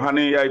partiolo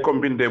hani yay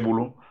compinte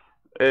bulu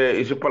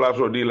isi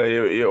palaso dila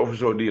ye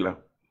office dila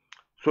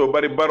so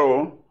bari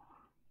baro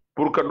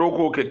pour ka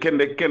doko ke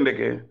kende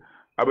ke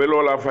abe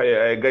lola faye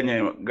ay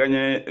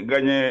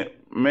gagné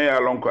me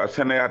alon ko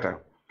seneyata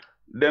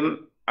den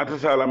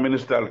atasala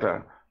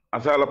ministalta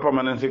asala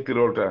permanent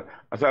secretary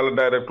asala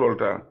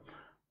director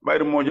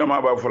bari mo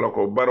jama ba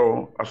fulako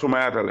baro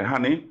asumayata le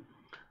hani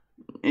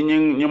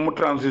ñimu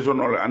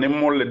transitional ani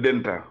molle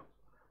denta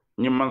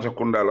ñimman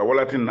sakundala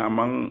wala tinna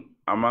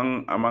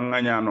amang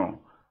nganyano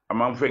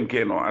amang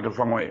fenkeno ata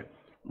fangoye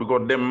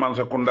because dem man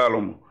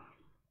sakundalo mo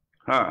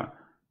ha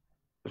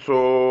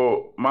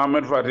so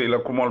Mohamed Fati la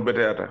kumol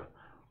beteata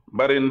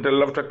bari ntel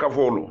lafta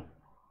kafolu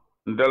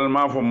ndel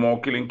ma fo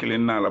mo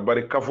kilin nala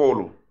bari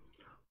kafolu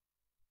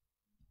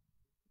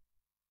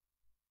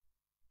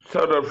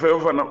sada few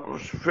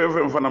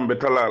fanam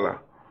betalala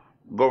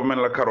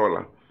government la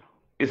karola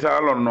isa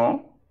alon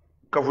no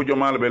kafu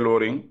jomal be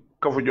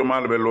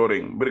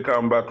loring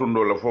birka mba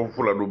tundo la fofu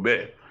fula du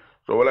be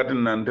so wala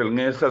tin nantel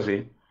nge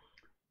sasi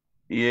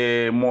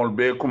ye mol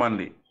be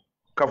kumandi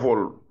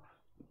kafol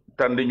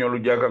tandi nyolu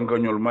jakan ka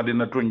nyol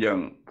madina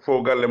tunjang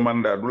fo galle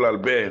manda dulal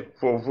be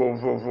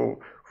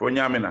fo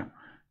nyamina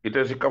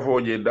ite si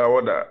kafoje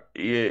dawada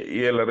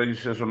ye la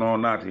registration o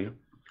nati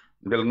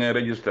ndel nge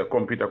register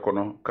computer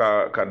kono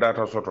ka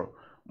data soto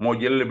mo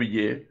jelle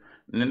bije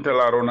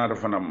nintalaro nata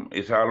fanam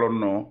isa alon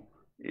no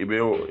ibe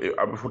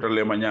abe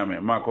futale ma nyame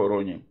mako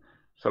roñi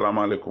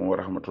assalamu alaikum wa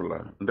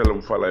rahmatullah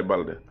ndelum falay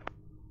balde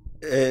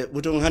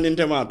butung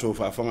haninte ma to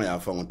fa fanga ya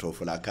fanga to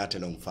fula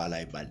katelum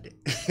falay balde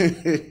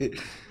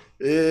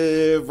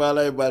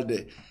falay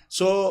balde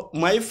so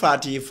my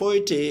fati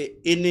foite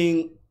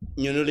inin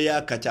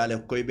nyunulia kachale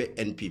koybe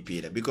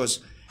NPP la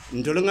because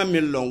ntolunga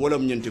millon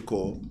wolom nyenti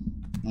ko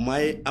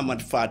my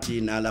amad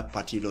fati na la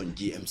party lon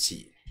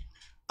GMC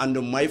and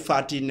my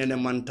fati nene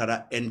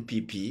mantara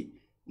NPP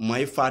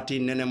my fati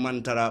nene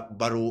mantara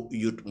Baro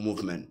Youth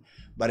Movement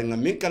bari nga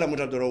min kala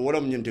muta doro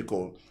wolom nyenti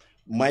ko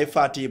my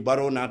fati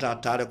Baro nata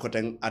tare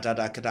koten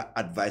atata kata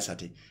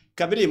advice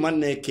kabiri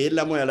manne ke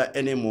la moyala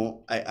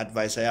enemo ay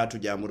advice ya tu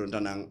jamuru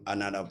tanan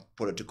anana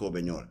politiko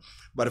be nyol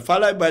bari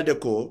fala balde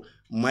ko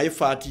my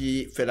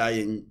fati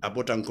felayin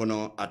abotan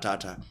kono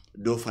atata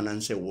do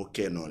finance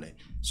woke nole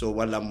so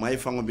wala my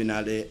fango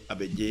binale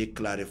abeje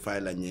clarify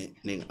la nye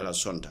ning ala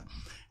sonta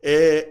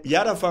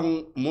yara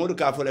fang modu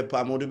ka fole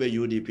pa modu be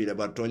UDP le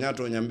bar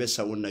tonya mbe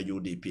sawunna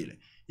UDP le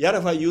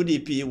yara fa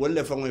UDP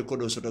wolle fango ko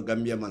do soto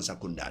Gambia man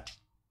sakundati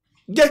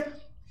ge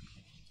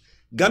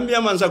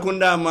Gambia man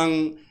sakunda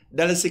man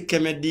dalasi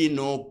kemedi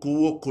no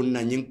kuwo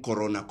kunna nyin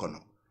corona kono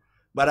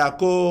bara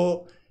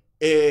ko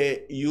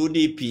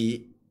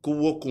UDP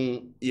kuwo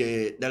kun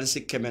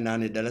dalasi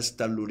kemenane dalasi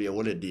taluri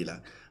wole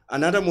dila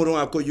anada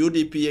murunga ko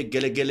UDP ye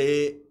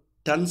gelegele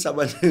tan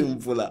sabanin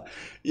fula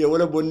ye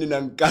wala bonni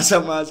nan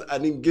Casamance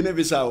anin Guinea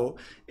Bissau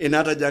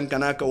inata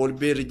jankana ka wol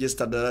be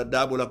register da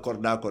dabula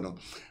korda kono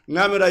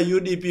ngamira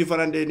UDP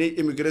farande ni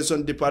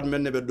immigration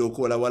department ne be do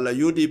ko wala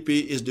UDP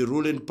is the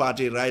ruling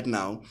party right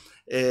now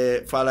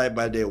falay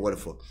balde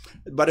wolfo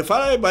but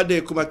falay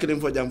balde kuma kirim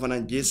fo jam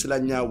fanan jesla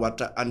nya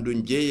wata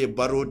andun jeye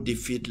Baro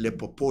defeat le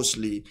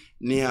purposely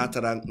ni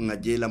atara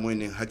ngajela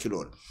moyne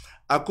hakilol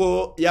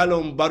ako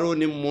yalon Baro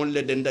ni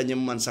monle denda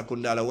nyemman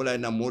sakundala wala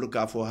na modu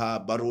ka fo ha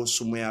Baro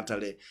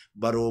sumuyatale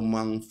Baro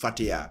man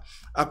fatia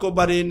ako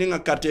bari ninga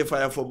kate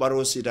faya fo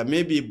Baro sita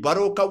maybe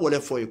Baro ka wole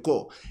fo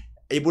ko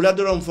ibula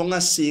doron fonga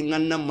si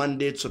nganna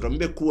mandate soto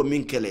mbe kuwa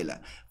min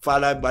kelela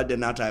fala balde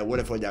nata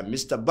wole fo jam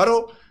Mr.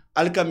 Baro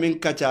alka min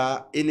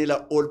kacha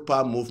inila old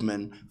power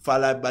movement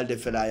fala balde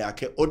fela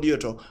yake audio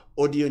to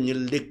audio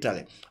nyil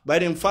liktale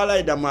bari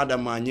fala da ma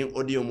nyin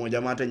audio mo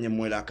jamata nyin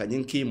moyla ka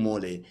nyin ki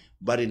mole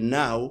bari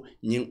now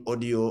nyin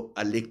audio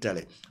a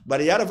liktale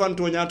bari yara fan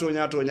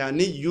tonya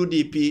ni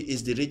UDP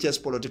is the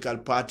richest political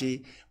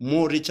party,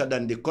 more richer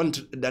than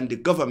the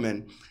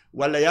government.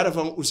 Wala yara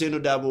fan Usainu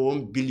Dabo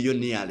won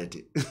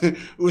billionality.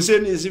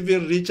 Usain is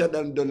even richer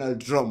than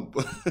Donald Trump.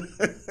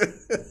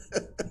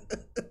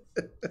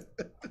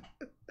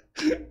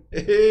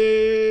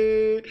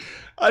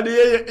 Adi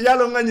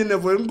yalo ngani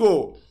nevo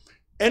ngo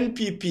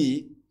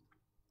NPP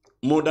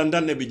more than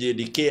nebije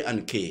di K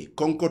and K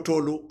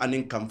konkotolu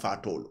anin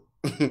kamfatolu.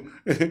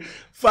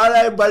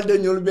 Fala balde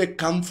nyolbe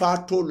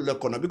kamfatolu le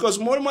kono because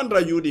more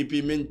mandra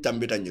UDP min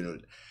tambita nyol.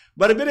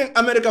 But being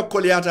America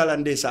Koliata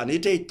Landesa,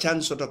 it a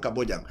chance to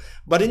Kabojang.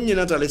 But in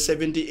Yanatale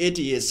 70-80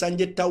 years,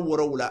 Sanje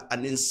Tawara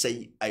and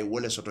say I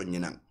will a sort of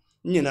Yinan.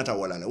 Ninata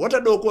Walla. What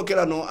a do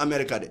Kokera no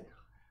America de.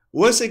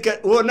 Was it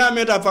na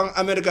meta from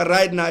America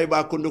right now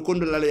ba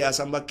Kundukundula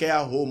Samba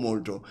Kea home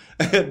molto.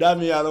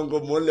 Dami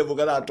alongo mole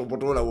Bugara to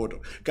Potola water.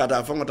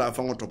 Kata Fangota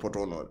Fango to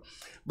Potono.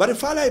 But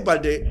if I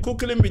balde,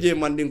 Kukilim Bije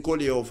Mandin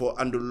Kolio for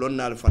and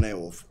Lonal Fane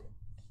off.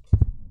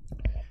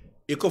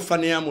 Iko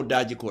Fanea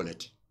Mudaji call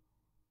it.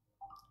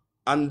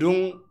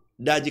 Andung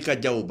dajika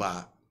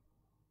jawba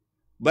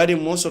bari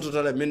mo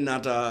sototale min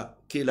nata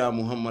kila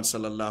Muhammad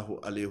sallallahu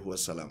alaihi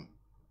wasallam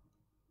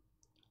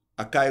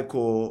akay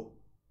ko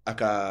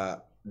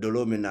aka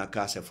dolomina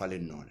ka se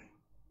falin none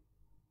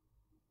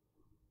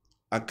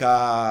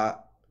aka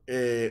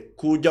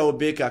ku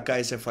jawbe ka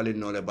kay se falin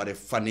none bari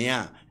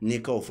fania ni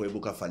ka fo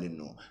buka falin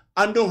no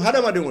andung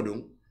hadama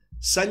dum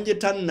sanje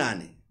tan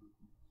nane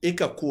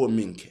ika kuo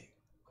minke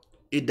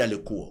idale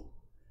kuo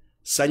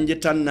Sanje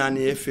tan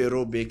nani e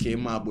fero beke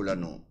ma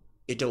bulano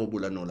ite o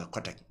bulano la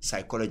kotek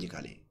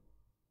psychologically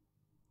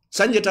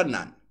sanje tan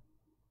nani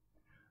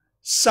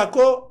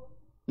sako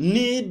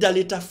ni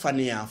dalita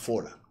fania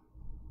fola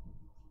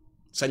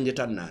sanje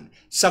tan nani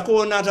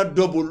sako nata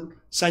double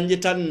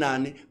sanje tan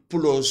nani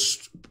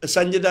plus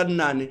sanje tan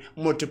nani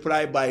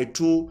multiply by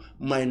 2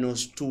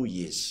 minus 2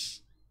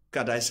 years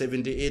kada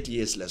 78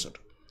 years lesot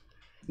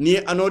ni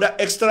another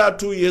extra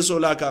 2 years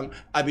ola kan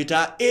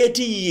abita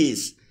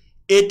 80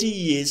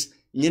 years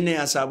nyine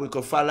asabu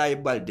ko fala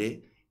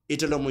balde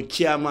itelo mu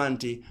chairman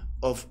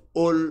of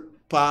all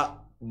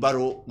pa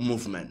baro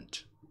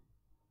movement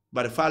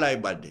bar fala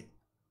balde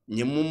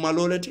nyimu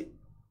maloleti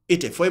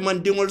ite foy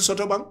man dingol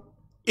soto bang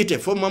ite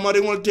fo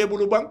mamaringol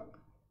tebulu bang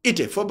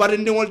ite fo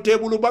barindingol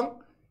tebulu bang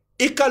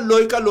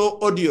ikalo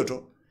audio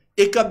to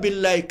ika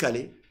billahi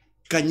kale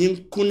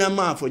kanyin kuna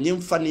mafo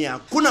nyim fania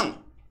kunam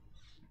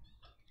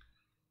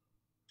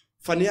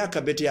fania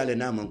ka beti ale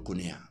na man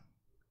kunia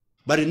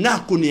bari na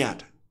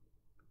kuniata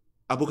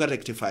abuka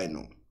rectify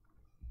no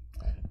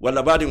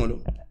wala badi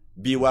ngolo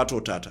bi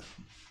wato tata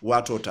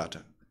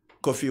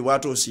kofi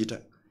wato sita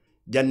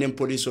jannen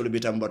police ol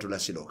bitambatu la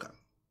siloka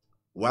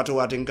wato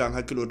watin kan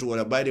hakilo to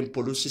wala badi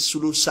police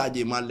sulu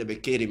saje malle be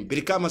kerim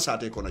birkama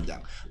sate kono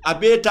jang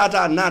abe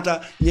tata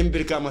nata nyim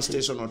birkama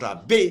station ota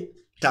be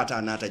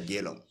tata nata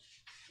jelom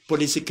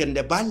police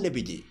kende balle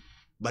biji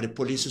bari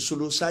police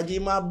sulu saje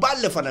ma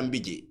balle fanam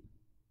biji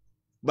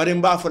bari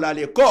mba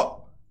fulale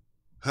ko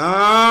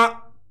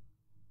ha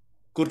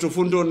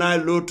kurtufundo na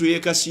lotu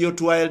yeka siyo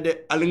tuwaelde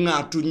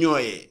alinga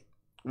tunyoye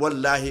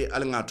wallahi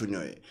alinga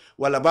tunyoye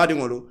wala badi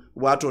ngolu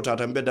wato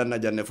tata mbeda na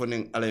janne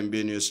fonin ala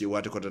mbeni yosi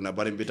wati kota na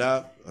bari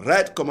mbita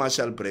right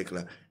commercial break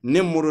la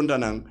nim murunda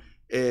nang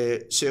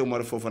Seydou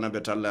Umar Fofana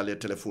betalla le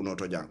telefono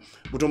to jang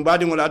butum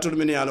badi ngolu atul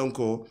mini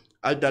alonko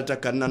al dalta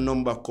kanna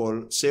number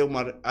call Seydou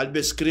Umar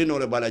albe screen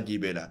ole bala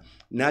jibela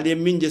nali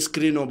minje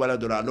screen o bala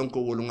dora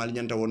lonko wolu ngal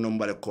nyanta won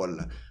number call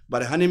la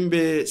bari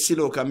hanimbe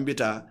silo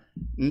kambita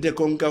nde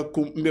konka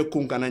mbe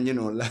kunkana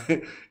nyino la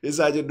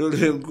isaje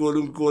dole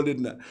kolum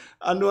kolina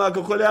ando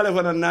aka kole ala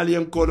fana nali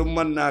en kolum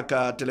manna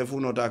ka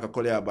telefono ta ka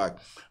kole abak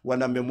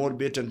wanda mbe mol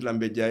beten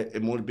lambe jay e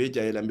mol be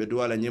jay lambe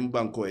duwala nyim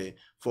banko e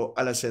fo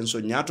ala senso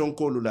nyaton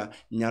kolula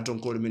nyaton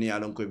kolu mini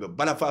alon ko be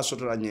bala fa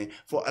sotoranye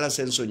fo ala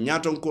senso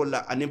nyaton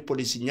kolla anin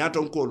police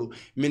nyaton kolu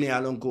mini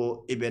alon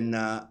ko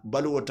ibenna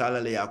balu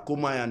tala le ya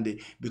kuma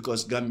yande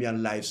because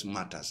Gambian lives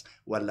matters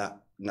wala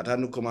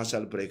natanu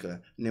commercial break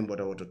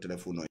nemboda woto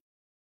telefono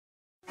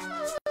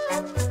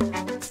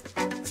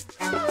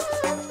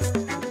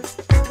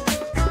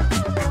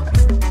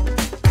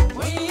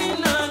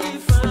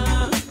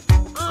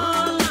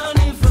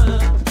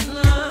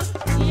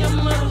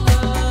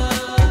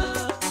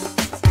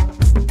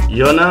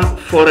Yona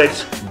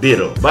Forex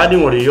Bureau. Badi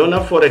ngori Yona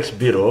Forex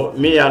Bureau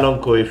mi yalon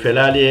ko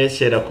ifelalie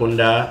seda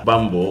kunda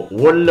bambo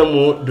wolla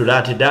mu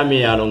dulati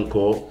dami yalon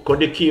ko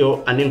kodi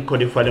kiyo anin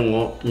kodi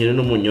falingo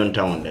nyinu mu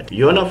nyonta onde.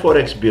 Yona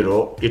Forex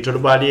Bureau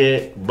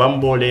itorbali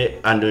bambole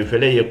ando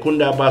ifele ye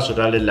kunda baso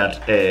dale lat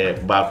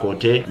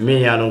bakote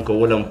mi yalon ko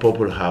wolam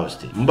Purple House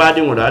ti.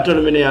 Mbadi ngori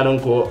atol mi yalon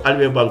ko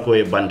albe banko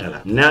e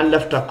bantala. Na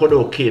lafta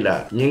kodo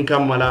kila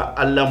nyinkamala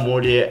alla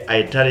mole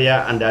ay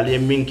tariya andale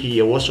minki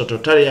ye wosoto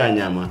tariya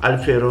nyama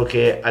alfero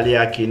ke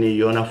aliyakini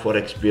Yona yona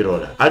forex bureau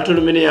la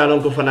altul mini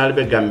yalon ko fanal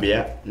be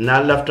Gambia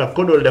na lafta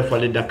kodol de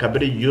fali da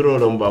kabri euro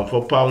lomba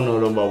fo pound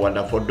lomba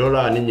wala fo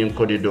dollar ni nyin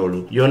kodi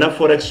dolu yona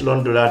forex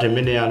lon dolate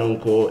mini yalon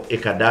ko e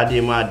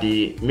kadadi ma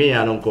di mi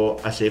yalon ko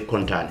ase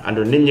kontane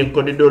ando ni nyin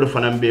kodi dolu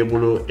fanam be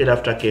bulu e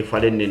lafta ke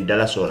fali ni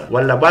dala sora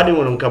wala badi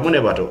won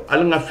kamune bato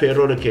al nga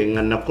ferol ke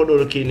nganna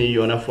kodol ki ni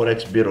yona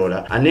forex bureau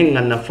la anin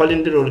nganna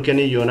falindirol ke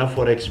ni yona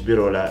forex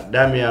bureau la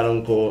dami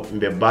yalon ko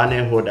mbe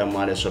bane hoda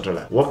male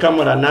sotola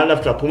wakamara na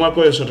lafta kuma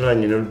ko sotola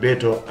nyinol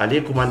beto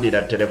ali kumandi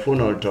da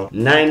telephone to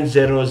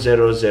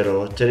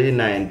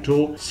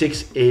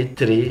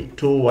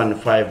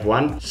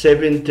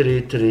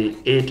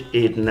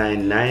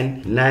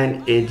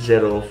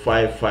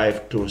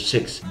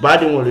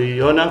badi ngolu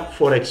yona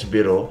forex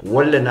bureau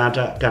wolle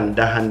nata kan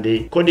dahandi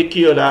kodi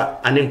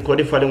kiyola anin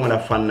kodi fali wala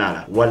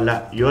fannala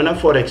walla yona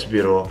forex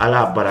bureau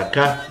ala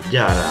baraka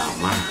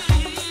jarama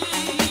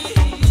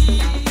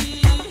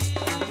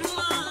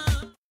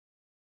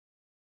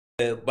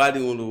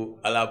baadiŋolu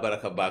ala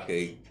baraka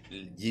baake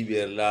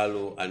jiibeer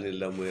laalu aniŋ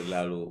lamoyer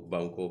laalu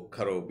banko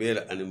karo bee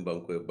la aniŋ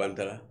banko e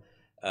bantala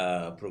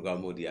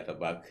programme o diyata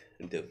baake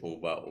nte foŋ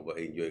ba o ba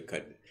enjoy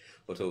kadi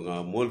woto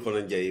ŋa moolu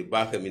fanaŋ jayi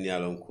baake min ye a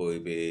loŋ ko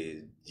be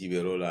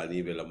jiibeeroo la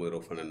aniŋ be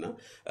lamoyeroo fanaŋ na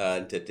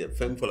nte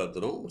feŋ fo la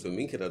doroŋ woto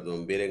miŋ keta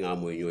doroŋ beere ŋa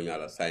moyi ñooñaa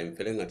la saayiŋ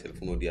fele ŋa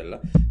telefonoo diya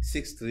la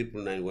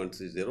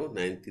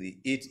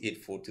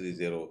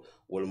 6399130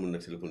 wala mun na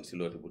téléphone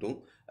silote bouton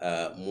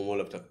momo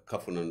lafta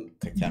kafunan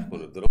kacha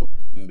kono dron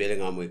mbele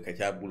nga moy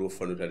kacha bulo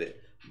fanuta de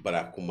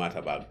bara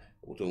kumata bag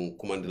bouton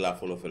commande la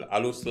folo fela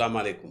allo assalamu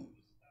alaikum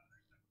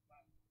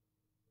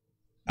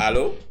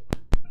allo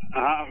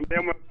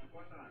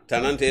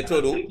tanante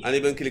to dum ani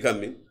ben kilikam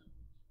min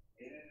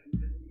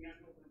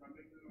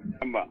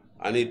amba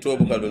ani to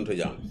bu ka don to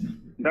jam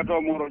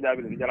dato moro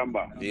jabi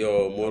jalamba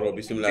yo moro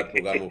bismillah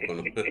programme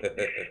kono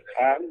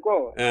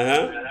anko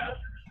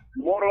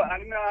moro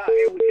anna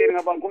e usen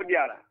nga banko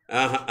diara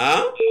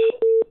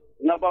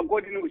nga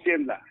banko dinu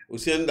usen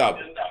da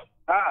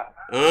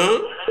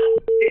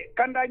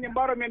kanda nyi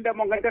baro men da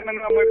mo ngata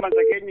na moy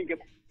mansa ke nyi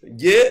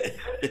je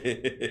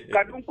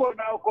kadun ko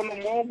na ko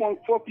no mo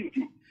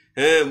fopiti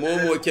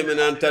momo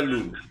kemenan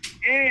tallu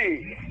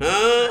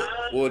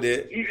wode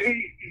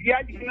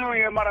yaji no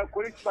e mara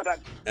ko ri patak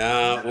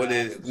wode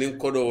nin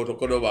kodo woto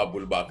kodo ba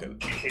bul bakal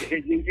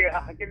jinge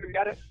hakelu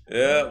yare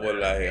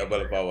wallahi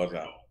abal pa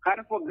wata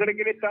kana fo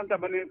gere tanta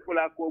bane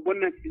fula ko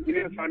bonna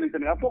jine fani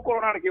tan afo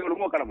corona ke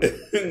mo kala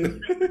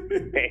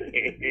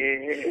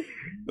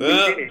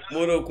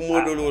moro ko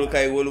modo lol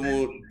kay wol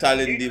mo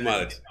talendi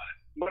malati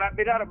mora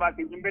bedara ba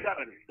ke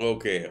bedara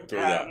okay to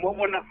ya mo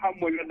na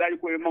hammo yo daj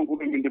ko e manko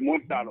be minde mo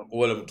talo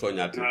wala mo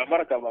toñati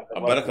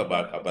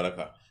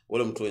baraka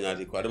wala mo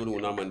toñati ko adam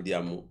na man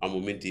diam amu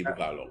minti bu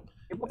kalo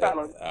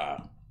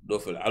do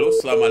fel allo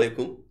assalamu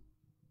alaikum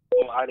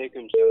wa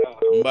alaikum salam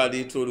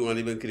mbadi to du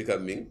woni ben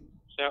klikam min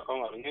Cheikh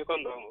Omar ngi kon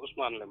do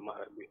Ousmane le ma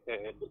bi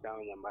de taw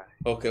nyamba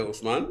okay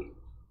Ousmane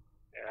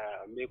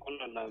mi kon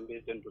na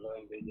be tentu la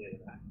be je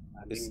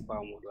ani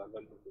ba mo do la ko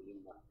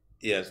nyamba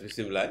yes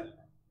bismillah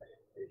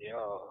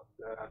yo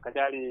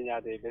kajali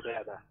nyaade be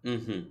da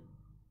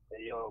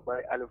yo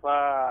bay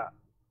alfa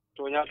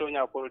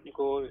tonya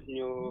politiko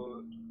ñu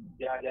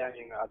jaja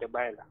nga ate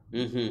bayla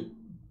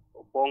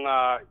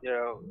ponga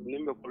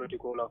nimbe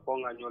politiko la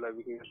ponga nyola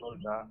weakness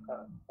solta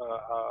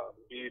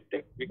we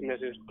take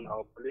weaknesses on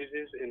our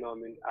policies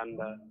and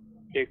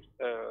take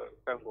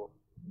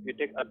we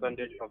take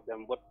advantage of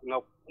them but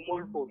now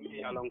more for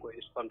me along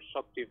is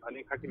constructive and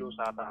hakilo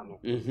satano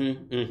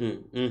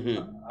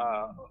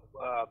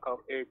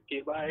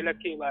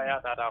kiba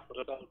ya tata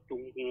foto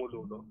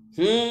tungulu do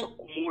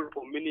more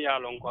for me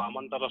along ko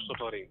amanta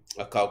sotori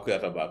akaw ko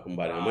yata ba ko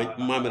mbare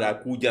mamira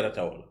ku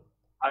jarata wala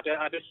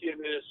ate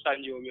siebe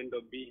sanjo men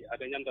do bi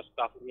ate nyanda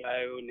staff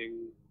ngayo ni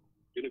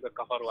dinu be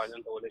kafaru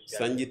nyanda wala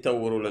sanji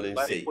tawro la len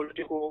sey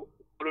politiko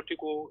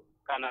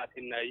kana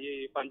tinna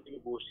yi fanti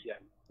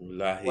bosiyan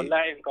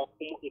wallahi ka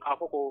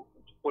ko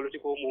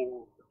politiko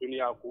mu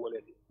dunia ko wala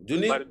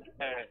dunia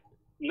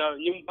na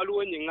nyim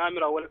balwo ni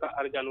ngamira wala ka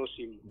arjano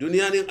sim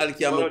dunia ni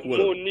alkiyama ko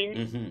wala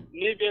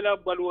ni bela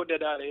balwo de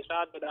dare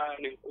sa da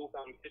ni ko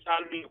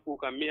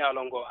kam mi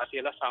alongo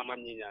asela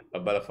samanyi nyan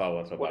abala fa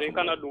wa ko de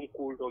kana dum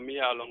kul to mi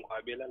alongo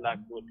abela la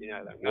ko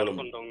tinyala ngal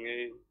kon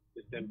donge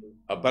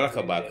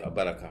abaraka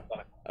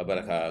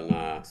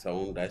nga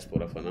sound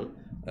diaspora fana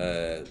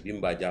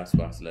bimba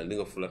jaspa la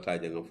linga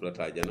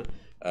fulata jana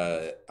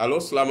allo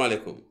assalamu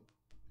alaikum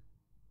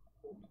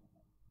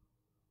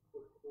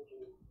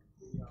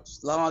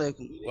assalamu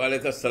alaikum wa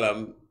alaikum assalam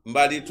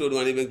mbadi to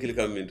wani ben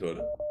kilikam min to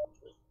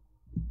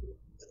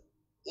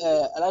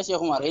ala Cheikh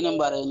Umar ina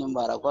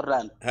mbara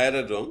kordan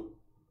hayra don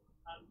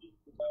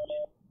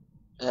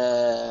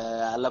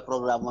alla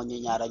programme o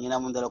ñaara ñina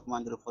mo ndelo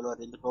commander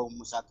folode to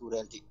Moussa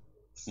Touré ti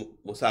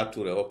Moussa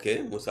Touré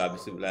okay Moussa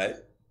bismillah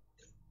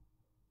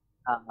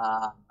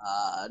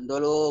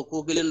ndolo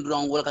ko gilen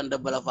drong wala kan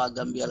dabala fa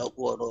Gambia la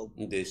ko do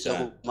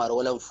Cheikh Umar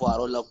wala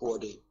foaro la ko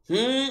de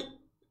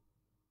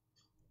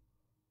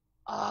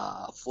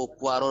fo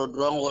poiro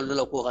dron wala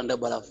la ko kande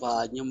bala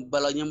fa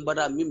nyim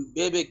bada min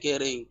bebe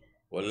kering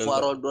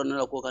poiro don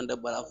la ko kande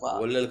bala fa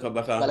wala ka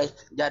bata bala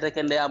jade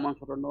kende amon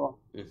foto no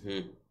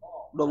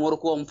do mor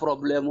ko on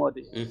problème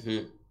odi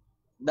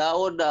da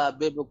oda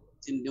bebe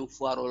tindin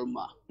foirol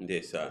ma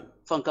ndesan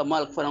fanka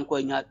mal fanan ko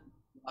nyaat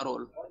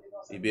arol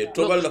ibe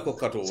tobal la ko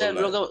kato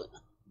wala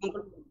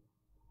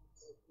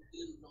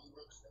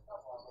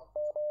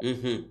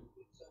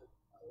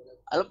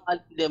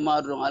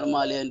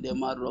almali de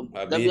madron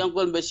gambian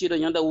gol be shido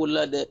nyanda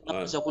wulla de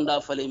sekunda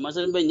fale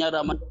masan be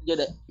nyaada man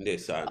jede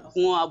ndesan ko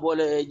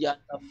abole e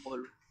jaata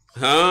bol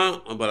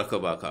baraka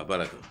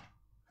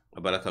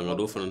baraka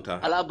ngado fananta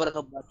ala baraka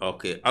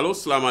okay allo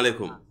assalamu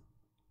alaikum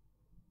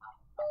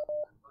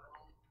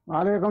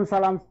Walaikum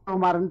salam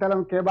Omar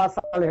ntalam ke ba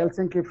sal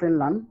Helsinki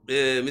Finland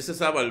Mr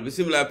Sabal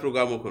bismillah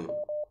programme kono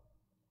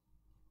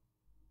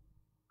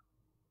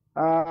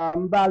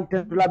mbal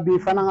tentula bi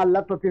fana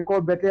Allah topi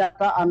ko bete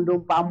ata andum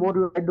pa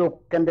modu do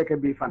kende ke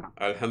bi fana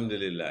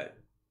alhamdulillah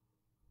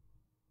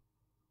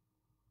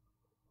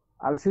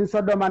al sin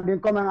so do man din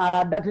ko men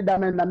a dati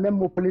damen na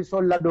même police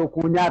la do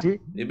ku nyati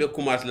ibe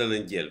kumat la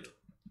nan jelto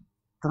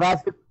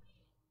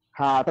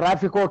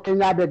traffic ko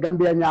Kenya de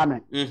Gambia nyame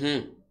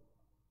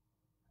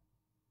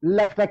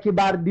lafta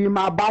kibar di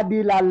ma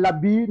badi la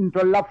labi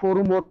ntolla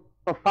forumo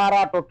to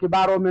fara to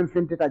kibaro men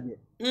fintita je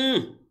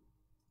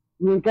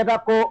min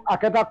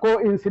aketa ko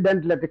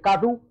incident leti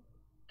katu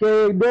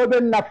ke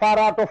doben na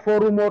fara to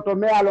forumo to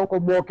me alon ko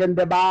mo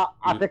kende ba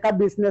ateka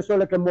business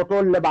ole ke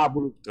moto le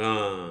babulu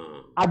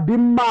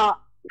adimma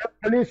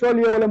police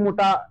ole ole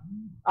muta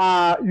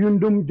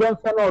yundum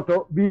Johnson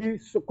auto bi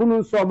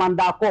kunun so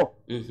manda ko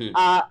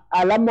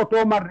ala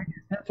moto mar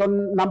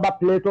registration number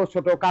plate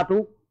soto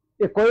katu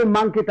e koye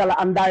mankitala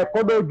anda e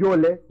koɗo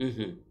jole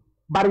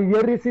bari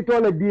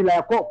yerisitole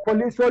dila ko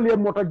police oli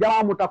moto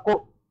jamamuta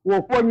ko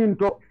wo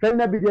koñinto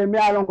fennabi je mi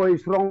alongo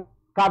isron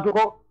katu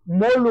ko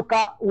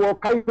moluka wo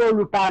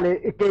kaytolu tale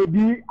e ke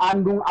di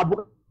andun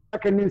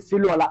abukake nin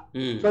silola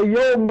so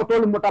yo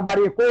motolu muta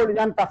bari ko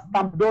ñanta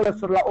stamp dole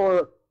sur la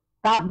o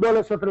tap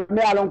dole sur mi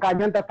alon ka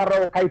ñanta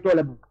taro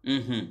kaytole bu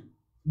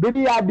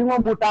bidi ya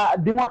dingo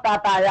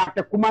tata ya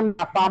te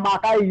kumanda fama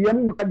kay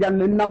yem muta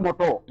janna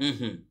moto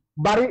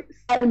bari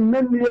say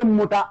men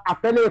muta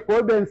afele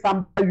ko ben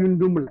samba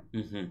yundum la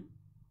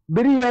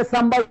biri ye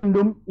samba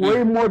yundum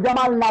woy mo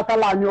jamal na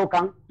kala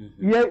nyokan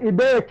ye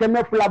ibe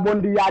keme fula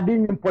bondi ya di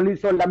nyim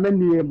police la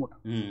men ye muta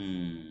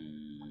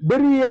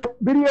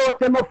biri ye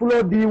keme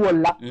fulo di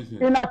wala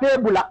ina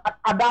tebula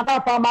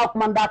adata fama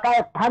kumanda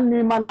kay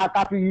hanni man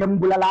akatu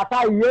yembula la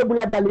ta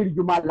yebula dalil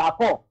jumal la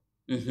ko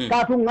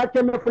katu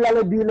ngakeme fula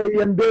le di le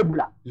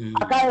yembula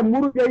akaye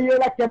muruje ye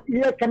la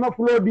keme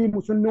fulo di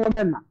musunno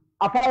menna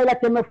afara ila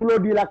keme fulo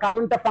di la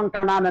kaunta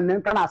fankanana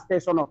nen kana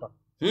station oto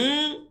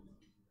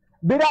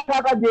bira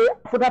kaka je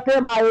futate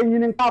ma ye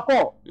nyinin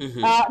kako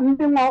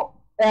ndingo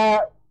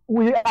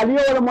wi aliyo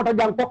wala mota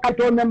jang ko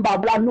kayto memba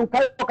bla nu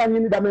kayto kan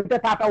nyini da men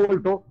tata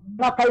wolto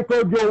na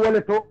kayto jo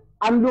woleto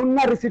andu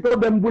ngari sito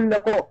be mbulle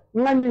ko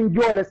ngani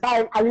jole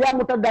sai aliya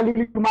muta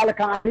dalili jumala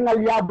kan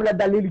ngal ya bula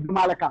dalili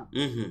jumala kan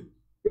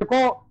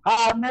ko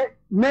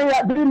me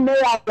ya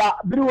la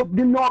biri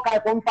dinno kay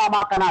ko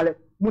fama kanale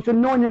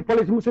musunoni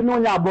police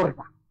musunoni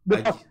aborta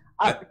because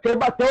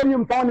keba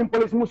tewni tawni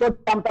police muso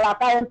tamtala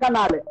kayen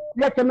kanale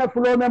yekeme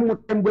fulo men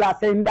mutembula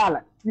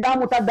seyndala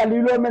ndamu ta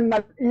dalilo men na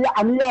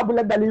aniya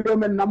bula dalilo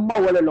men na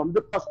mawale lom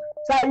because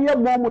sa ye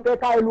momu te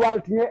kay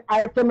lualtine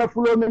ay keme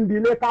fulo men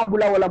dile ka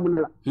bula wala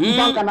munala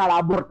dan kanala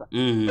aborta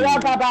ya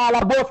ta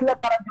la boss le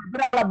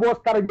para la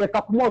boss karaje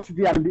kap mo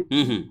sutiyandi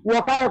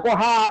wo kay ko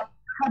ha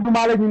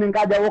dumale nyinin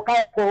kaja wo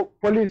kay ko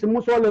police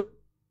muso le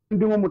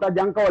ndingo muta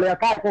janka wala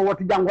kay ko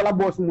woti jangola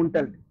boss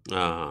muntel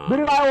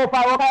biri la wo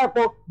fa wo kay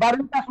ko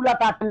barinta sula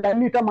ta tanda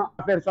ni tama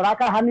affaire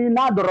soraka hani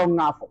na dorong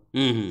ngafo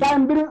sa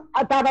mbiri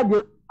ataka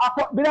je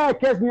ako bira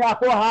kes ni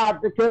ako ha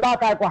ke ba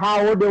kay ko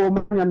ha wode wo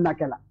manyan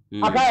nakela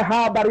akay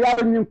ha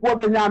bariya ni ko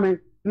be nyame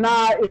na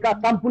ika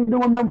tampundi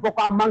mo mem ko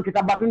manki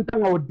ta barinta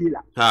ngawdila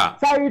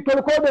sa yi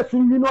tol ko be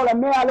sunnino la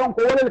me alon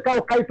ko wolel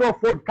kaw kayto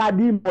fo ka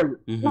dimbol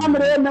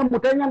namre nem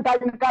mutenyan ta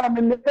ni kala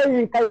men ne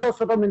kay kayto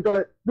soto min to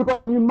biko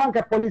ni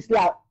manke police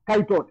la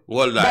kayto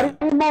wallahi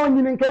bari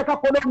mo ni ke ka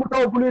ko do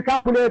mutaw bulu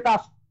ka bulu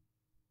ta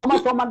ma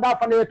so manda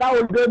fa le ta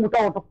o de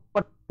mutaw to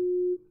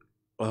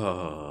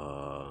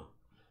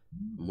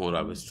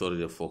mora be story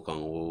de fokan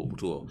o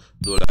buto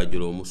do la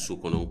juro musu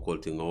kono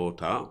kolti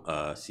ngota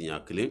sinya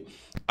clean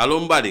allo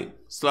mbadi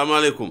assalamu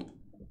alaikum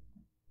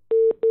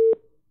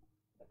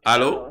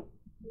allo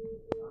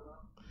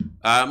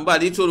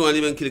mbadi to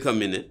woni ben kilkam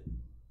mine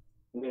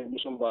ne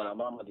musumba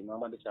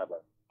mamadi chaba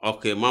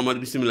okay mamadi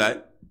bismillah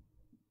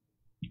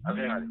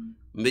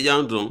mbe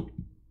jandron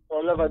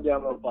wala fa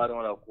jama pare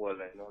wala ko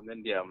la no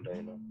men diam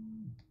day no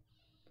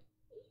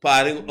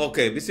pare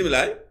okay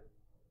bismillah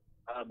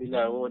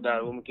bila wo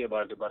da wo mke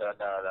balde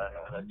barata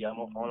la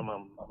diamo fon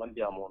man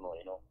diamo no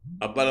you know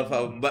abala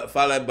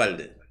fa la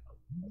balde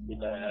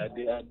bila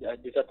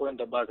di sa point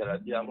da bagara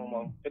diamo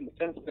mo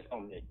sen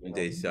fam ne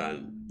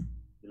ndeysan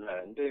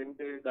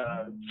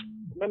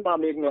Même pas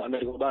make no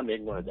America ba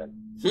make no dan.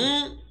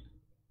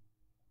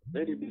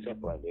 Very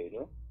disappointed, you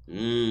know.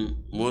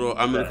 Moro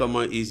America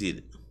more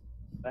easy.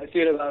 I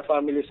feel like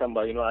family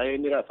somebody, you know, I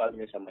need a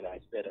family somebody I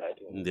better I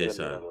think.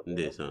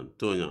 Ndesan.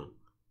 Tonya.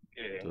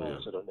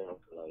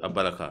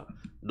 Abaraka.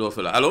 Do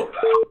fela. Allo?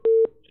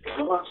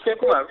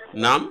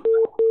 Nam?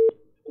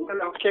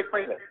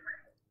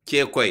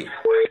 Kekoy.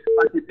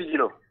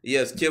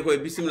 Yes, Kekoy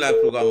bismillah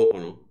programme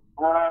kono.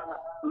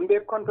 Mbe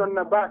konton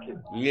na baki.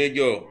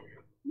 Ngejo.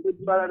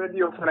 Bala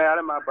radio fana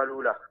yala ma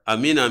balula.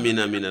 Amin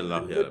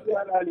Allah ya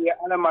rabbi.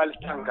 Ana mal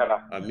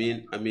tankala.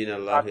 Amin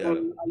Allah ya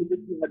rabbi.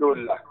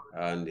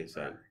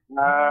 Ndesan.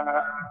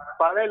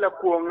 Pare la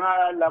ko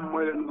nga la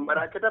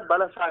marakata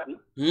bala fadi.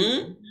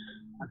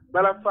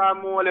 Bala fa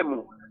mo le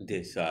mu.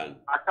 Ndesan.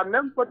 Aka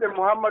même côté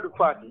Muhammadu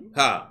Fati.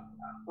 Ha.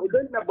 O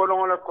den na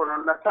bolon la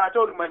kono na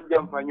tato man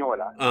jam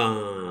fanyola.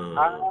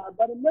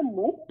 Bar même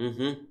mu.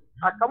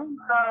 Akam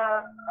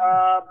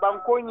ka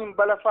banko nyim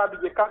bala fadi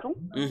je katu.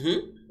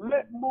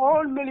 Mais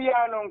mo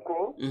million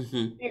ko.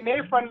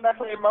 Ine fanda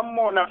fa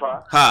mammo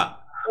nafa. Ha.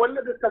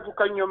 Wala de tafu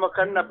kanyo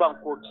makanna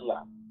banko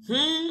tiya.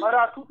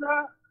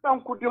 Maratuta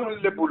banku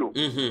dimul le bulu.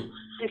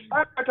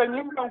 Isa kata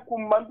nyim banku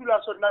mandula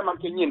so na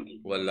manke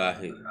nyindi.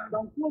 Wallahi.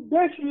 Banku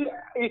besi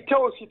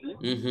iteo city.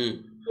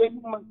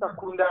 Man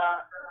takunda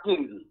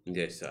hindi.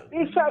 Yes sir.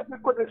 Isa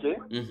ko deke.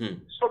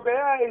 So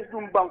beya is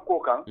dum banko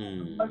kan.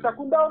 Man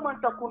takunda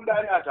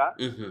ata.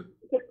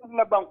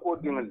 Na banko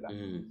dimul la.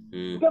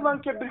 Deman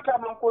ke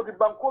brikama ko di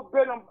banko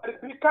belon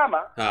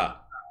brikama.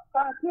 Ha.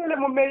 Tele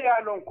mo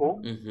meya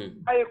lonko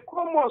ay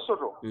komo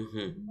soto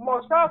mo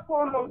sa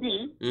ko no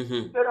bi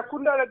tera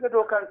kunda la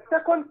do kan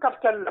second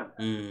capital lam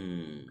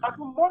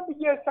atu mo bi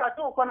je sa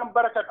to ko nam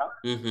barakata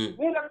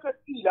ni la ta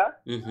tila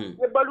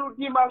e balu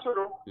di ma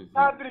soto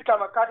sadri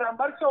kama kata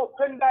mbar so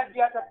penda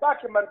diata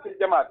bake man til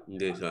jamaat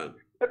ndesan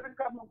e bin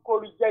kam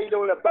ko lu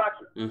jaylo la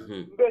bake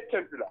be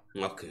templa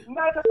okay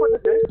na ta ko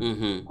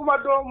de kuma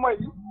do moy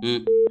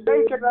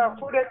denke da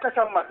fode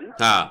kasamati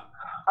ha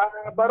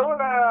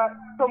barola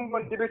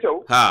tombon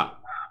dibito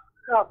ha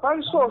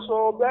fan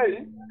so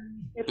bay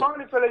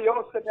ifani fele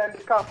yo sedan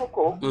ka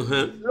foko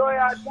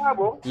loya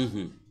dabo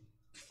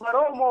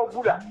baro mo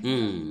bula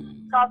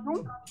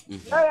katu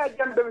ya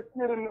jambe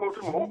siri no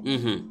tumo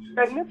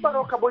en ni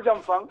baro ka bo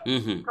jamfan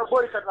ka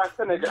boy ka ta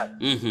Senegal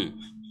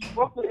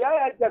ok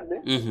ya jambe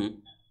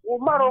o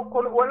maro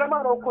ko wala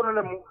maro ko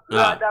no mu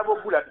ya dabo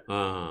bula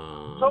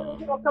so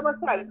ko kama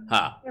sai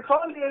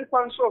ifani el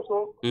fan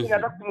so ina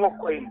da mo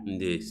ko en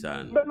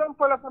ndesan même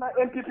pour la fana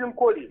NPP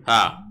kodi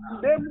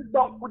dem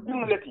donc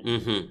dimleti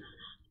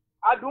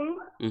adum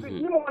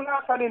ni mo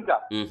na falinta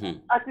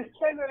ati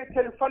kenere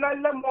kel fana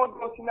la mo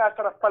do sina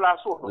tara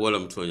palaso wala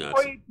mtonya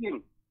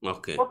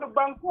okay ko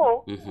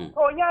banko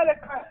ko nyaale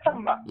ka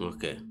samba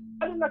okay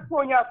alina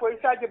ko nya ko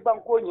isaje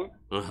banko ni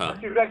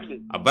ati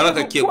ragli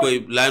abaraka ke koy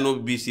layno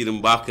bi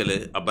sirim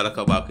bakele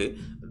abaraka bake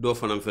do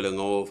fanam fele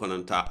ngawo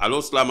fananta allo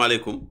assalamu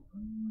alaikum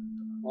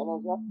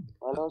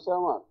allo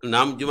sama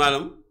nam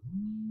jumalam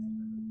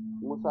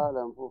Musa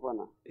lam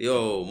fofana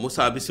yo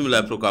Musa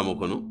bismillah programme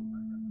kono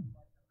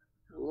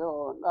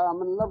yo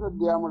man la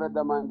diamula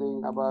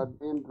demanding about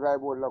in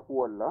drive wala ko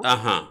wala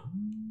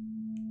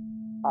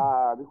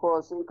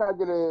because in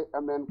kajele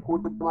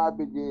could ma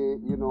bije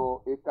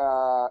ika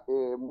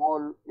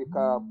mall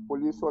ika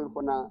police wal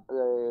kona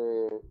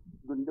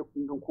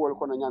dun ko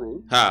kona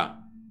nyame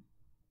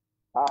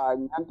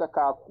nyanta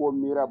ka ko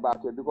mira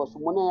bake because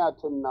mune ya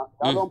tenna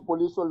dalon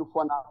police wal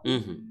fona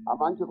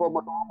amanti ko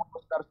moto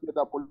star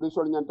sita police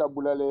wal nyanta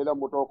bulale la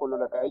moto ko no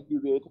la kay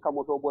jibe tika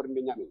moto bor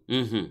ndi nyame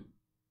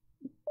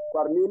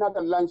parmina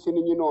da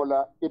lansini nyino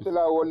la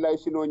itela wala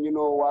sino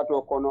nyino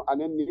wato kono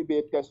anen ni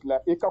be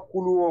Tesla ika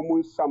kuluwo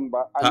mun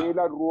samba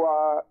anela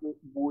ruwa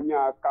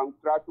bunya kan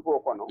trafiko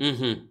kono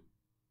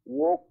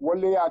wo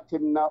wole ya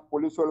tinna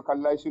polisol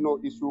kala sino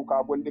isu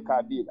ka bondi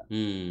ka dila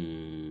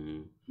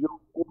yo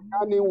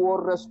kunani wo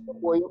respect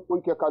wo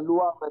yonke ka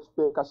loi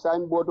respect ka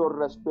sign board or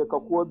respect ka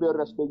ko be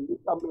respect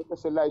ambe ka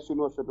sela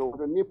sino so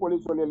ni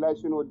polisol la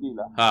sino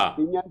dila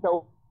nyanta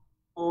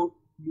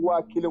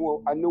wa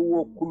kilingo anu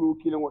wo kulu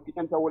kilingo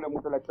itanta wala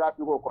mutala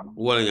traffic ko kono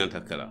wala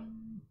nyanta kala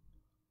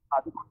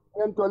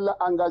en tolla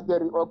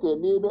Angleterre okay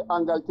ni be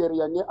Angleterre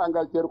ya ni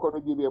Angleterre ko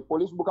jibe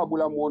police buka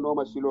bula mono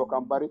ma silo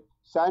kambari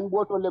sign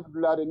boto le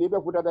bulade ni be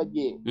futata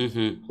je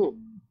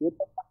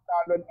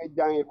talon e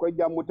jangi ko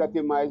jammu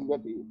tati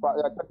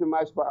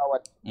mais pa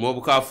awat mo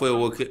buka foy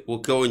wo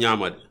ke o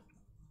nyamade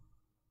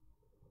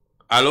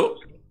allo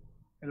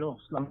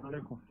assalamu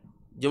alaikum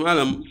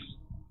jumalam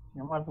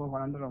Yamal ko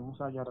wanandolo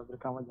Musa Jara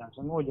Brikama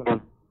Jansen ngojo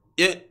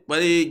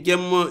bari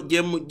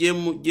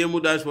jemu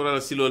dash wala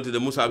silolti de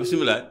Musa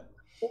bismillah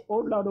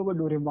o la do go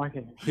dore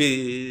banke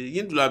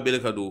yindu la bele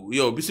kadu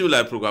yo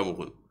bismillah programme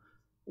kon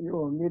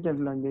yo mi te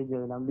flambe je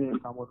lambe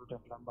ka mo te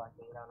flamba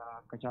je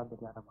la kacha be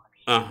ya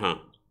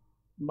ba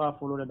ba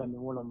follow da mi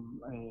wala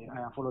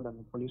aya follow da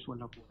mi police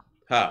wala ko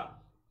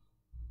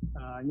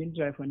yin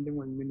drive funding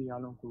won min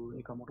yalon ko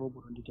e kam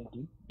robo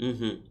nditati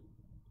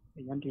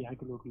yanti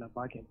hakilo la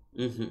banke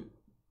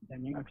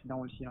dañing accident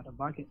wol siata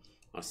bake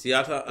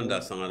siata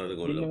anda sangara de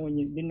golla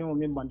dinne mo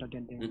min banta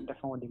tende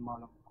dafa wodi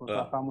malo ko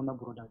sa famu na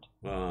brodat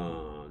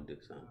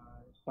deksa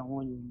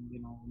sangoni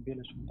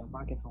bele sunta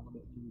bake famu de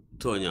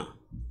tonya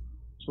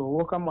so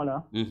wo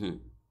kamala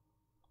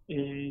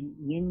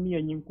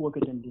ñin ko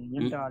ketende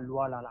ñenta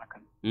luwala la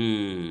kan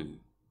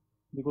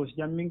because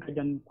jammin ka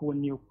jan ko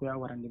ni ko ya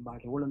warande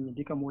baake wala mi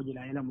dika moji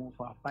la ela mo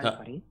fa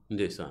pare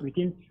ndesa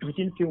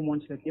within few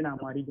months la kina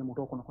mari je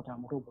moto kono kota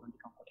moto boron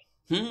dikam ko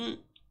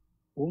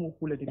o mo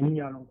kula de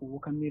dunya lon ko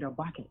kamira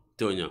baake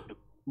tonya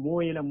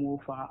mo yela mo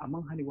fa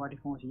amman hani wadi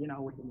fonsi yana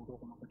wodi moto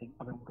kono ko ten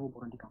abe moto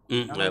boron dikam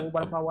ko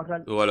bal fa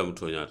watal wala mo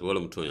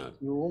tonya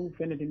yo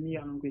fene de mi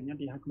lon ko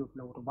nyati haklo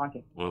la woto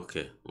baake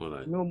okay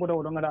alright no bodo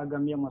wodo ngada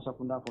Gambia masa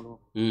kunda folo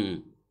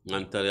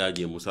ngantare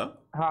aje musa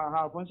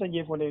ha fonsa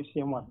je fole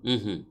sema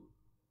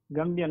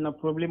Gambian na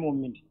problem o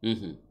min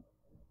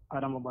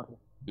Adama Barrow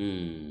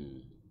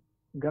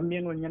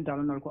Gambian wol nyanta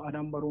lon ko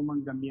Adama Barrow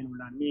man Gambian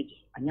la meji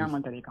anya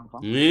man tare kan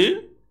fam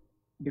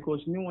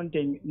because ni wonte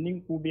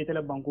nin ku be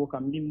tele banko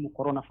kam nim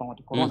corona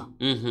fawti corona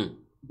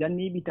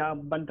janni bita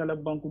bantala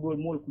banku dol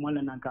mol kuma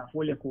nan ka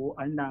fole ko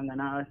anda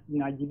ngana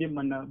ngajibe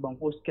man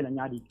banko skela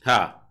nyaadi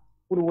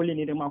pour wole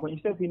ni de ma ko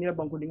instead fi ni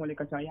banko dingole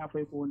kacha ya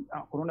fay ko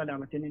corona da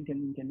tenen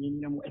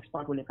ni mo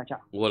expert wole kacha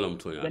wala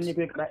mto ya janni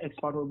be kra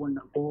expert wol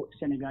bonna ko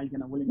Senegal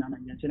gena wole nana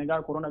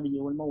Senegal corona bi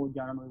wol ma wo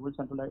jarano wol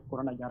santola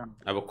corona jarano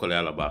aba ko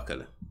ala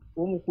bakale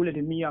o mo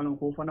kulete mi yalon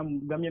ko fanam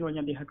Gambian wol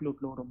nyande haklo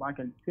kloro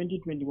bakal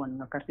 2021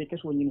 na carte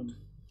keso nyino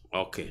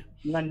okay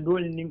ngan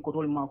dol nin ko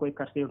tol ma ko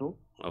carte ro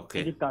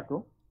okay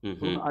dictato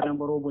pour Adama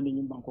Barrow bondi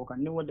nyim banko kan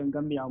ne wodde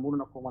Gambia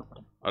murna ko wat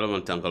ala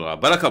man tankal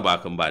baraka ba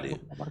kan bade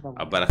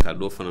a baraka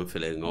do fanan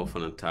fele ngaw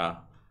fanan ta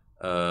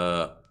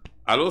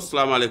allo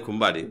assalamu alaikum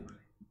bade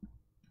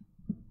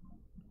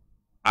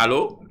allo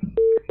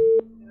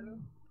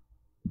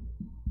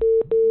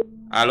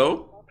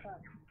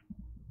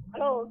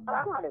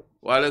assalamu alaikum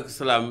wa alaikum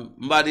salam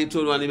mbadi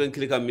to wani ben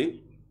klikam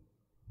mi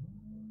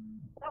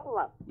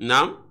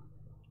naam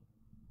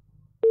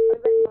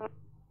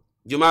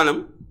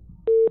jumanam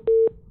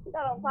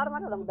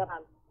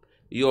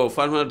yo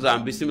Fatmata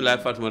Dram bismillah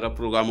Fatmata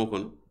programme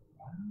kono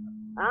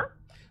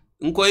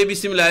nkoy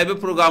bismillah be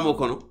programme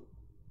kono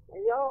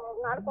yo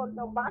ngal ko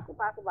do bak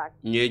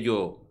nyejo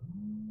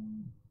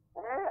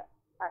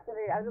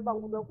asere azu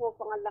bangu do ko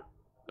fangala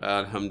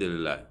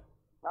alhamdulillah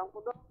bangu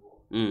do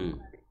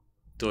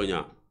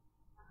tonya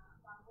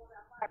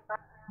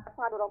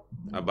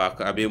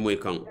abaka abe moy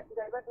kan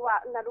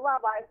na duwa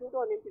ba su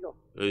to ni tilo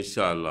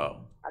inshallah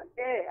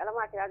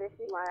alama ke ale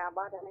si ma ya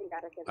ba da ngai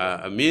dara ke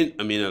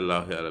amin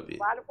allah ya rabbi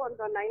wal kon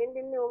to na indi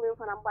ni mi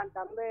fana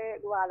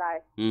bantambe duwa lai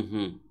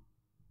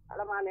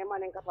alama ne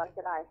manen ka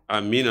parke lai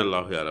amin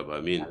allah ya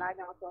rabbi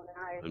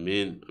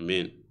amin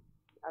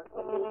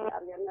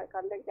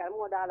kan de jar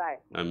mo da lai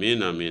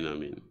amin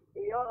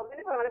yo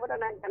mi ko le bota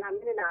na kana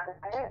mi na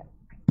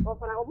o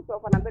fana o so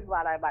fana be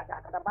duwa lai ba ta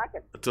kada ba ke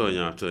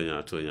tonya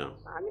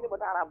amin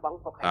bota ara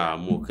banko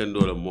mo kendo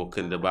la mo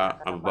kende ba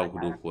am banku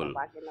do ko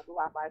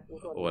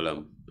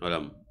walam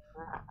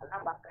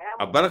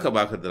abaraka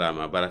baka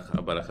drama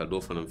abaraka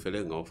do fanan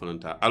fele ngaw fanan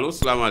ta allo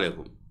assalamu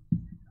alaikum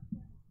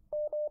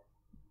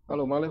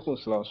allo maaleykum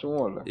salam so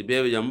wala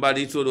ibe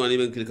jambadi to do wani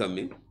ben klikam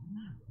mi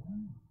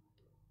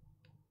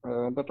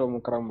bato mu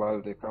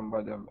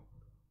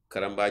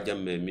karamba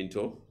jamme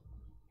minto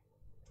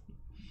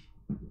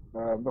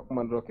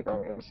bakman rokita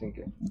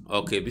Helsinki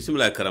okay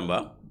bismillah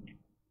karamba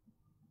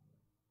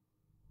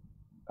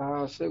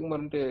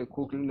segmente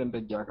kuklin den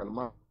jakal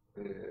ma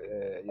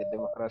ye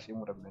demokrasi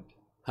muramenti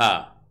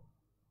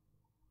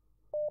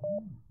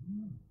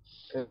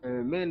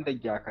men de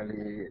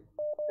jakali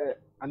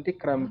anti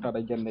kram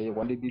tada jande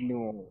wandi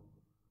dilno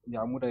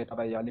ya muda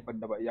tada ya lipat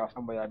daba ya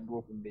samba ya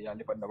do kunde ya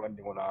lipat daba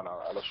ndi ngona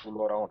ala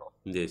sulo rawdo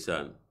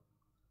ndesan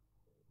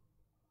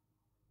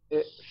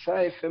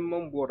sai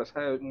femmam bora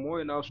sai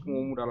moy na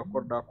sumu muda la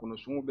korda kuno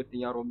sumu betti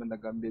nyaro men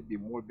Gambe bi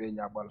mol be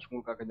nyaabal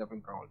sumu kaka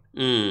nyafin kawol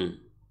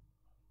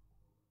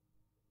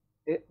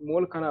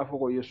mol kana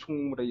foko ye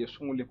sumu muda ye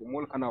sumu lepo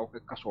mol kana o ke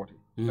kasoti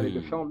ari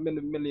be fam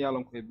men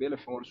yalon ko be le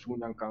fam sumu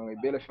nyankan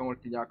be le fam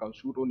tinya kan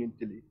suto nin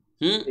tili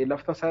e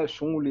lafta sai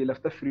sumu li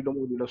lafta freedom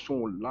o la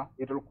sumu la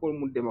e tol ko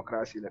mun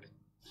demokrasi la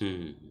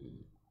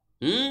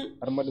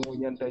armadi mo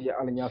nyanta ya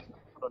alnyas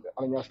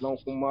lan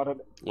ko mara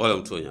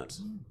wala to nyat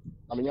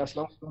alnyas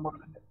lan ko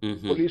mara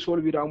police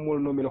wol wira mol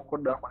no mi la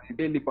kodda ko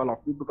be li pala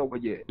ku ko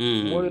waje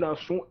moy na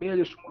sun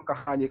e sun ka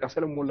hani ka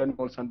sel mol lan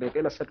mol sande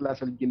e la set la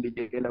sel jindi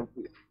je e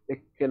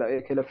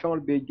la fawol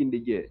be jindi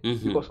je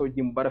ko so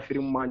jim bara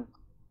firim man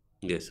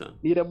ndesa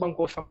ni de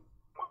banko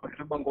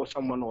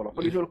samma no la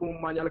police wol ko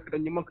ma nyal ka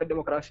nyim ka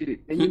demokrasi de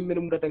e nyim men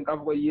mu daten ka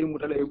ko yemu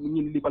tale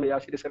ñin li pala ya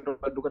ci de sen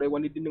do ko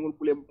woni dindingol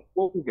kule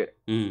ko ku ge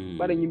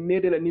bare ñim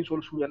medela ni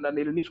sol suñu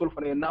ndane ni sol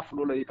fane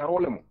nafulo la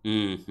tarole mo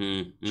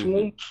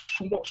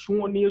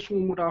sumo ni sumo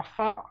muta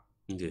fa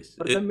yes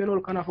bare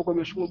menol kana foko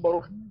be sumo baro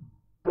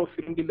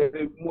profindi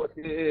le mo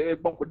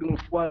banko dum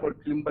fuaro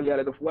limbal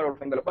yala do fuaro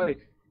fengala bare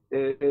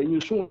ñu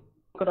sumo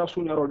kata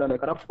suñu rol dane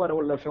kata fuaro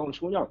wala fewn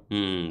suñu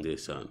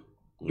ndesan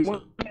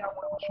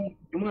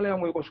jumala ya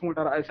moy ko sumul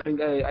dara ay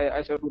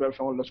sa dural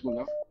fa wala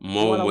sumul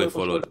mo moy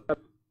folol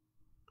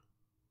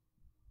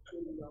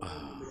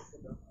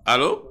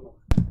allo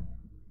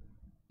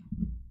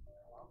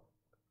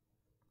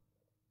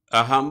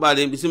aha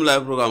mbade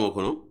bismillah programme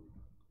ko no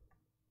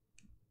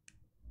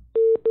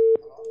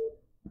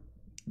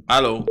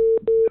allo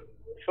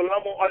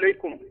assalamu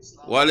alaikum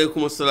wa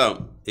alaikum assalam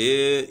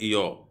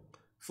yo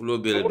fulo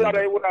bele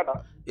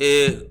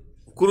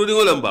kurudi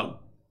ngolam bang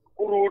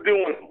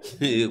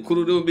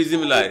kurudi ngo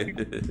bismillah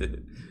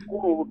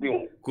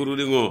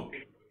kurudi ngo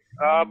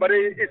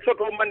bare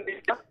isoto mandi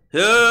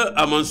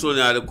aman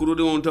soñaade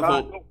kurudi ngo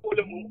tafo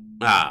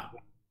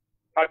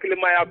hakile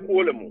maya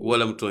kolemu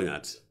wala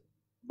mtoñaat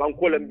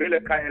bankole mbele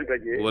kayanta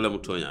je wala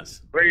mtoñaat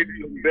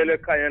radio mbele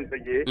kayanta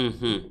je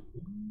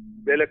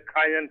bele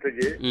kayanta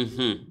je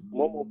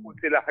momo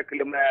putila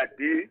hakile maya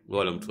di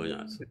wala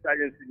mtoñaat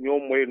tajen si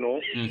ñom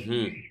moyno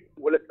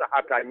wala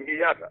sahata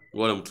ñiyata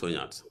wala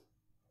mtoñaat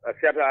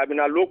asiata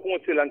abina lokon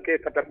silanke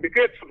kata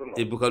biket sono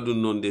e buka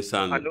dun non de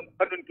san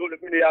adon tole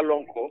min ya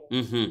lonko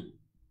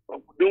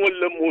dungol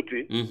le muti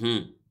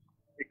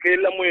e ke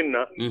la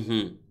moyna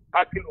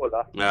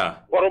akilola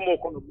woromo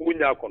ko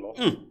buña kono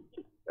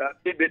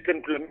be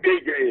tentul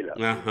mbeje ila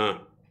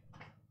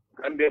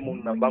gambe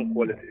mun na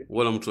bankole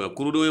wala mto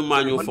kuru do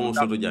maño fon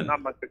soto jan na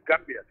ma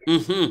gambia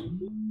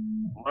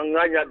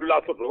manganya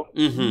dula soto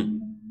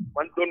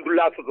man don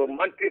dula soto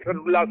man tita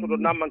dula soto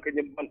na man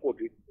kanyem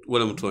bankoti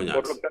wala mto nya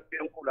ko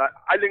gambe kula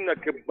alinga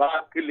ke ba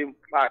kilim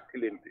fa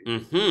kilimti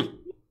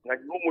nga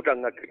ñumuta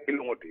nga ke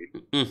kilingoti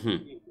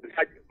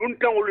dun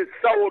tangul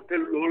sawote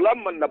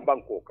lamma na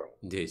bankoka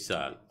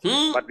ndeysal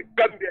bat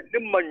gambia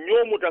nimma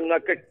ñomuta nga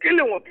ke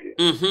kilingoti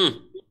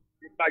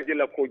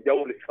ajila ko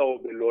jawli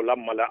sawbe lo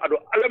lamala ado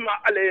alama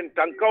alayen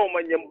tankaw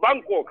ma nyem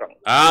banko kan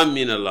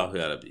amin allah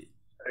ya rabbi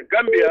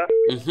gambia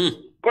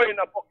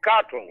koyna ko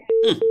katon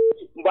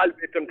mbal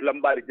be tam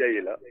lambari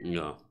jayila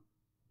no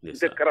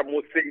de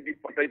karamo seydi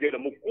pataje la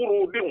mu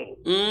kuru dim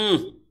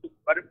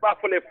bari ba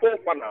fele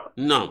fofana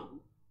no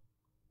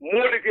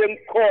molien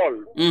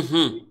call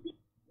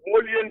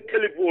molien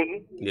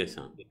telephone yes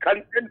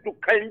kan tentu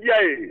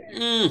kanjay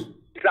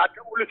sa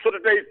tawul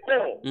sotay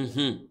ko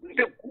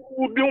de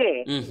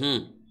kudun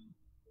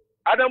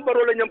adam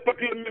baro la nyam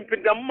pati min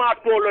pinda ma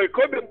toloy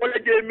ko be bola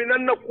je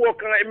minan na ko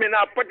kan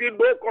mina pati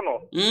do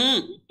kono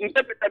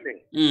ntabe tamen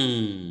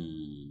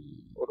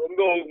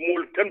odo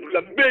mul tandu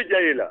la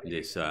bejayila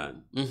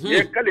ndesan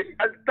ye kali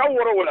al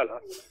tawro wala la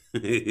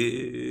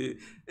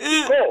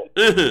ko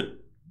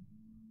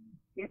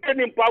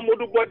nkeni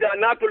pamodu boda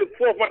natol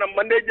fofa na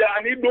maneja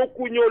ani do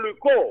kunyolu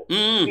ko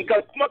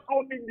nka kuma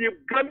ko ni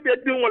gambia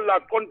din wala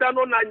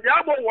kontano na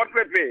nyabo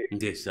warfefe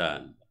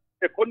ndesan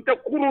e konta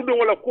kurudo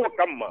wala ko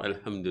kamma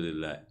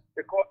alhamdulillah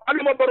e ko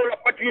alma baro la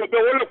patiyo be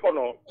wala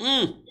kono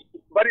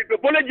bari be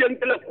bola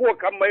jentela ko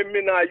kamma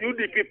mina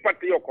UDP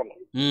patiyo kono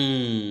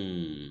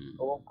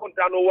o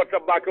kontano wata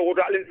bake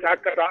wodo alin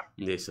sakata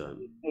ndesan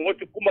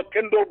moti kuma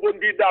kendo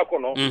bondi da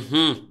kono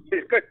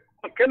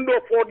kendo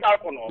fo da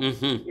kono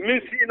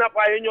min si na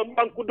pa ñom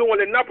banku do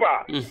wala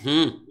napa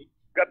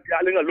gabbi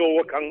alinga lo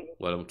wakan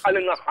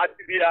alinga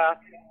hadiya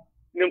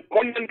nin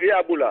konnante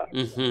yabula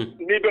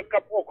ni be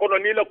kapo kono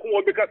ni la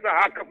ko be kasa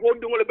ha kapo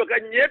do wala be ka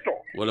nyeto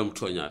wala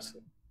mtoñaat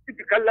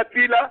ti kala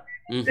pila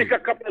e ka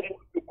kapo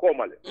mu ko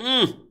male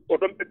o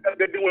don be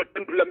de wala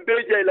tantu la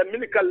mbeje la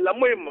min kala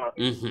moyma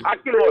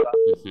akilola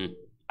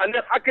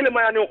ane akile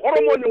ma yani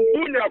horomo ni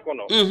bunya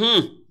kono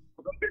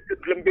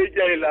lembe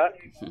jayla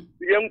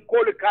yen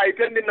kol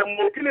kayten na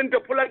mo kilente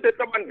fulante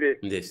tamande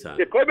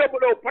ndesan e ko be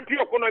bodo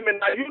patio kono men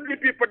na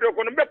UDP patio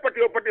kono be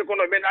patio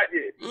kono men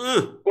aje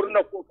pour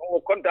na ko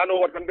kontano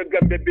wata be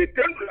gambe be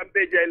ten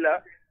lembe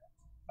jayla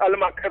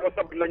alma kado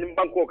sabla nyim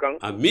banko kan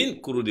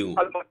amin kurudingo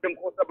alma tem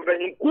ko sabla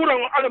nyim kuran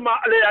alma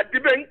ala ya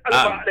dibeng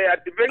alma ala ya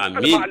dibeng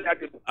alma ala ya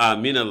dibeng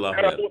amin allah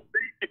ya rabbi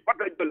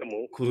patio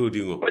dolmo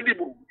kurudingo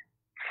badibu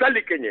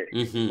sali kenye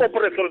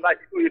operation la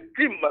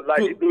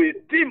do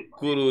team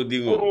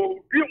kurudingo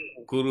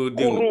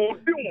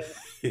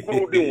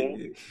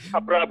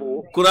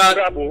abrabo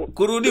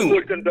kurudingo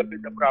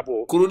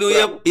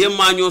ye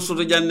maño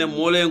soto janne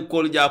molen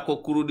kol ja ko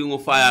kurudingo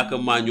faya ka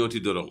mañoti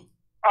dolon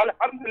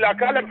alhamdulillah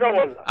kala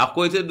tawol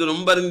akoyte dolon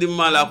mbari ndim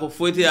mala ko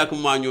foyte yak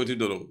mañoti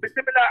dolon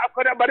bismillah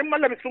akora bari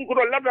malla mi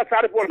sunkudo labda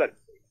sar bolal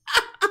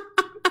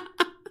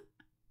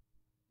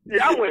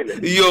ya moyle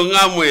yo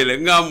ngamoyle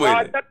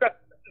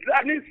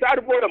ani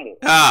sar bolamu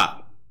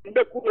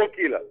mbe kudo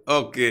kila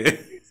okay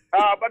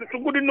bari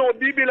sugudi no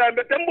bibila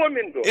mbe tembo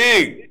min do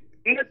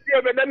nde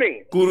tiebe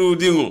damin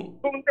kurudingo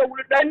nde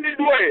wul dandi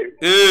duwaye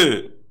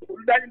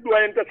wul dandi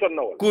duwaye nte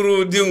sonna wala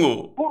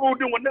kurudingo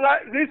nga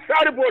ni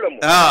sar bolamu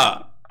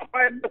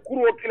fa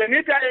kuro kile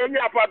ni ta e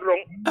nya fa dron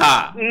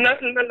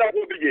na la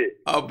ko bije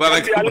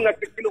baraka ala nga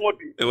tekilo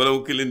ngoti e wala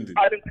mukilindi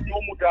ala nga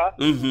nyomuta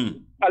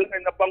ala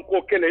nga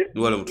banko kele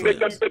wala me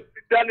gambe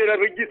dani la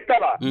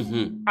registra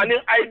ani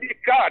ID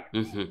card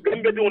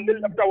gambe do ndel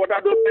lapta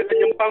wata do be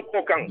nyam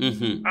banko kan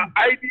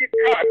ID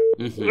card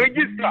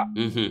registra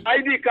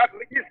ID card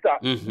registra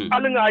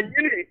ala nga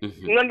nyini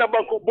nganda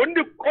banko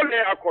bondi kole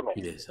akono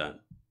ndesan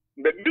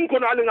be bin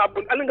kono ala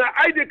nga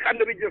ID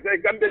card registra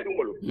gambe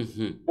dungolo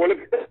wala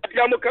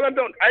yamu kala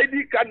don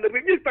ID card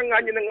registra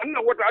nga nyina ngana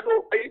wata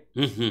do ay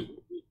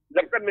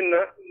lapta minna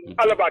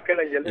ala ba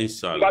kala yel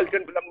bal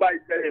ten bi lambay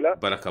la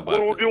baraka ba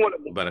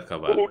baraka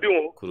ba kurudi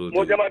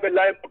mo jama be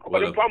lay ko ba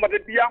fama de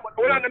biya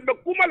wala na be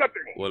kumala te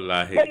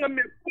wallahi ko ngam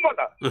me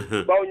kumala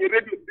baw ñu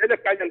redu de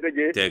kanyante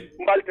je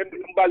mbal ten bi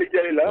lambali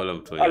la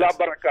ala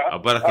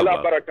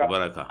baraka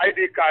baraka ID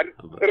card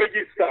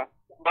register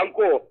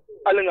banko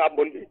ala nga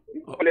bondi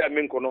ole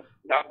amin kono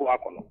da ko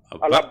akono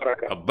ala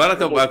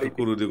baraka ba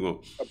kurudi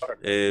go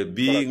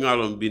bi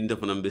ngalon bi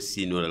ndefanam be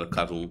sino la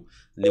katum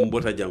ni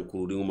mbota jang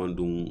kurudi go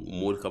mandum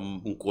mo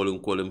kam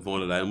kolem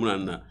fon la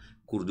munana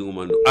kurudi go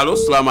mandum allo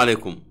assalamu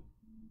alaikum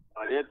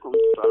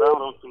salam wa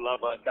rahmatullahi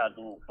wa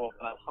barakatuh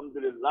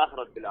alhamdulillah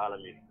rabbil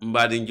alamin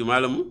mbadi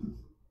jumalam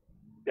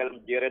jalam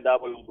jere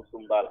dabal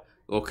busumbala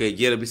okay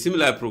jere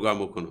bismillah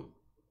programme kono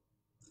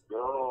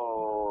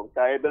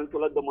kay ben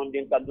solo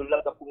demanding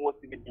kadulla ka mo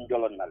sibi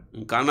jolonnal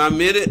kana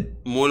mere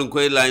molin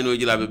koy layno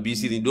jilabe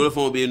bisiri dole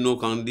fon be no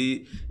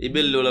kandi e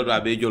bello la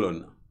be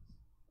jolonna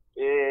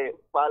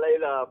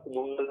falayla ko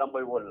ngala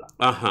moy wala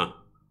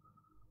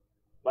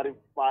bari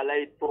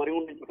falay tori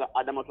mun tuka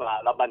adama to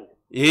la bande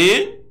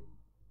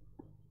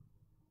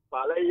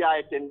falay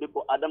yaay tendi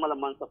ko adama la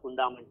man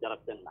sakunda man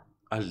jaratenna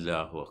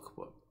Allahu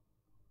akbar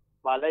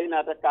falay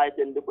na ta kay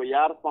tendi ko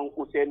yar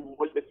fanku sen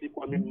molbe fi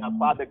ko min na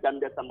faada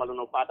gande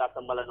sambalano faada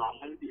sambalano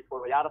amandi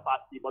ko yar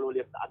faati balo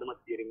le adama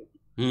tiring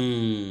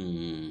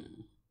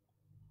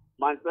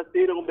man sa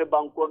tiring be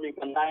banko min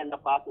kan na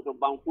faato to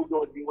banku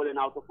do dingole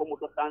na to ko mo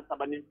to tan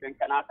sabani fen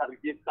kana ta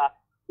register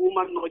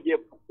man no je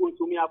ko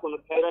sumia ko no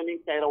tayra min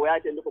tayra waya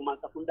tendi ko man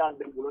sakunda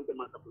den bulonte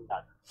man sakunda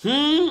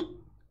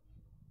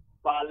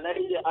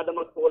falay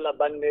adama to la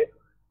bande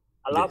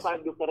ala fa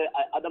du kare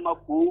adama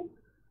ku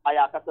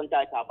aya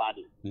kasanta ka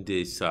bade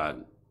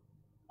ndeysaan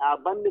a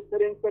bande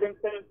sereng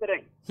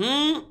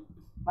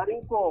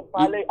barin ko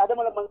falay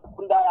adama la man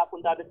sakunda ya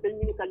kunda de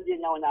tenni kan je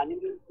nyawna ni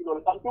kilo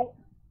kantu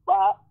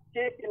ba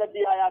ke kila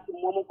dia ya tu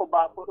momo ko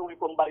ba ko to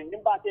ko bari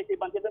nimba ke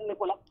bande den ne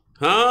ko la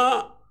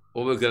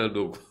o be kala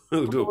do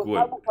ko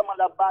ko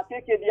kamala ba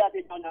ke dia te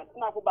nyawna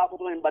na ko ba ko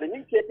to bari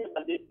ni ke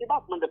bande ti ba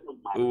man de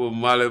o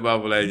male ba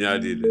bulay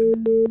nyaadi de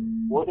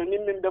woto nin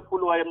min be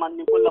fulo ay man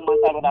ni ko la man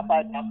ta da fa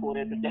ta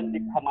fore to den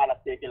dik hamala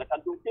teke la kan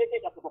dum teke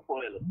ka to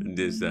fore la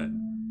ndeysaan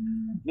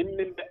nin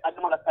min be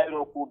adama la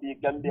kayro ko bi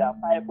gambia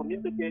fa ko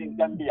min be kering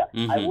gambia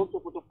ay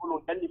woto ko to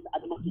fulo den dik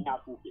adama ki nya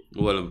fuke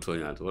wala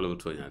mtoñaat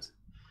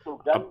to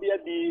gambia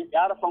di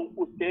yara fan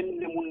ku ten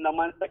ne mun na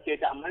man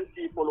sakete aman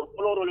si folo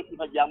ro le ko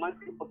jaman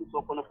si ko so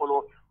ko no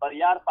folo bar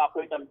yar fa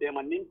ko tam be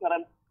man nin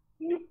karam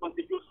ni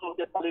constitution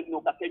de parler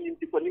no ka kenin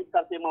ti ko nin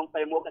carte man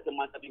fay mo ka te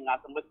man tabi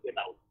ngata mbaske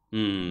daw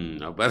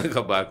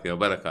abaraka bake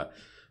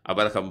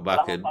abaraka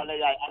mbake ala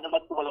ya adama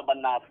tola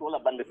banna tola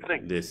bande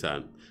trek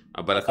ndeysaan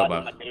abaraka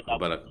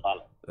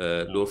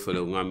do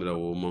fele ngamira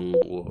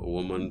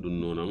wo man dun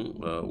nonan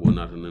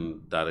wonata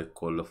nan dare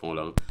ko le fon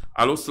la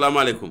allo assalamu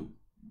alaikum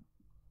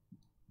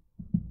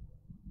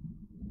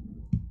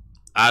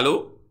allo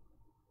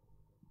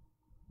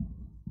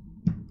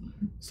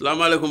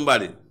assalamu alaikum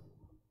badi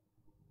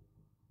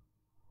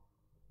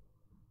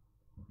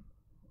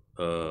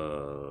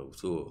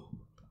so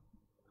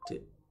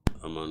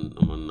aman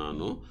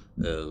nano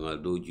ngal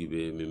do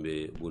jibe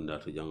mimbe bunda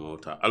to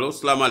jangawta allo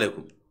assalamu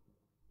alaikum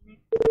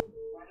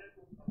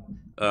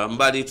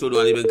mbadi to do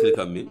ani ben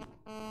klikam min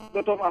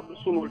doto abdou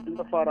sumul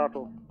dinta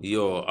farato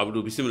yo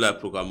abdou bismillah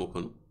programme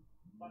kon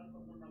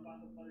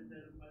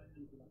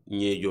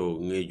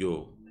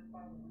ngejo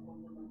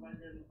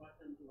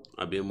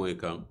abe moy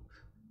kan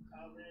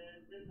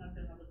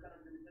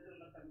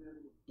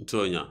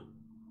tonya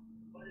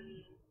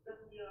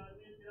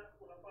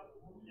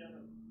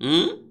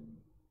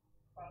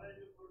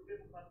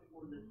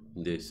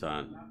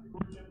ndeysaan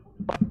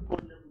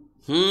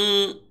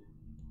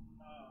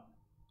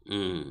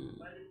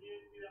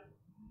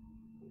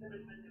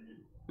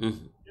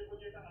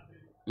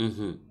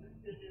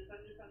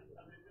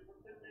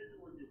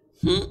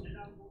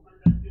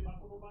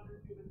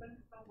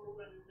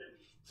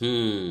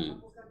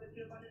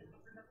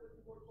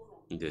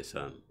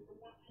ndeysaan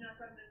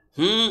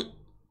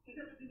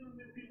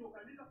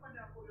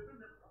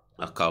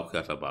akaw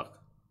kata bak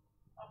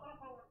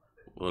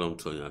wala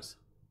mtoñas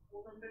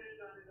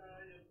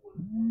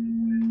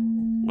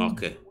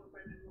okay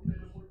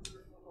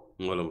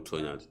wala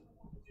mtoñas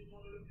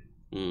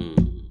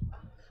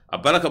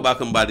abaraka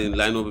baka mbadi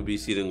line bi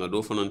sire nga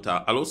do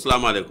fonanta allo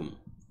assalamu alaikum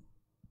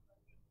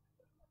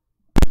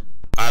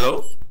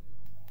allo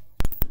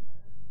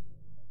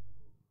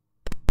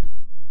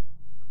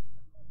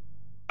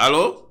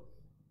allo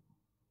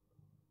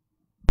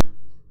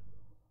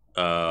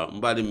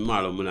mbadi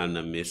malo muna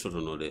na me soto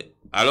no de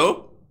allo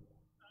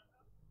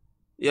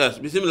yes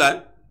bismillah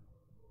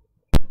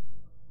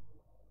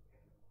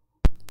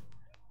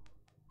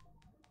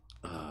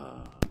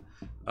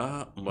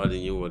mbadi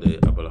ni wode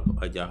abala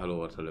aja halo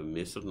watale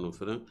me soto no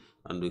fere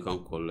andu kan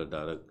kolle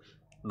dara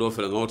do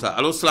fere ngota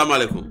allo assalamu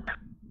alaikum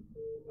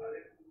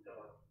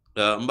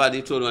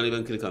mbadi to wani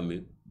ban kilkam mi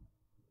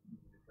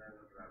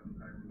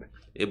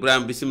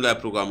Ibrahim bismillah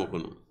programme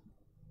kono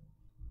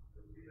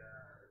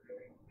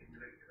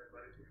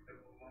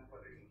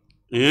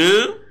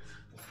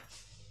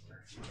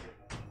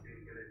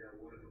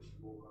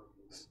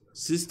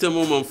système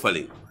o man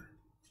fali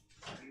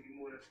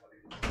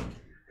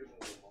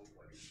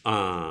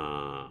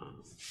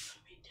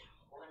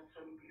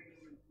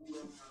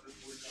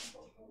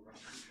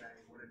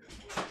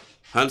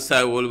han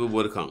say wolbe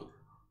bor kan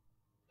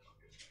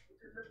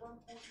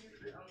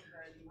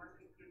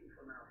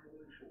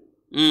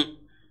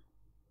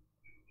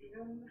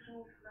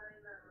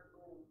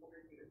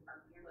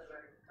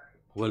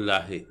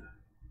wallahi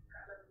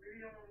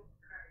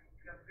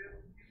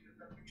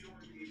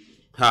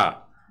ha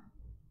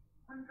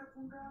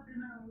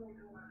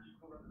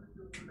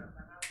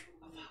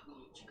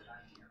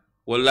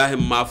wallahi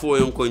ma fo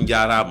yon ko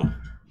jarama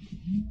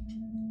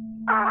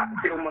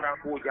te umara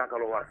ko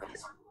jakalo wasa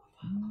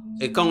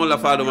e kan wala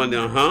faado man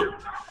ha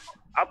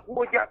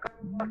abu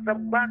jakalo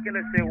sabake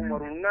le se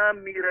umaru nga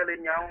mirale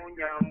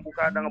nyaaw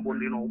buka danga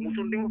bondino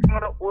musundi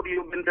fara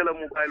audio bendela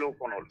mu kaylo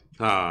konol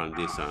ha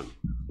ndesan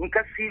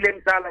nka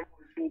silem tala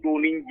do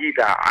nin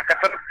jita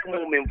akata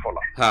mo men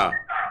fola ha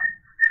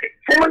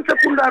fo man sa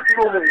kunda to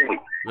mo moy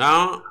na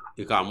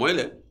e ka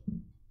moyle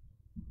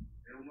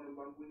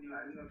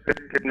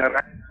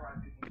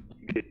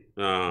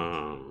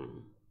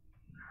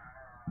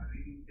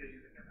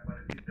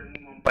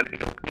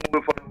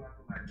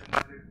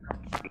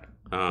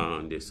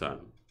ndesan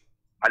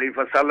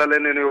alifa sallale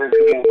nene o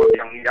ko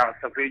yang ya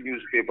sa fe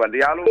newspaper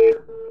dialo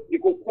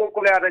iko ko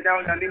le ada jaw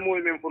ni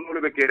moy men fo no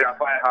le be kere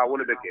afa ha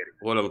wala be kere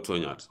wala to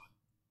nyat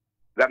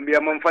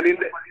Gambia man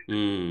falinde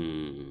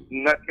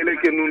na kele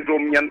ke nun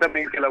tom nyanta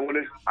men kala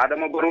wala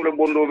adama baro le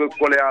bondo be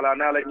kole ala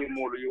na la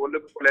nyimolu wala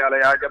kole ala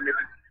ya jamme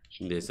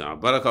ndesan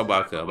baraka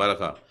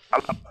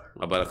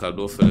baraka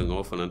do fere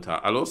ngo fananta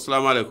allo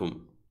assalamu alaikum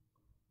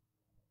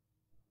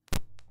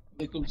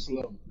alaikum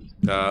salam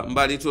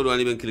mbadi to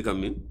wani ben kilikam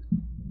min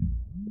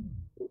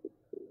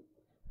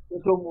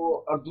to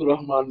mo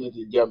Abdurrahman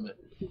nati jamme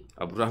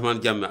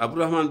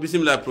Abdurrahman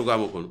bismillah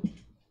programme kono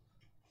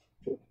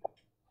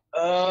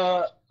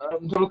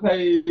ndol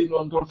kay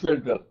non to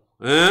feltal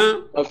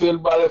afel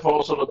bale fa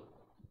solo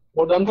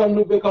mo dan tan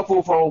no be ka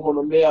fo fa ko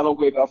no me yalon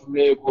ko ka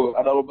me ko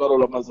adama baro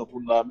la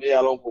masakunda me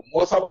yalon ko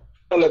mo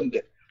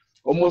sabalende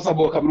o mo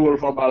sabo kabri wol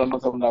fa bala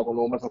masakunda ko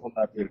no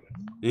masakunda fel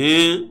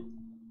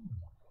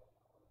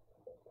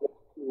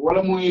wala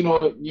mo ino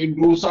ni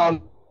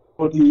dusan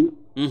oti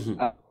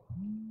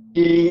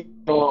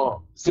no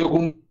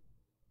segum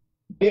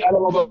ni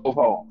adama baro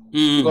fa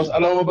because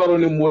adama baro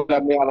ni mo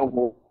la me yalon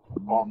ko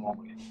no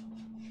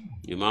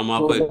imama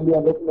ko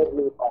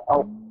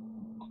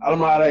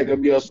almara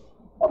Gambia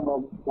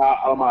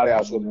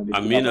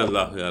amin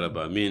Allah ya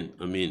rabbi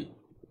amin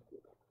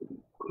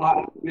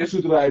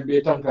yesu dray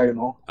be tankay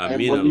no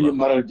amin Allah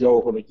maral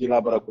jaw ko ci la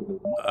barako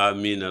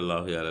amin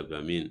Allah ya rabbi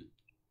amin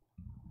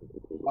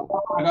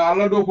aga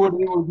Allah do ko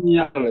ni o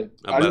ñaale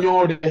al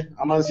ñode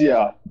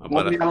amansia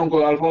mo ni non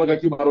ko alfa ga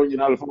ci baro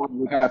ñina alfa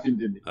mo ka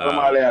findini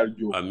ma la al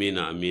ju amin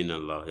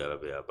Allah ya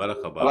rabbi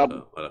baraka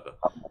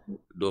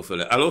do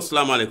fele allo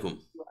assalamu alaikum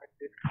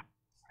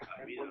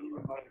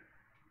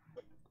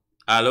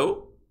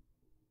allo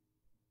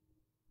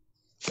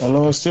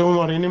Sew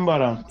Umar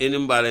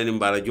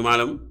inimbara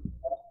jumalam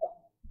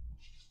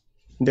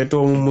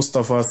ndeto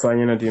Mustafa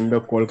Sanyana timbe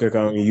kolke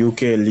kan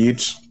UK lead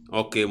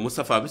okay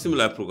Mustafa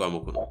bismillah programme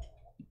ko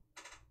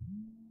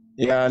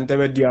ya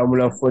ntabe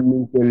diamula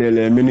fonni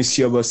kelele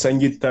ministre ba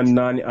sangitan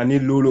nani ani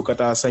lulu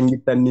kata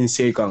sangitan nin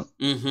sekan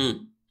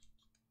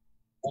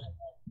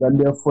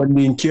dande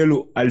fonni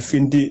kelu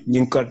alfindi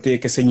nin carte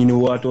ke senyini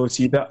wato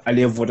sita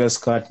ale voters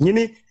card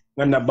nyini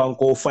ngana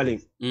banko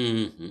falling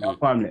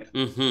famne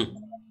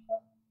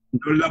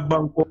dola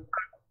banko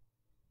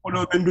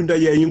kodo bendunda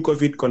ya yin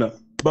covid kona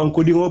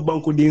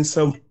banko di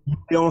sam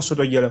yon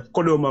soto jela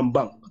kodo man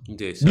bank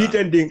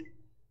bitending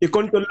e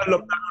control la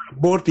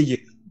borti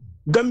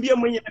Gambia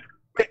mo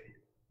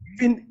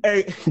fin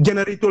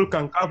generator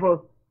kan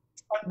kafo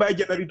by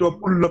generator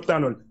pour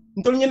l'optanol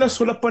ntol ñena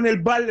sola panel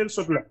balel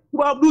sotla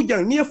tuba du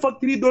jang ni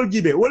factory dol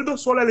jibe wol do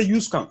sola le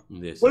use kan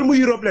wol mu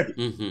Europe la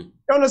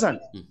you understand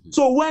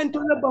so why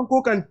ntol la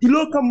banko kan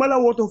tilo kam mala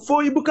woto fo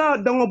ibuka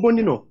dango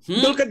bondino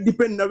dol ka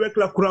depend na wek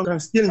la courant kan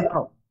still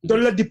now dol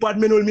la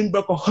department wol min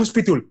bako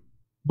hospital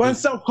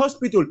Bansang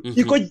hospital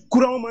iko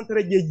courant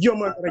mantraje jio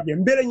mantraje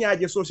mbele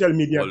nyaaje social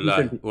media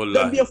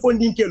Gambia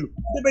funding kelu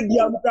debe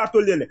diamu ka to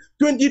lele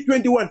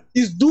 2021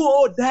 is do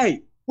or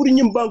die pour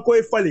ñim banko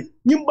e fali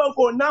ñim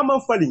banko na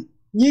man fali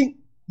ñi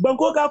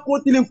banko ka ko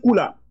tilin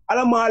kula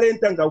ala malen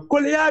tanga ko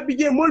ya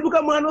bije mol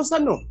buka mano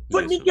sanno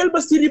fonni kel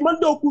basiri man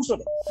do kuso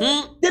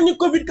teni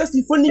covid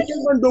kasi fonni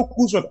kel man do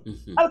kuso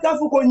al ka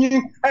fu ko ni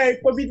ay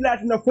covid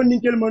latina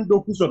fonni kel man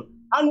do kuso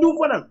andu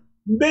fana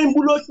ben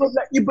bulo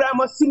la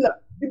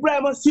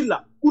Ibrahima Silla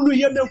kulu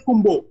yemen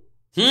kumbo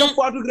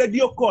ko fatu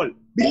radio call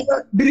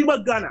biriba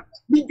gana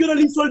bi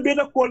jonali sol be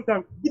na call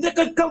kan ite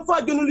kan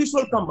fa jonali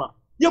sol kamba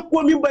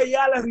yakko min bay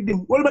yala ridim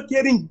wala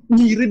kering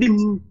ni ridim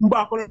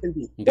mba ko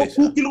tanti ko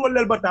ku kilo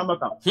wala batama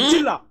kam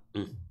Silla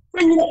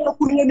fenni na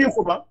ko ni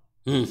fo ba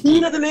ni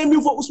na tele mi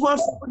fo Ousmane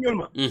Sonko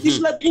ñolma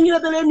isla ni na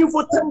tele mi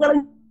fo tangara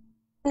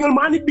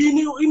ñolma ani bi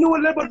ni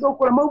wala ba do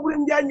ko ma bu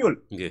ñol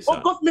o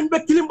government be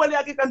kilimbal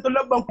yake kan to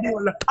labban ko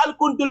wala al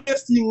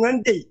controversy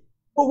ngande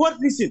for what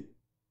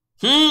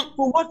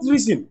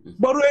reason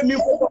baro mi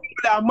fo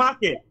la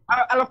make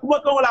ala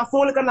kuba kan wala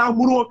fo le kana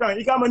muru kan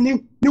ikama ni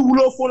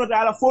wulo fo no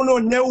ala fo no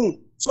new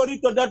sorry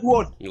to that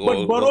word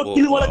but baro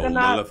kili wala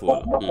kana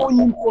ko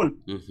ni kon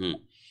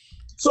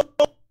so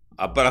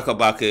abaraka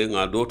bake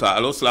nga dota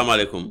allo assalamu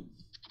alaikum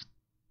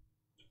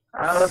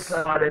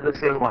assalamu alaikum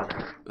selma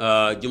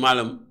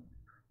jumalam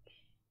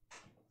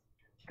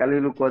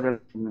kalilu ko dal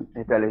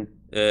itali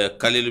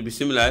kalilu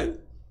bismillah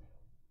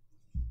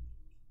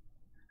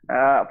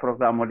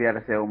programme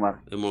dia se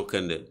Umar mo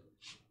kende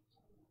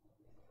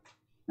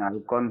ngal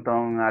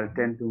konton ngal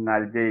tentu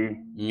ngal jeyi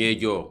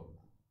ngejo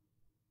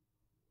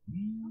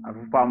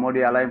afu pa modi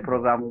ala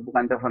programme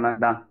bukan tefana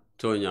dan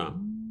tonya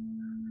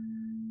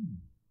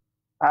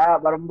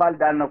barambal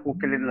dan ko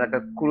kelin la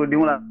ko di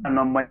wala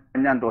no ma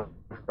nyanto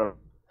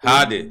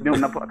hade di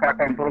na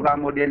ka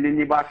programme dia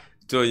ni ba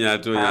tonya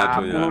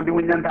ko di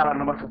nyanta la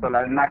no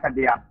masotola naka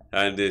dia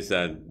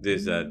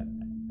desan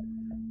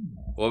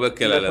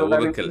Wobekela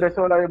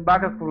besola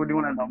baka kurudi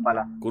wona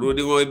nombala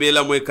kurudi ngoy be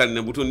la moy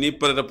kanne butun ni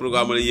parata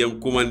programme la yem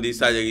kumandi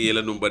saja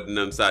yela no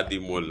badnan sa di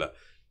molla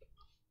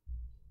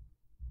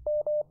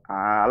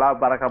ala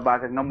baraka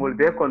baka ngamul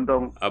de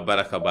kondom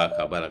baraka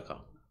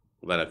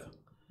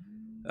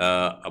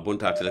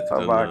abunta tele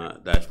katana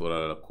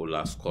dashboard ko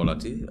la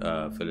skolati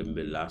film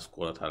be la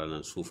skolata la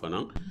nan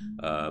sufana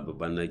be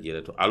banna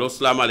jere to allo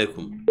assalamu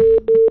alaikum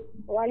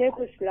wa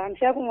alaikum assalam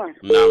shekuma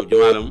naam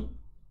jumalam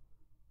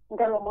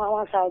ngalo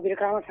mama sa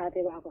birkama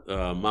sate bako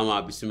mama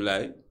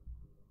bismillah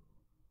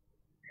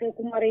se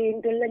kumari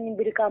ndolla ni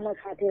birkama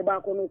sate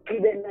bako no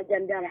kiben na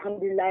jande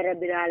alhamdulillah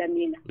rabbil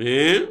alamin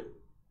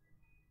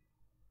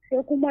se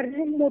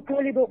kumari mo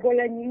toli do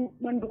bola ni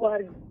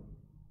manduar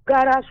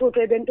gara soto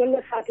ben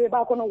tolla sate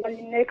bako no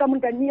walli ne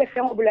kamunta ni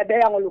fengo bula be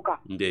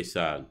yangoluka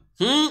ndeysaan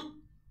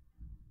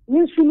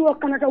min sulu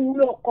kanata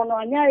wulo kono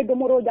nyaay do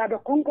moro jaado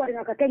konkori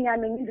na ka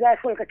kenya min dra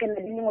fol ka kenna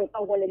dinngol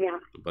kangole nya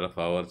bara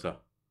fa warta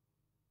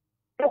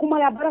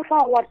kuma ya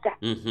barafa warta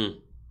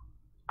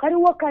kari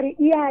wakari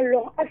iya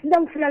long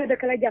asdan fulal be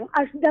kala jang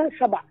asdan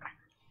saba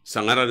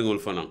sangara ngol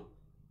fana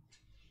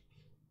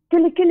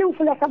kili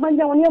fula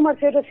sabanja woni ma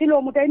seto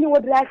silo mutayni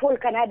wodra fol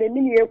kanade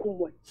min ye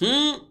kumwon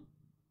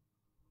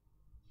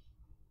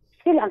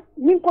sila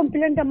min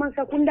complainta man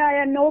sakunda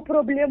ya no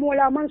problem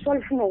wala man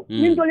solfno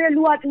min dole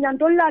luwati nyan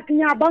dolla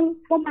tinya bang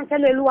fo man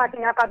sale luwati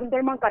nya ka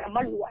dol man kada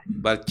maluwa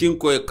ba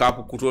cinko e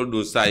kapu kutol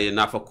do saye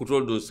nafa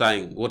kutol do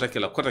sayin wota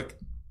kala kotak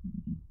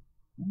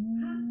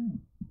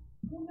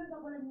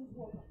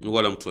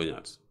wala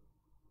mtonyat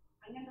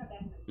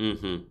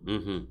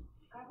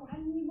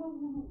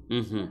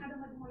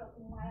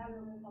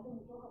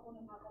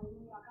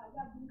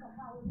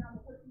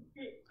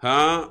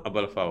ha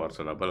abal fawar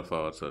sala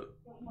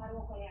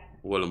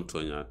wala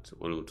mtonyat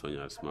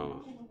mama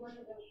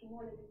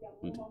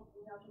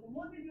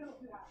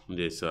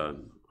ndesan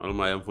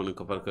alma yam fon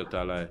ko farka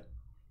taala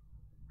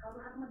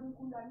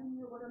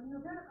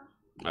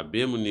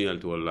abbe mun ni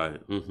alti wallahi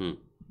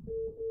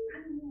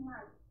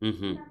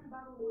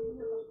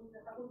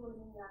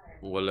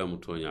wala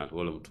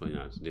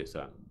mtonyat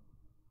ndesan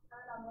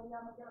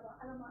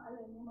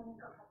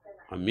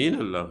amin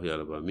allah ya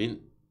rabbi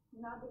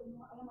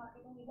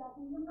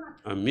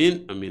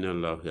amin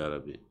allah ya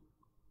rabbi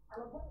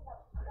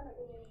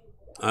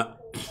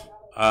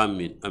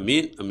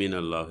amin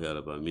allah ya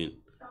rabbi amin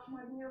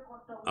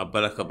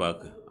abaraka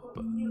baka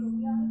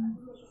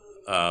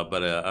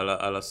bara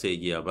ala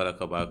seji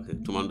baraka baka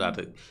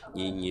tumandata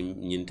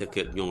nyin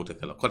teke nyonte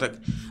kala kotak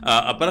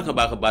baraka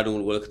baka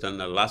badungul wala tan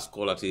last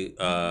callati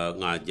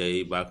nga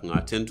jay baka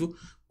nga tentu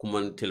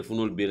kuman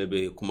telefonol bela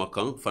be kuma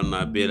kan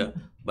fanna bela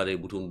bare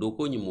butun do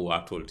ko nyimu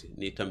watolte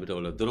ni tambita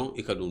wala dron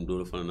ikadum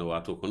do fanna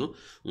wato kono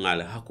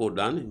ngale hako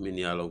dan min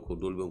yalon ko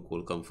dolben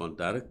ko kam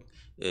fonta rek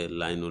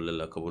line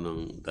la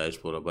kabunan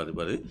diaspora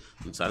bare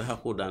misal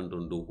hako dan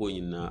don do ko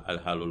nyina al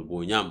halol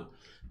bo nyam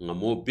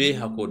ngamo be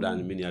hako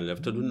dan min ya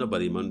lefta dunna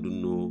bari man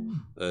dunno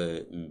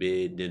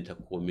mbe denta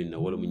ko minna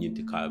wala mu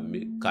nyinti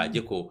ka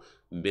je ko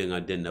mbe nga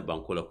denna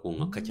bankola ko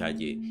nga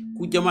kacaje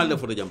ku jamal le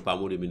foto jam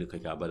pamode min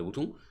kaca bari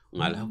butun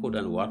ngal hako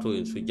dan wato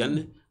en su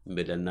janne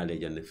mbe dannale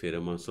janne fere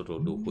man soto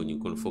do ko nyi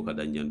kon foka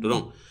dan jan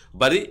don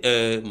bari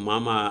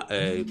mama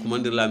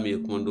commander la mi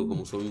commando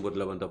ko so mi bod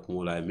labanta ko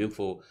mola min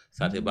fo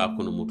sate ba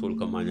ko no motol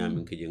ko manya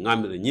min keje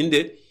ngamira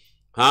nyinde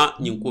ha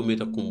nyin ko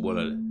meta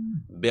kumbola le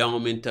be on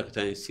men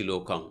takta en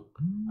silo kan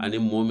ani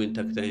momen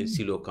takta en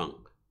silo kan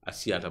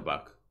asiata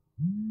bak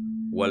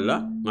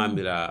wala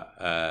ngamira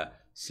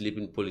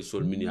sleeping police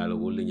ol min yala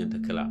wol nyanta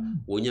kala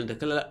wo nyanta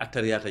kala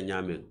atariata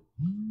nyamen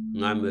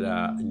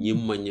ngamira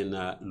nyimma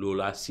nyana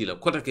lola sila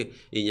kotake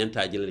e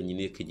nyanta jelle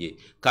nyine keje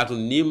katu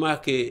ni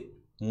make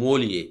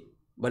moliye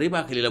bari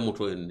ba ke la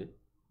moto en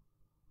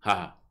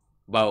ha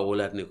ba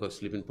wala ne ko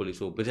sleeping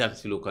police o betat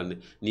silo kan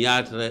ni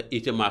atra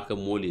ite make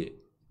moliye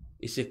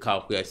ise ka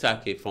ko ya sa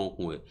ke fon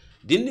ko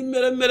dindi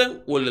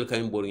meren wala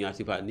kay mbor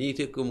nyati fa ni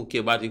te ko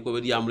ke bati ko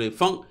be yamre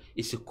fon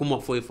ise kuma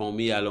foy fon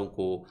mi yalon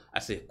ko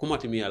ase kuma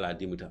timi yala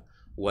dimita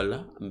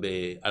wala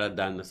mbe ala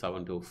dan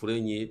sawanto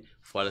fureni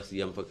fala si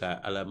yam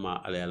faka ala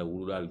ma ala yala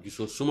wulal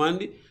giso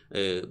sumandi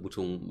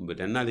butum be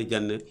danale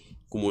janne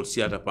kumol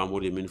siata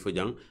pamode min fo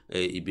jang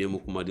ibe mo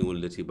kuma dingol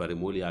leti bare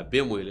mol ya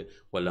be moyle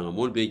wala nga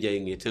mol be jay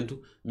ngi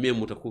tentu me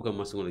muta kuka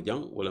masngono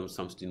jang wala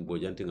samstin bo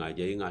janti nga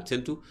jay nga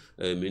tentu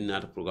min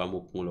nata programme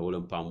ko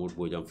wala pamod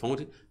bo jang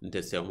fonte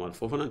nte sewmal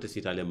fofana nte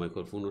sitale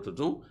microphone to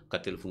don ka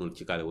telephone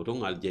ci kale woto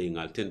ngal jay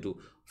ngal tentu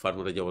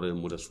farmata jawre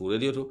muda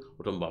suure to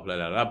woto mbapla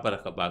la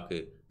baraka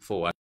bake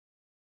fo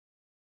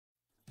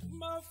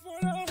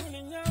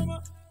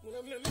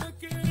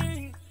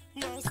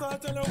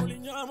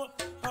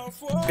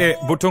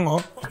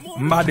butongo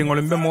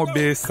mbadingol mbemo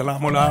be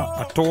salamula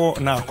ato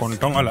na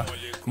kontongola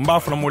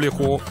mbafra mole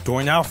ko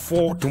tonya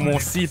fo tumo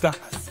sita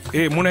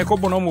mune ko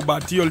bono mu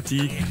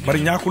batiolti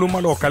bari nyakulu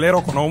malo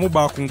kalero kono mu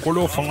ba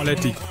kunkolo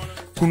fangoleti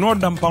kuno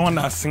dampa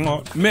na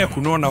singo me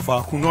kuno na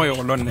fa kuno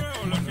yo lonne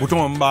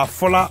butongo mba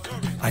fola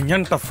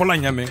anyanta fola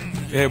nyame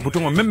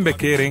butongo Mengbe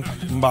Kering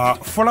mba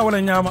fola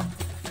wala nyama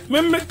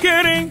Mengbe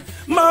Kering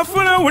ma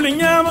fola wuli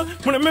nyama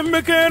muna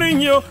Mengbe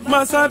Kering yo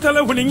ma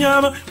satala wuli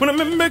nyama muna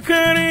Mengbe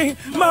Kering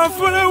ma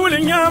fola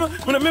wuli nyama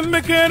muna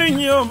Mengbe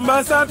Kering yo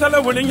ma satala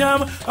wuli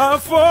nyama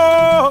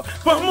afo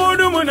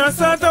pamodu muna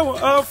sata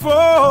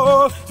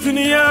afo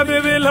dunia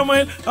bebe la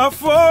moel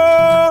afo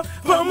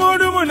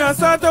pamodu muna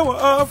sata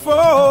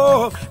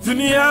afo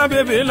dunia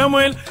bebe la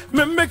moel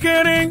Mengbe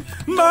Kering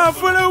ma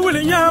fola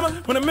wuli nyama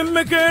muna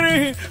Mengbe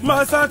Kering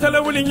ma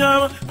satala wuli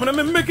nyama muna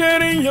Mengbe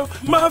Kering yo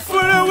ma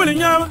fola wuli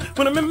nyama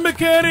muna Mengbe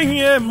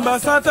Kering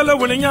mbasata la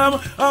wole nyama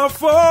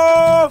afo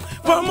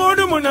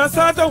pamodu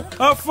munasata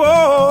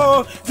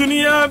afo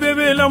dunia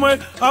bebe la mwe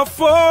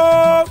afo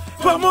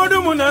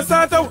pamodu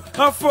munasata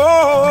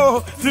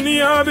afo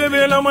dunia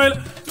bebe la mwe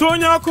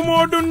tonya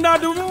kumodu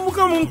ndadu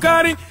muka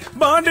munkari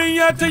bande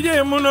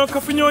yataye muno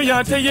kafinyo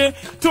yataye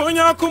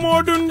tonya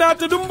kumodu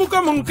ndatu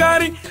dumbuka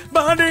munkari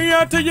bande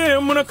yataye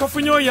muno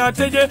kafinyo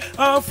yataye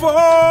afo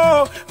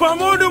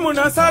pamodu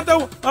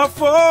munasata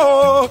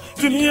afo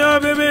dunia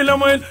bebe la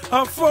mwe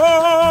afo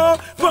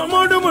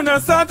pamodu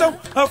munasata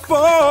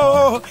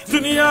afo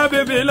dunia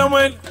bebe la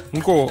mwe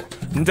nko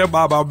nte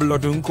baba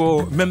blood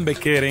nko Mengbe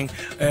Kering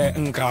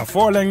nka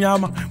fo le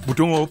nyama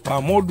butungo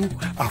pamodu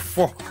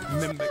afo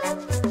Mengbe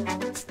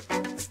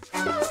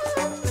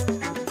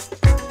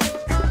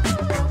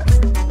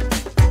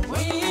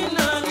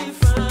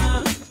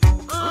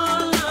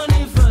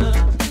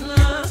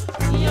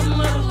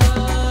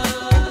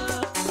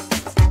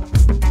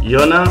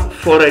Yona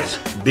Forex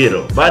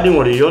Bureau.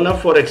 Badingori Yona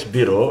Forex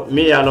Bureau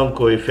mi yalon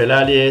ko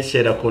felaliye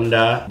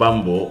Serakunda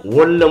Bambo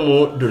walla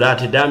mu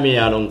dulati dami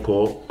yalon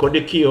ko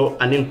kodi kiyo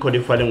anin kodi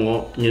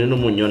falingo nyinu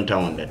mu nyonta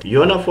ondet.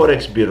 Yona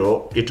Forex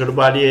Bureau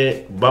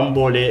iturbaliye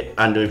Bambole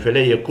ando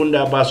feleye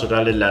kunda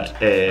basotale lat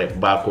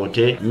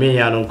bakote mi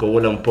yalon ko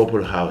wala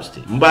Purple House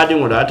ti.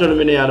 Mbadingori atol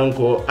mi yalon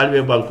ko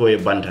albe banko e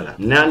bantala.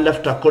 Na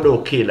lafta kodo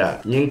kila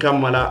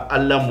nyinkamala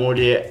alla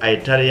mole ay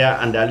tariya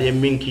andaliye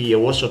minki ye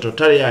wosoto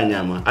tariya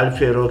nyama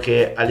alfero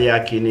ke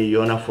aliyakini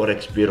Yona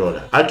Forex Bureau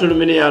la altul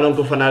mini yalon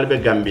ko fanal be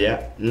Gambia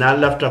na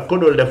lafta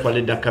kodol de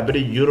fali da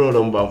kabri euro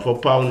lomba fo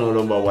pound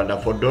lomba wala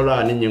fo dollar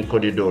ani nyin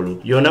kodi dolu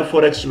Yona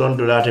Forex lon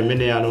dolate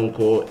mini yalon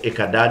ko e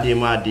kadadi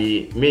ma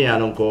di mi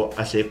yalon ko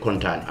ase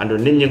kontan ando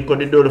nyin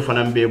kodi dolu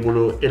fanam be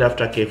bulu e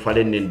lafta ke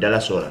fali nin dala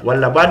sola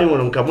wala badi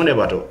won kamune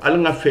bato al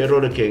nga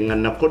fero ke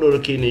nganna kodol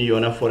kini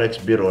Yona Forex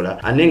Bureau la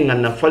ani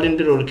nganna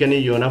falindirol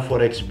keni Yona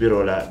Forex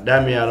Bureau la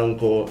dami yalon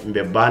ko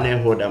mbe bane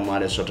hoda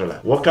male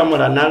sotola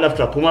wakamala na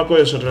lafta kuma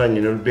ko sotola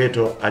nyinol beto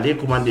ali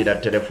kumandi da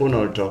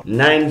telephone to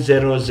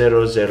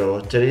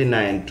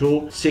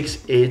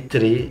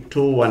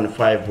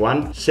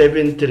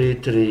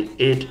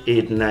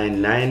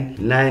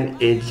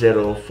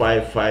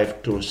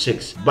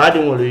badi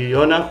ngolu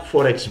Yona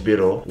Forex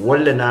Bureau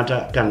wolle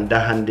nata kan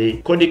dahandi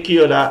kodi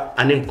kiyola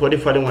anin kodi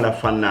fali wala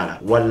fannala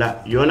walla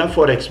Yona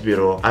Forex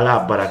Bureau ala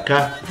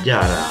baraka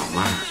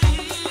jarama.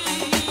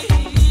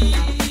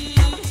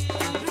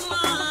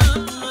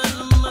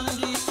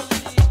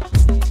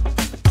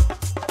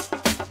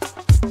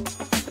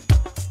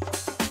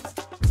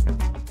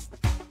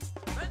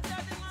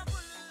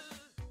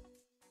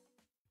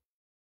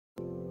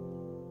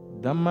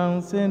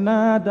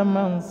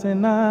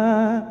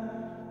 Damansena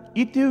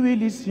iti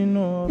wili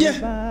sino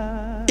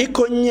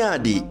iko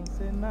nyadi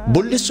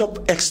bulli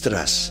sop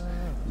extras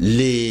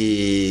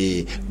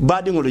li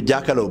badingolu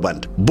jakalo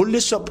band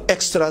bulli shop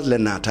extras le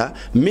nata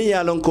mi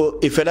yalon ko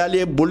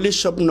ifedali bulli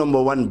shop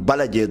number 1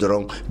 balaje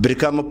doron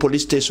birkama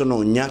police station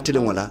o nyatile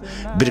wala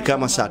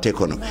birkama sate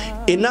kono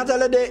inata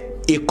la de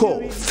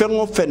iko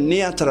fengo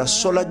fenniatra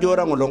sola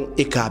jora ngolong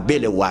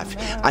ikabele wafi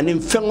anim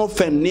fengo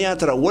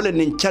fenniatra wala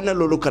nin channel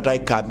lu kata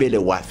ikabele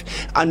wafi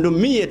ando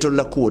miyeto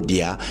la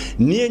kodia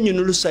nie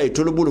nyunulu sai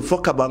to bulu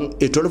fokabang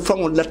itolo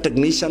fango la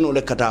technician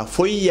ole kata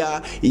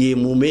foya ye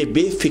mume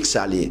be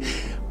fixali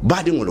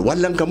badingol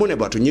wallan kamone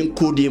batu nyin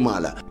kudi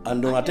mala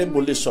ando ate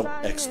bulli shop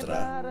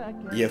extra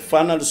ye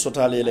final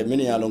sotale le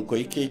mini yalon ko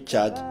ike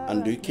charge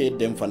ando ike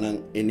dem fanan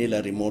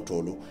enila remote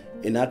olu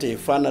inate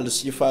final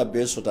sifa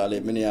be sotale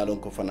mini yalon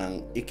ko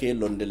fanan ike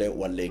londele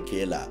walle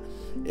kela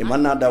e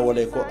manada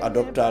wole ko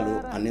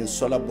adoptalu anin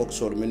sola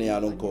box or mini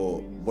yalon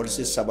ko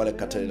bolsi sabale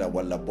katela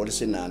walla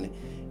bolsi nani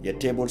ye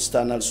table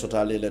stanal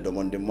sotale le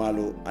domonde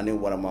malu anin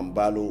wara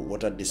mambalu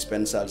water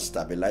dispenser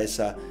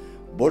stabilizer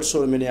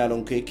bolso mini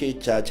alon ko ke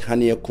charge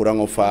haniya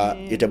kurango fa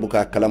ite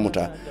buka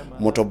kalamuta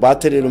moto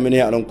battery lu mini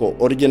alon ko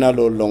original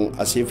long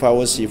asifa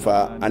wo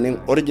sifa anin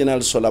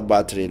original solar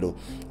battery lu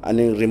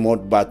anin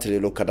remote battery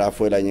lu kata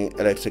fo la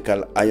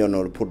electrical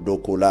iron pour do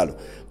ko lalo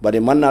bari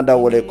manna da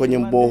wole ko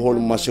nyim bohol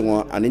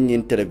machine anin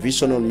nyin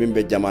television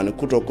mimbe jamane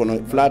kuto kono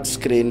flat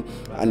screen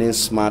anin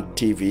smart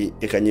tv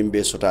e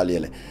kanyimbe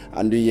sotalele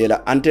andu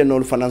yela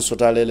antenne fanan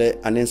sotalele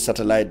anin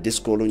satellite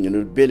disco lu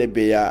nyul bele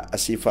beya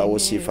asifa wo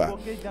sifa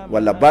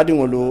wala badi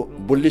ngolu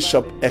bulli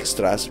shop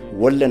extras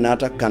wolle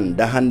nata kan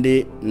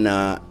dahande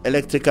na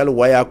electrical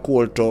wire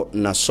kulto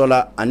na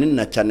solar anin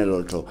na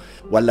channel to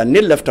wala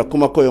nil lafta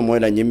kuma koyo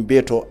moyla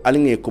nyimbeto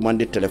alinge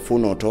commande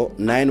telephone to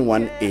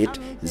 918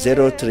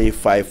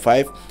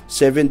 0355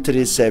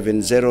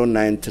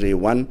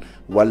 7370931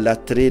 wala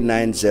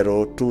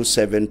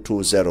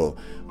 3902720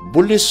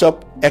 bulli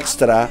shop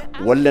extra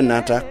wala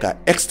nata ka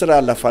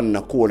extra lafan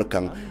na kuwol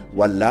kan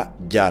wala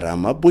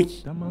jarama buy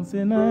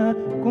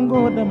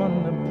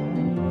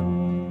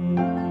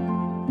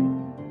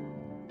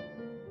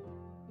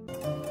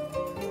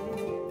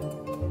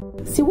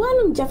si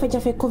walum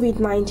jafe-jafe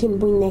COVID-19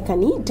 buñ nekk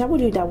ni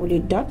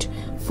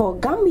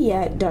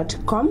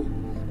www.forgambia.com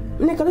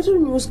nekk little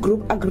news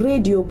group ak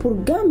radio pour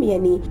Gambia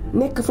ni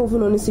nekk foofu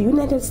noonu si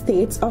United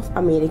States of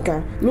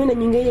America ñu ne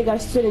ñu ngi yëgal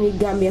student yi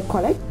Gambia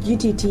College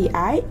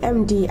GTTI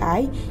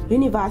MDI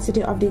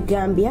University of the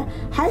Gambia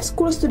high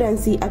school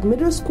students yi ak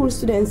middle school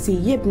students yi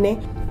yëpp ne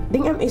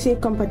dañ am essay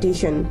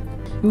competition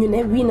ñu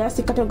ne winner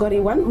si category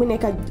 1 mu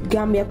nekk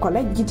Gambia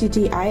College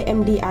GTTI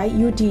MDI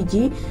UTG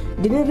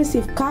dina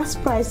receive cash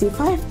prize yi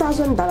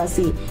 $5,000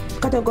 yi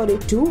category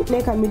 2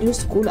 nekk middle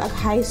school ak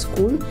high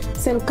school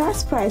seen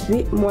cash prize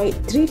bi mooy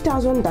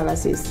 $3,000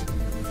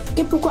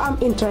 képp ku am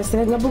interest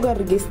rek nga bëgg a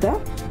register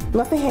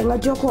nga fexe nga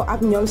jokkoo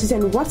ak ñoom si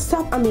seen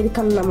WhatsApp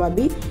American number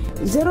bi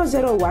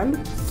 001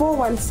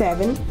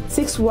 417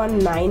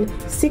 619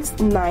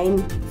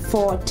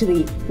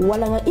 6943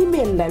 wala nga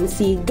email lan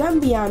si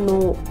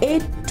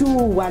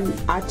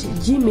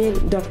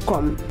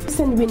gambiano821@gmail.com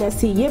seen winner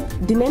si yëpp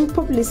dinañ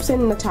publish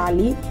seen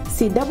nataali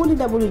si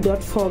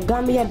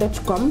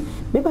www.forgambia.com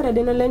ba pare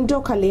dina leen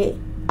jokkale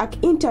ak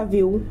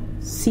interview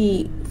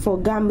si For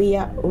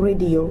Gambia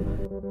Radio.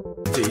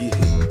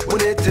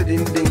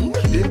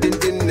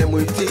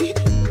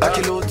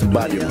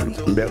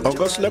 Be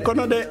August le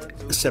kono de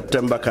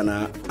September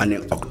kana ani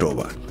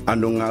October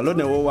andu ngalo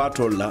ne wo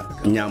watol la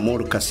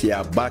nyamur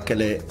kasiya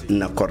bakele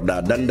na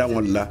korda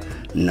dandangol la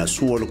na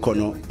suwol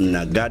kono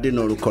na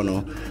gadinol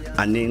kono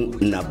anin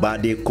na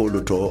bade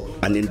koluto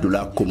anin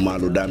dula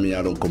kumalu dami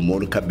yalon ko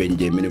mol ka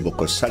benje mini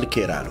boko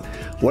salkeralo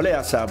wala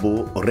ya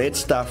sabu Red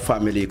Star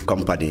Family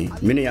Company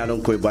mini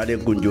yalon ko bade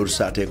gunjur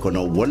sate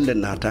kono wolle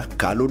nata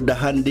kalu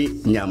dahandi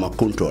nyama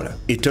kuntora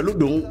itelu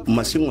dum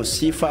masingo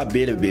sifa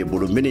bele be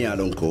bulu mini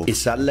yalon ko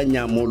isalla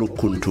nyamolu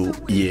kuntu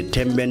ye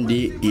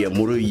tembendi ye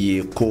muru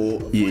ye ko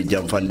ye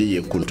jamfandi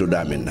ye kuntu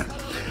damina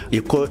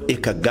iko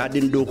ika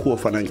garden do ko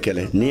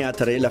fanankele ni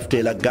atare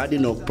lafte la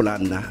garden of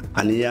plan na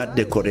aniya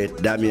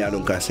decorate dami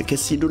yalon ka se ke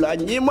sidula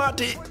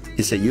nyimati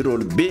isa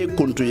yirol be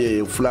kuntu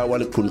ye flower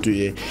kuntu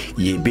ye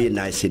be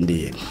nice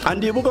ndi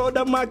andi bugo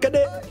damma kade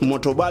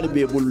moto bali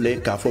be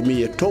bulle ka fo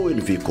mi ye towel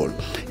vehicle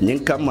nyin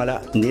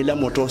kamala ni la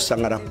moto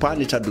sangara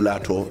pani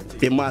tadulato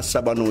e ma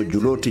sabano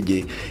juloti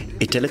je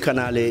itele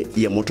kanale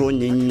ye moto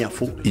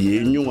nyafu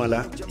ye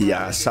nyuwala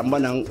ya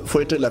sambanan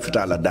foyte la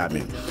fitala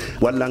dami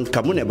wallan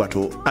kamune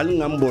bato al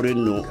ngambo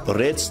no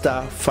Red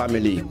Star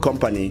Family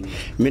Company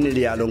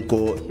minili yalon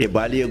ko e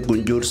bali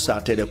gunjur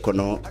satele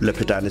kono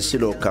lepitane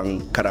silo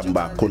kan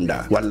karamba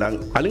kunda walla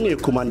alinge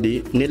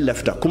kumandi ni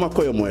lefta kuma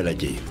koyo moyla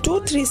ji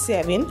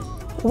 237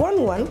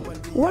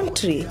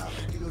 1113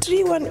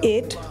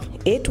 318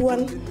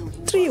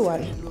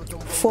 8131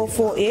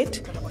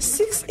 448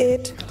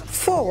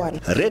 6841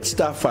 Red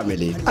Star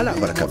Family ala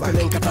barakaba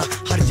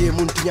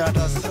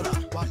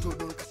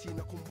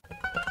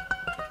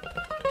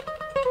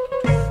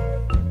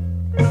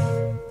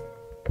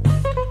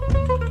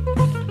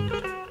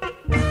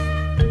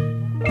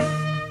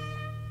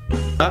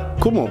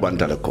kumo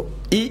bandala ko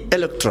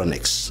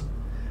electronics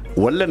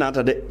walla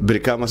nata de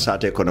Brikama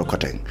sate kono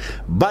koteng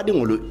badi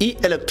ngulu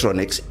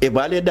electronics e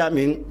bale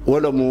damin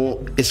wala mu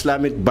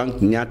Islamic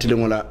Bank nyatile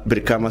ngola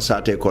Brikama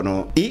sate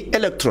kono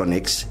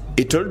electronics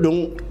itol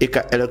dung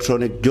ika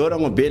electronic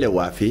jorango bele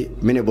wafi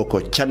mine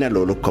boko channel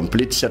olu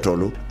complete set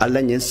olu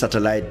alla nyin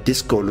satellite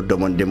disco lu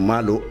domonde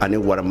malu ani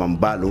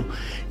waramambalu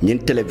nyin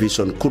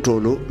television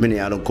kutolu mine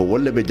yalon ko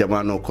wolle be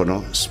jamano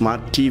kono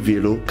smart tv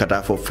lu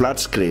kata fo flat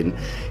screen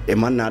e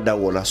manada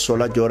wala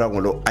sola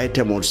jorango lu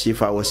item ol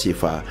sifa wa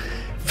sifa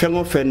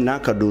fengo fen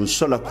naka dun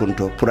sola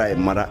kunto pura e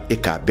mara e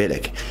ka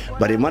belek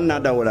bari man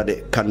nada wala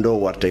de kando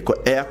warte ko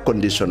air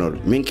conditioner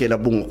min ke la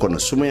bungo kono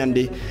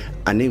sumayandi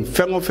ani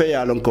fengo fe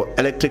yalon ko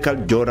electrical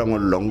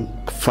jorangol long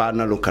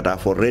fanalu kata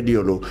fo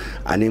radio lu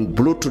ani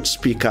bluetooth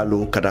speaker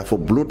lu kata fo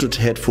bluetooth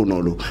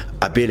headphone lu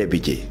abele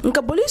bije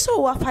nka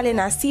boliso wa fale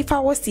na sifa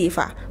wa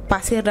sifa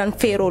pasiran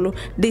ferolu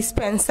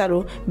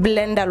dispensaru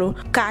blendalu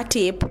ka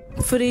tape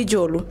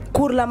frijolu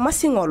kurla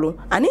masingolu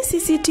ani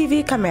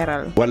CCTV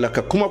camera wala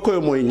ka kuma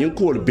koyo moy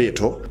nyinko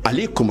beto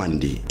ali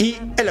kumandi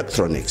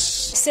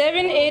electronics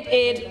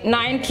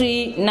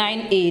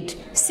 788-9398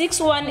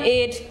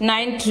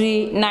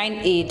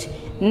 618-9398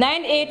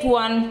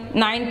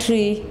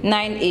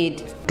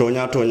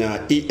 981-9398 tonya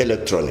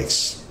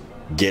electronics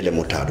jele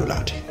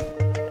mutadulate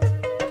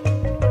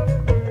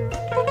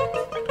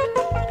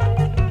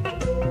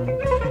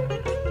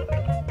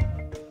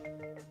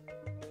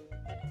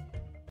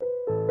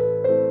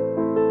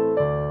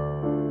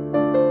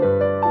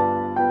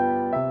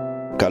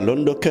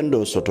londo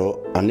kendo soto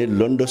ani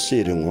londo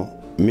siringo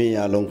mi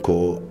yalon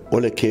ko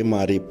ole ke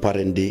mari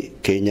parendi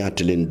kenya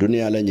tilin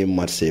dunia la nyim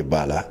marse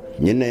bala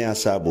nyine ya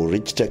sabu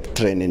Rich Tech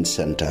Training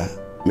Center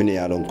mini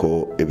yalon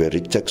ko ebe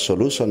Rich Tech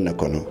Solution ne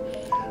kono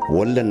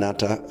wolle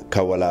nata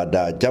ka wala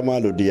da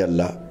jamalu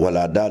diyalla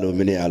wala dalo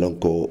mini yalon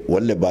ko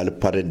wolle bal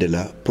parendi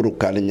la pour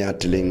kalnya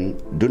tilin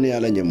dunia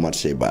la nyim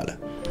marse bala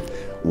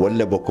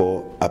wolle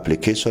boko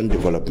application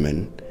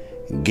development,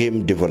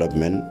 game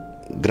development,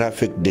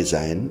 graphic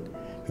design,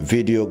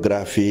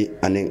 videography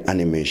and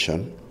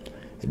animation,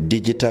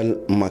 digital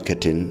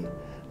marketing,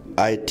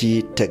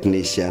 IT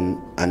technician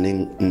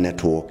and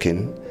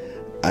networking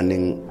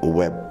and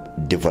web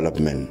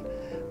development.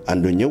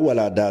 Andu nye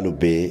wala dalu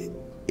be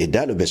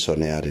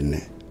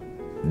soneyarine.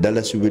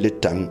 Dalasi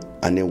wilitang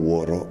ane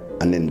woro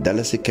ane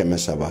dalasi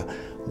kemesaba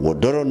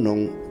wodoro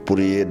nong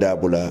puriye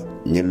dabula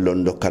nye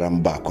londo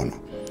karamba kono.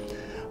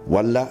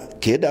 Walla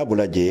ke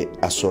dabula je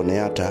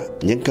asoneyata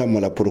nyenka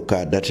mala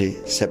puruka dati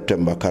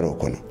September karo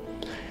kono.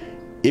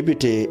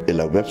 Ibite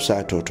ila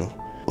website oto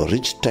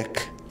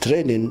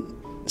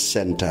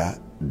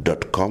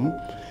richtechtrainingcenter.com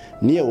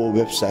niya wo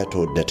website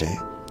o dete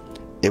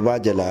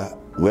ibajala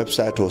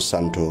website o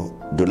santo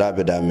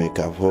dulabe dame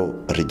ka fo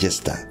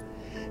register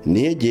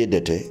niya je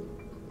dete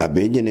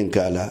abe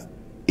nyininkala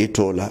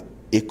itola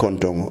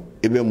ikontongo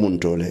ibe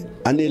muntole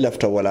ani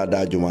lafta wala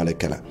da jumale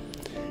kala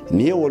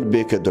niya wol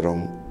beke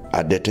dron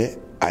adete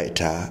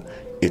aita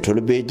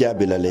itol be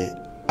jabilale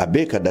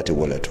abe ka date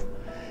woleto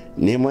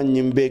ni man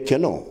nyimbe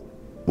keno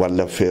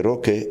wala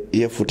feroke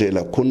ye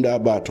futela kunda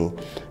bato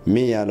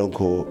mi yalon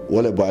ko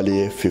wala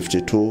bali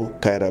 52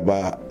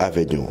 Kairaba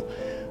Avenue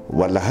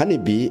wala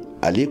hanibi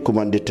ali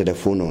commande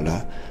telefono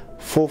la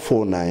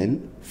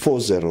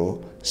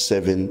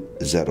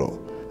 4494070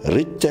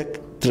 Rich Tech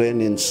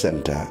Training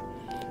Center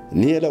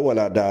niela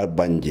wala da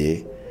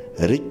banje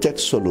Rich Tech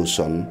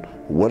Solution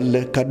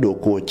wala kado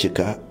ko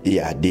chika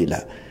ya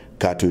dila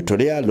katu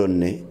toria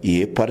lonne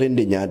ye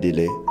parende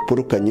nyadile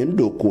pour kanyen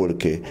do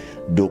kolke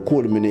do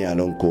kol mini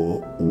alon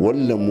ko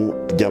walla mu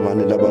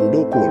jamane laban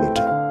do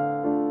kolote.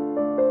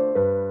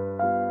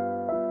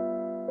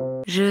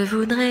 Je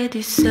voudrais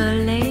du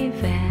soleil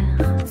vert.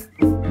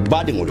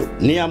 Badingulu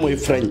niya moy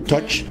French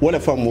touch wala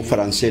famu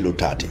français lu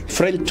tati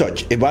French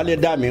touch e bale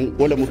damin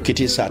wala mu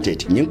kiti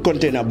sateti nyin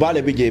kontena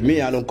bale bije mi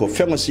yalon ko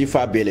fengo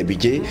sifa bele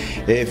bije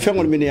e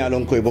fengol mi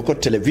yalon ko e boko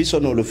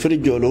television lu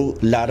frijolo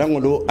la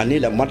rangolo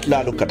anila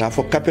matlalu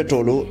katafo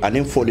kapetolo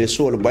anin fole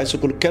solo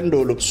bicycle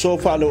kendolo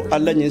sofalo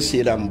alla nyin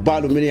siram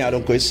balu mi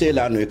yalon ko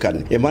sela no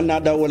kan e manna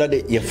da wala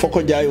de ye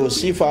foko jayo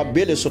sifa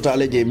bele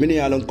sotale je mi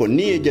yalon ko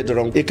ni je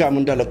doron e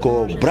kamundala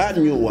ko brand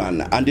new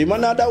one andi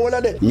manna da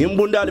wala de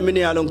nyimbundal mi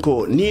yalon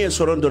ko ni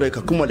sorondore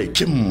ka kumale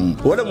kim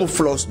wala mu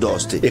floss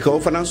dosti e ka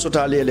ofana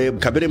sotalele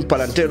kabirim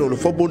palantero lu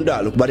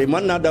fobundalu bari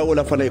manna da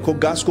wala fana ko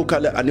gas ko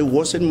kala ani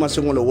wosen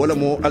masingolo wala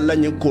mo alla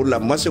nyin ko la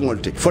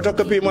masingolti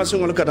photocopy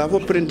masingolo kata fo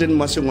printing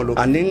masingolo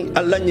anin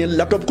alla nyin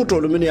laptop ko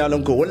tolu min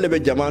yalon ko wala be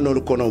jamano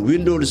lu kono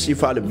windows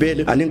sifal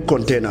bele anin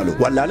container lu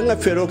wala nga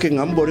fero ke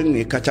ngambori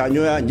ni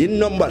katanyo ya nyin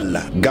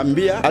nomballa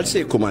Gambia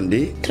alse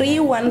commande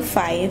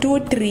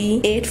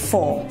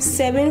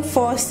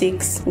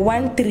 3152384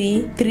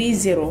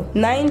 7461330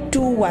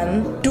 921 2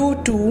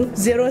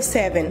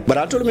 4207.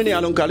 Baratul mini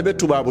alon kalbe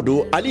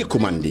tubabudu Ali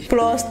Kumandi.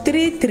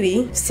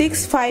 +33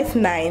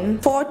 659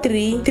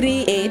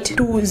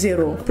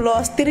 433820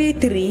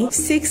 +33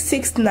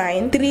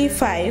 669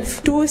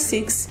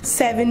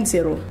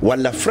 352670.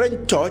 Wala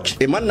French Touch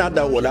imanna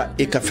da wala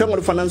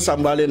ikafengol fanan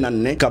sambale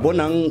nanne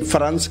kabonang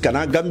France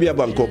kana Gambia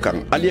banko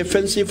kan ali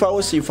fensi fa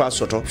aussi fa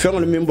soto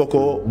fengol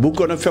mimboko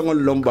bukono fengol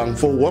lombang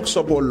fo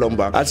workshop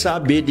lombang asa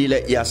bedi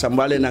le ya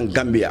sambale nan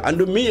Gambia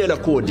andu mi yela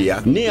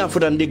kodia ni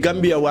afudandi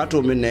Gambia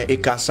wato minne e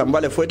ka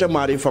sambale foita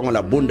mari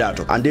fangola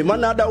bundato andi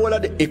manada wala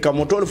de e ka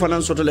motol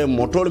fanan soto le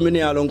motol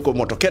mini alon ko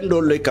moto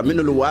kendo le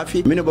kamino lu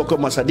wafi mini boko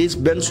Mercedes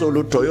Benz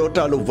lu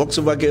Toyota lu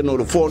Volkswagen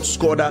lu Ford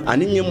Skoda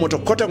ani nyi moto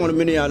kota ngol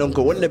mini alon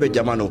ko wolle be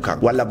jamano kan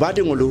wala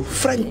badi ngolu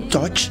French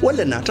Touch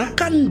wala nata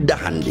kan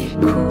dahandi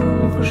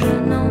Je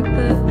n'en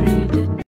peux plus.